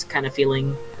everyone's kind of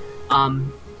feeling,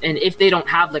 and if they don't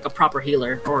have like a proper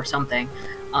healer or something.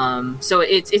 So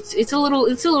it's a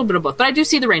little bit of both, but I do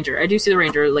see the ranger.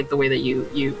 Like the way that you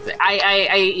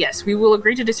yes, we will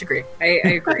agree to disagree. I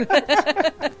agree.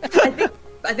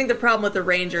 I think the problem with the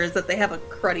ranger is that they have a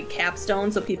cruddy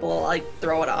capstone, so people like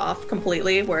throw it off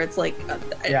completely. Where it's like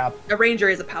a ranger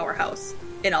is a powerhouse.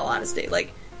 In all honesty,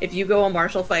 like if you go a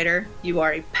martial fighter, you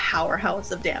are a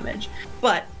powerhouse of damage.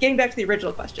 But getting back to the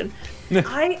original question,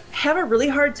 I have a really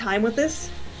hard time with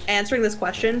answering this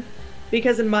question.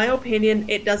 Because in my opinion,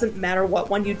 it doesn't matter what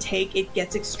one you take, it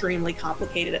gets extremely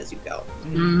complicated as you go.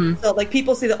 Mm-hmm. So like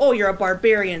people say that, oh, you're a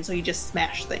barbarian, so you just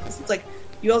smash things. It's like,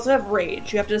 you also have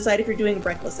rage. You have to decide if you're doing a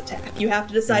reckless attack. You have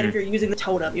to decide if you're using the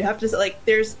totem. You have to, like,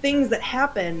 there's things that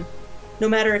happen no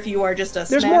matter if you are just a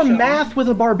There's more math with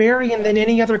a barbarian than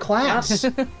any other class.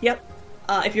 Yep.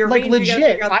 If you're like ranger,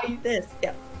 legit, you gotta figure out this.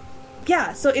 Yep.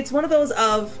 Yeah, so it's one of those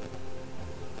of,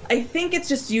 I think it's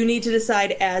just you need to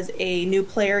decide as a new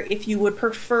player if you would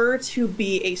prefer to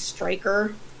be a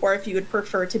striker or if you would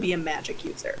prefer to be a magic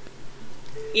user.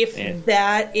 If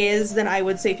that is, then I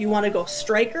would say if you want to go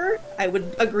striker, I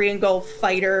would agree and go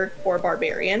fighter or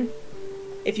barbarian.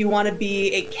 If you want to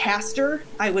be a caster,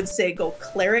 I would say go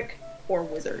cleric or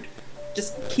wizard.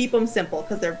 Just keep them simple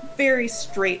because they're very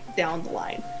straight down the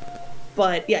line.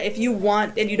 But yeah, if you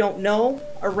want and you don't know,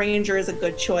 a ranger is a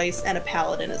good choice and a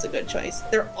paladin is a good choice.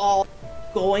 They're all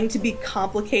going to be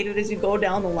complicated as you go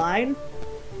down the line,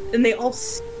 and they all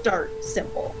start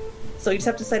simple. So you just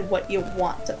have to decide what you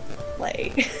want to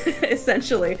play,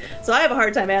 essentially. So I have a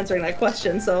hard time answering that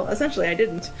question, so essentially I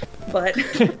didn't. But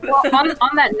well,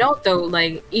 on that note though,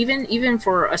 like even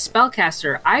for a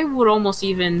spellcaster, I would almost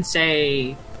even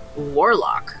say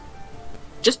warlock.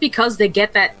 Just because they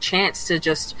get that chance to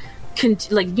just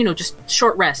just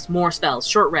short rest, more spells,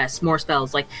 short rest, more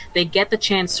spells. Like, they get the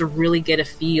chance to really get a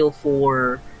feel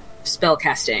for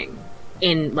spellcasting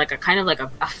in like a kind of like a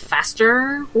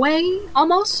faster way,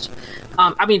 almost.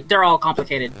 I mean, they're all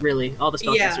complicated, really. All the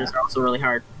spellcasters are also really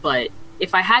hard. But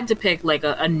if I had to pick like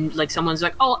like someone's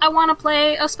like, oh, I want to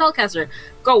play a spellcaster,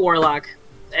 go warlock.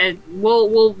 And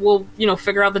we'll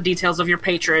figure out the details of your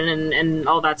patron and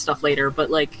all that stuff later.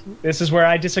 But like, this is where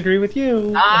I disagree with you.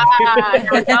 Here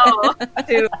we go.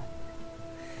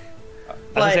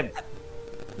 But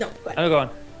no, go on.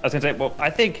 I was gonna say, well, I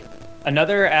think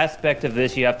another aspect of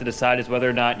this you have to decide is whether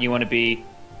or not you want to be,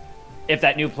 if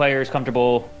that new player is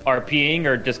comfortable RPing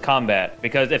or just combat.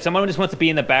 Because if someone just wants to be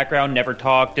in the background, never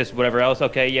talk, just whatever else,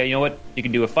 okay, yeah, you know what? You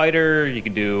can do a fighter, you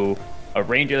can do a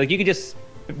ranger, like you can just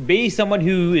be someone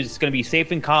who is going to be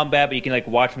safe in combat, but you can like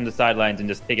watch from the sidelines and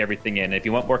just take everything in. If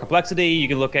you want more complexity, you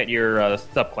can look at your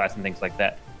subclass and things like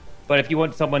that. But if you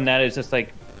want someone that is just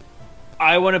like,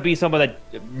 I want to be someone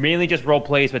that mainly just role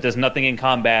plays but does nothing in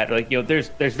combat, like, you know, there's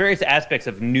various aspects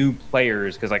of new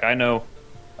players, because like I know,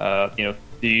 you know,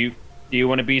 do you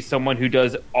want to be someone who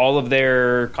does all of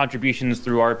their contributions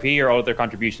through RP or all of their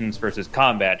contributions versus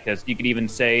combat? Because you could even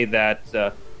say that,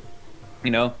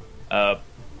 you know,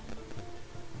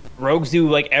 rogues do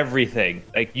like everything.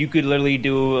 Like you could literally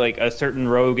do like a certain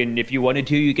rogue, and if you wanted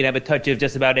to, you can have a touch of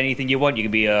just about anything you want. You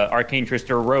can be a arcane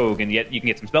trickster rogue, and yet you can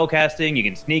get some spell casting. You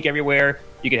can sneak everywhere.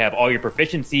 You can have all your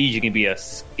proficiencies. You can be a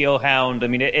skill hound. I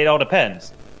mean, it all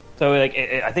depends. So like,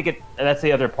 I think that's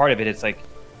the other part of it. It's like,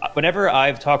 whenever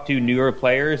I've talked to newer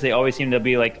players, they always seem to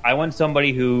be like, I want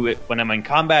somebody who, when I'm in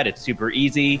combat, it's super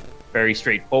easy, very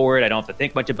straightforward. I don't have to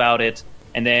think much about it.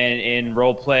 And then in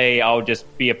role play, I'll just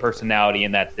be a personality,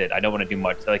 and that's it. I don't want to do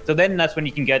much. So then that's when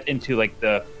you can get into like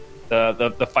the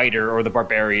fighter or the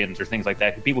barbarians or things like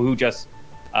that. People who just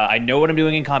I know what I'm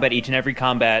doing in combat, each and every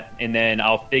combat, and then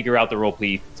I'll figure out the role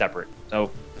play separate.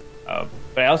 So, but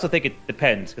I also think it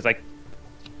depends, because like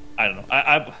I don't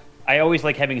know, I always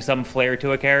like having some flair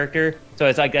to a character. So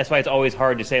it's like that's why it's always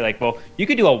hard to say like, well, you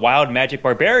could do a wild magic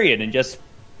barbarian and just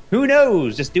who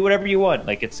knows, just do whatever you want.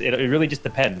 Like it really just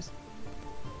depends.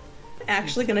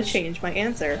 Actually going to change my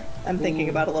answer. I'm thinking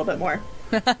about it a little bit more.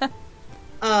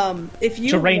 If you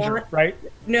to ranger, want, right?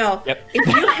 No. Yep. If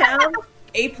you have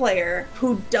a player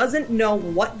who doesn't know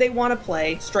what they want to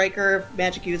play, striker,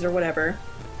 magic user, whatever,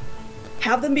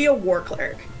 have them be a war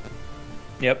cleric.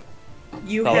 Yep.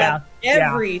 You have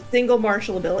every single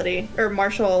martial ability, or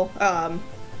martial,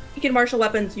 you can martial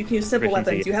weapons, you can use simple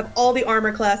weapons, you have all the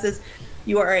armor classes,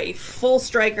 you are a full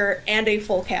striker and a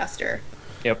full caster.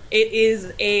 Yep. It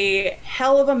is a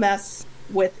hell of a mess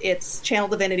with its channel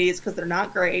divinities because they're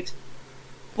not great.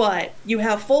 But you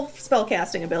have full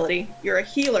spellcasting ability. You're a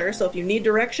healer, so if you need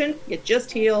direction, you just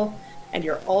heal. And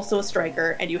you're also a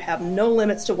striker, and you have no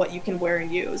limits to what you can wear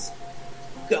and use.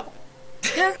 Go.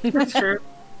 Yeah, that's true.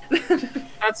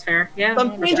 That's fair. Yeah. So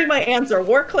I'm changing my answer.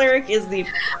 War cleric is the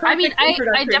I mean, I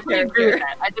definitely agree with character.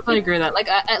 that. I definitely agree with that. Like,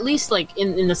 at least, like,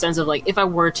 in the sense of, like, if I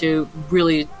were to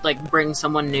really, like, bring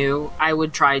someone new, I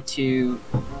would try to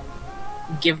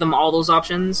give them all those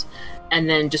options, and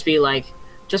then just be like,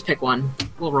 just pick one.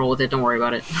 We'll roll with it. Don't worry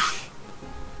about it.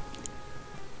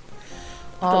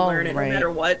 To learn it no matter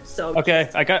what. So Okay,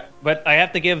 but I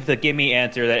have to give the gimme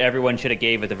answer that everyone should have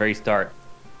gave at the very start.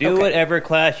 Do whatever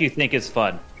class you think is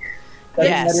fun. Doesn't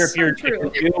matter if you're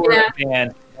a new or a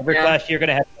fan. Whatever class you're going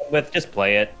to have fun with, just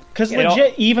play it. Because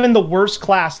legit, even the worst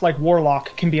class like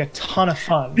Warlock can be a ton of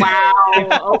fun. Wow.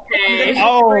 Okay.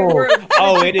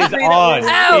 Oh, it is on.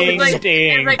 Ding,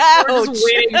 ding. Like, we're just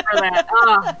waiting for that.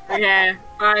 Oh, okay,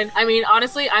 fine. I mean,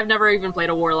 honestly, I've never even played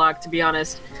a Warlock, to be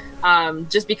honest.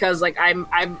 Just because, like,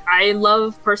 I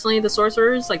love personally the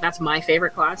sorcerers. Like, that's my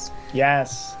favorite class.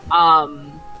 Yes.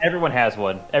 Everyone has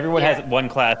one. Everyone has one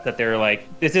class that they're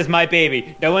like, this is my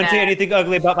baby. No one say anything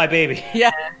ugly about my baby.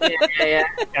 Yeah.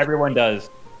 Everyone does.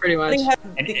 Pretty much. They have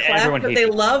And the class everyone that hates they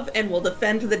it. love and will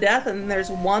defend to the death, and then there's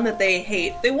one that they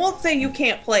hate. They won't say you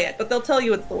can't play it, but they'll tell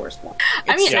you it's the worst one.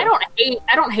 I mean,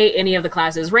 I don't hate any of the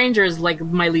classes. Ranger is like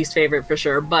my least favorite for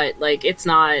sure, but like it's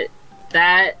not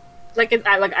that like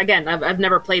again, I've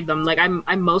never played them. Like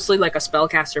I'm mostly like a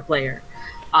spellcaster player.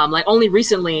 Like only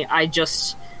recently I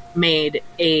just made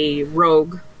a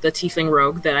rogue, the Tiefling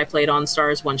rogue that I played on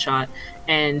Stars one shot,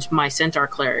 and my Centaur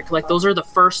cleric. Like those are the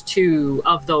first two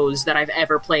of those that I've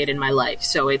ever played in my life.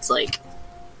 So it's like,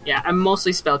 yeah, I'm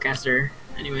mostly spellcaster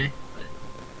anyway.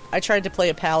 I tried to play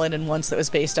a paladin once that was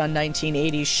based on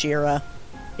 1980s Shira.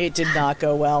 It did not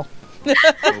go well.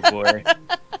 Oh boy.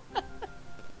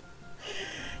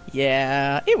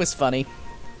 Yeah, it was funny.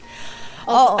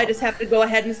 Also, I just have to go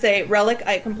ahead and say, Relic,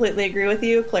 I completely agree with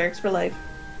you. Clerics for life.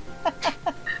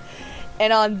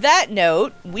 And on that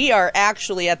note, we are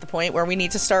actually at the point where we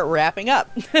need to start wrapping up.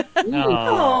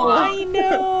 I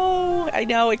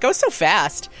know. It goes so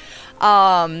fast.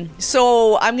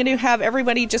 So I'm going to have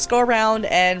everybody just go around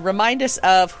and remind us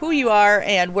of who you are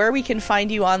and where we can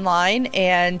find you online.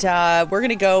 And we're going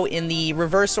to go in the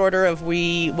reverse order of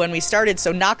when we started.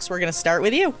 So Nox, we're going to start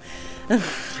with you.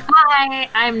 Hi,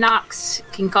 I'm Nox. You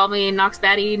can call me Nox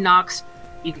Batty, Nox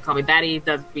You can call me Batty.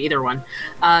 That'd be either one.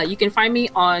 You can find me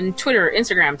on Twitter,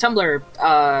 Instagram,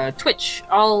 Tumblr, Twitch,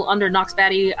 all under Nox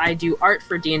Batty. I do art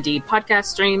for D&D podcast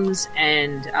streams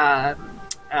and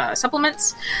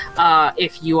supplements.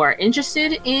 If you are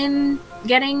interested in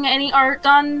getting any art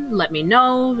done, let me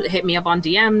know. Hit me up on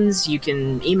DMs. You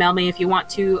can email me if you want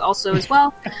to also as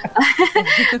well.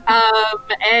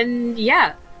 And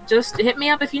yeah, just hit me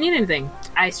up if you need anything.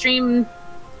 I stream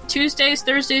Tuesdays,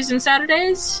 Thursdays, and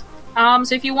Saturdays. So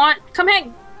if you want, come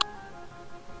hang.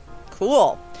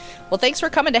 Cool. Well, thanks for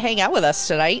coming to hang out with us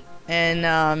tonight. And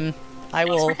I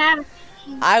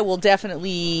will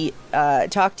definitely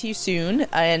talk to you soon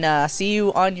and see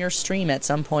you on your stream at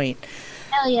some point.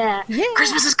 Hell yeah.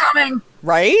 Christmas is coming!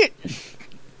 Right?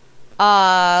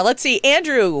 Let's see.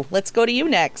 Andrew, let's go to you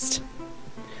next.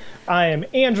 I am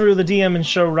Andrew, the DM and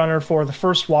showrunner for The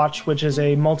First Watch, which is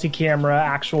a multi-camera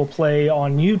actual play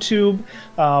on YouTube.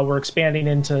 We're expanding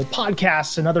into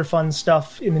podcasts and other fun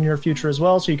stuff in the near future as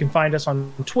well, so you can find us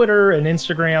on Twitter and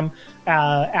Instagram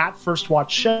at First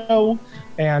Watch Show,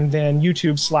 and then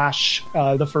YouTube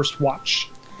 / The First Watch.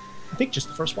 I think just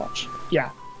The First Watch. Yeah,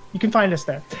 you can find us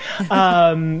there.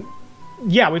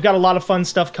 Yeah, we've got a lot of fun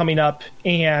stuff coming up,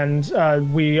 and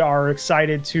we are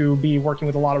excited to be working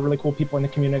with a lot of really cool people in the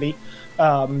community.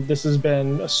 This has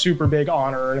been a super big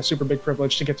honor and a super big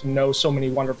privilege to get to know so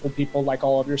many wonderful people like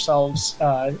all of yourselves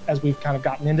as we've kind of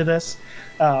gotten into this.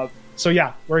 So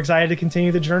yeah, we're excited to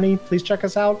continue the journey. Please check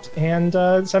us out and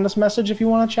send us a message if you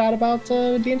want to chat about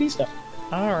D&D stuff.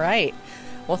 All right.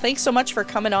 Well, thanks so much for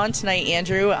coming on tonight,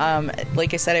 Andrew.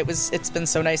 Like I said, it's been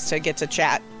so nice to get to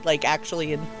chat, like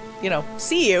actually, and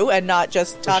see you and not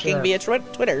just talking via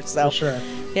Twitter. So,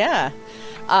 yeah.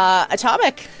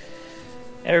 Atomic.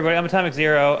 Hey everybody, I'm Atomic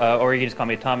Zero, or you can just call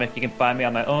me Atomic. You can find me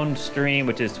on my own stream,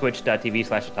 which is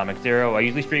twitch.tv/Atomic Zero. I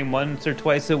usually stream once or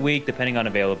twice a week, depending on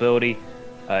availability.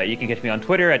 You can catch me on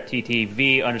Twitter at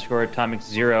ttv_Atomic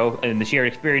Zero in the Shared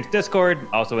Experience Discord,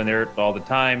 also in there all the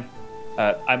time.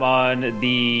 I'm on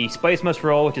the Spice Must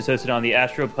Roll, which is hosted on the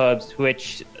Astropubs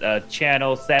Twitch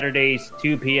channel, Saturdays,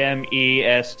 2 p.m.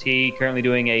 EST. Currently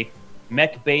doing a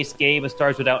mech-based game of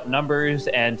Stars Without Numbers,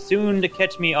 and soon to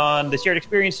catch me on the Shared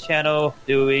Experience channel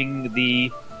doing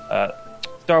the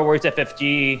Star Wars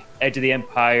FFG Edge of the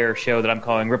Empire show that I'm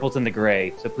calling Ripples in the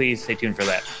Gray. So please stay tuned for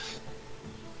that.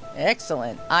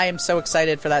 Excellent. I am so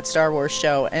excited for that Star Wars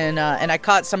show, and I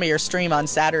caught some of your stream on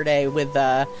Saturday with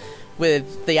the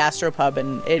Astropub,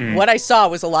 and what I saw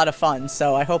was a lot of fun,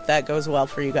 so I hope that goes well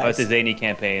for you guys. Oh, it's a zany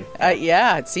campaign.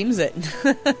 Yeah, it seems it.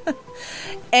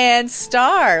 And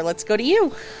Star, let's go to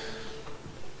you.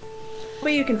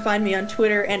 Well, you can find me on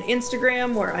Twitter and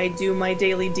Instagram, where I do my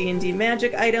daily D&D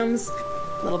magic items.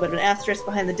 A little bit of an asterisk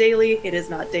behind the daily. It is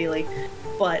not daily,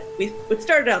 but it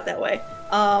started out that way.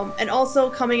 And also,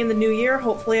 coming in the new year,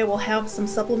 hopefully I will have some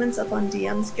supplements up on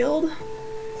DM's Guild.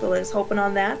 So let's hoping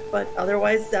on that. But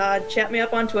otherwise, chat me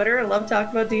up on Twitter. I love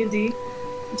talking about D&D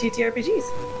and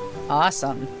TTRPGs.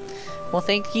 Awesome. Well,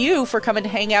 thank you for coming to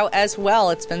hang out as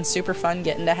well. It's been super fun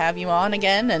getting to have you on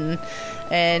again,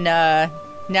 and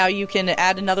now you can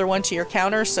add another one to your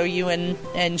counter so you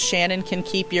and Shannon can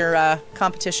keep your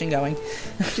competition going.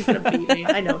 She's gonna beat me.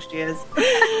 I know she is.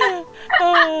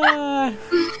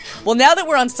 Well, now that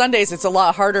we're on Sundays, it's a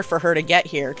lot harder for her to get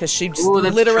here because she's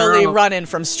literally running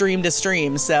from stream to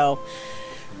stream. So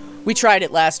we tried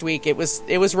it last week. It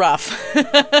was rough,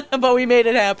 but we made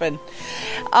it happen.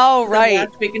 All right.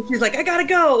 Last week, and she's like, "I gotta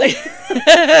go."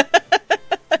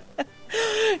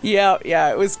 Yeah,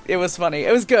 it was funny.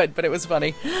 It was good, but it was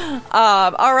funny.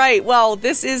 All right, well,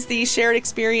 this is the Shared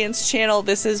Experience channel.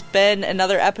 This has been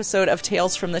another episode of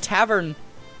Tales from the Tavern.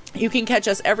 You can catch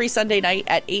us every Sunday night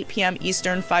at 8 p.m.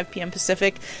 Eastern, 5 p.m.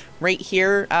 Pacific, right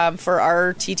here for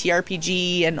our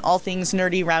TTRPG and all things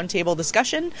nerdy roundtable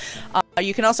discussion.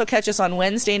 You can also catch us on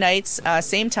Wednesday nights,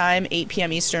 same time, 8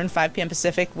 p.m. Eastern, 5 p.m.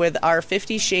 Pacific, with our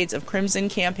 50 Shades of Crimson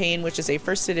campaign, which is a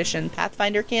first edition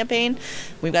Pathfinder campaign.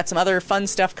 We've got some other fun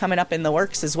stuff coming up in the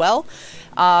works as well.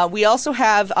 We also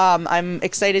have, I'm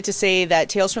excited to say that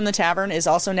Tales from the Tavern is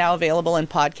also now available in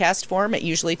podcast form. It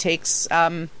usually takes,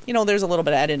 there's a little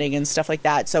bit of editing and stuff like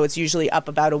that, so it's usually up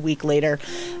about a week later.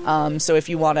 So if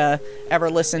you want to ever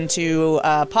listen to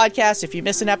a podcast, if you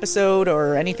miss an episode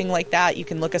or anything like that, you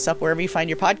can look us up wherever you find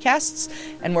your podcasts.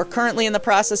 And we're currently in the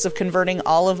process of converting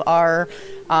all of our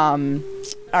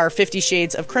 50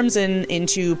 Shades of Crimson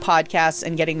into podcasts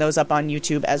and getting those up on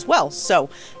YouTube as well. So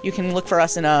you can look for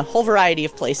us in a whole variety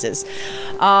of places.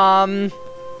 And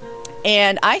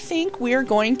I think we're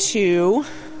going to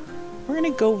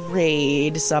go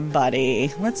raid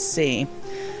somebody. Let's see.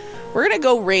 We're going to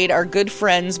go raid our good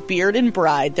friends Beard and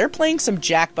Bride. They're playing some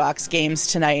Jackbox games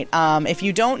tonight. If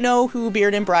you don't know who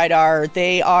Beard and Bride are,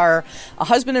 they are a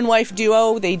husband and wife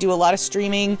duo. They do a lot of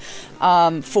streaming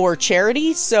for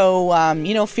charity.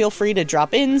 So, feel free to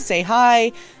drop in, say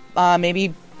hi,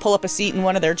 maybe pull up a seat in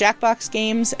one of their Jackbox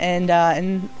games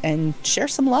and share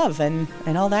some love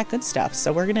and all that good stuff.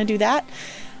 So we're going to do that.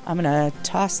 I'm going to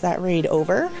toss that raid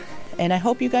over, and I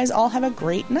hope you guys all have a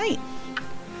great night.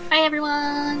 Bye,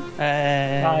 everyone.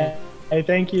 Bye. Hey,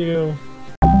 thank you.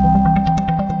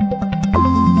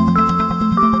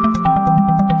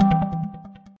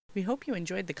 We hope you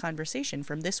enjoyed the conversation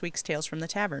from this week's Tales from the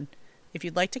Tavern. If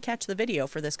you'd like to catch the video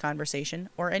for this conversation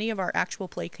or any of our actual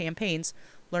play campaigns,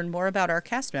 learn more about our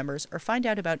cast members, or find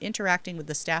out about interacting with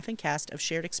the staff and cast of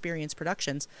Shared Experience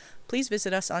Productions, please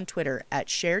visit us on Twitter at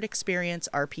Shared Experience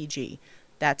RPG.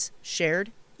 That's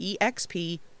Shared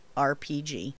EXP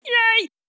RPG. Yay!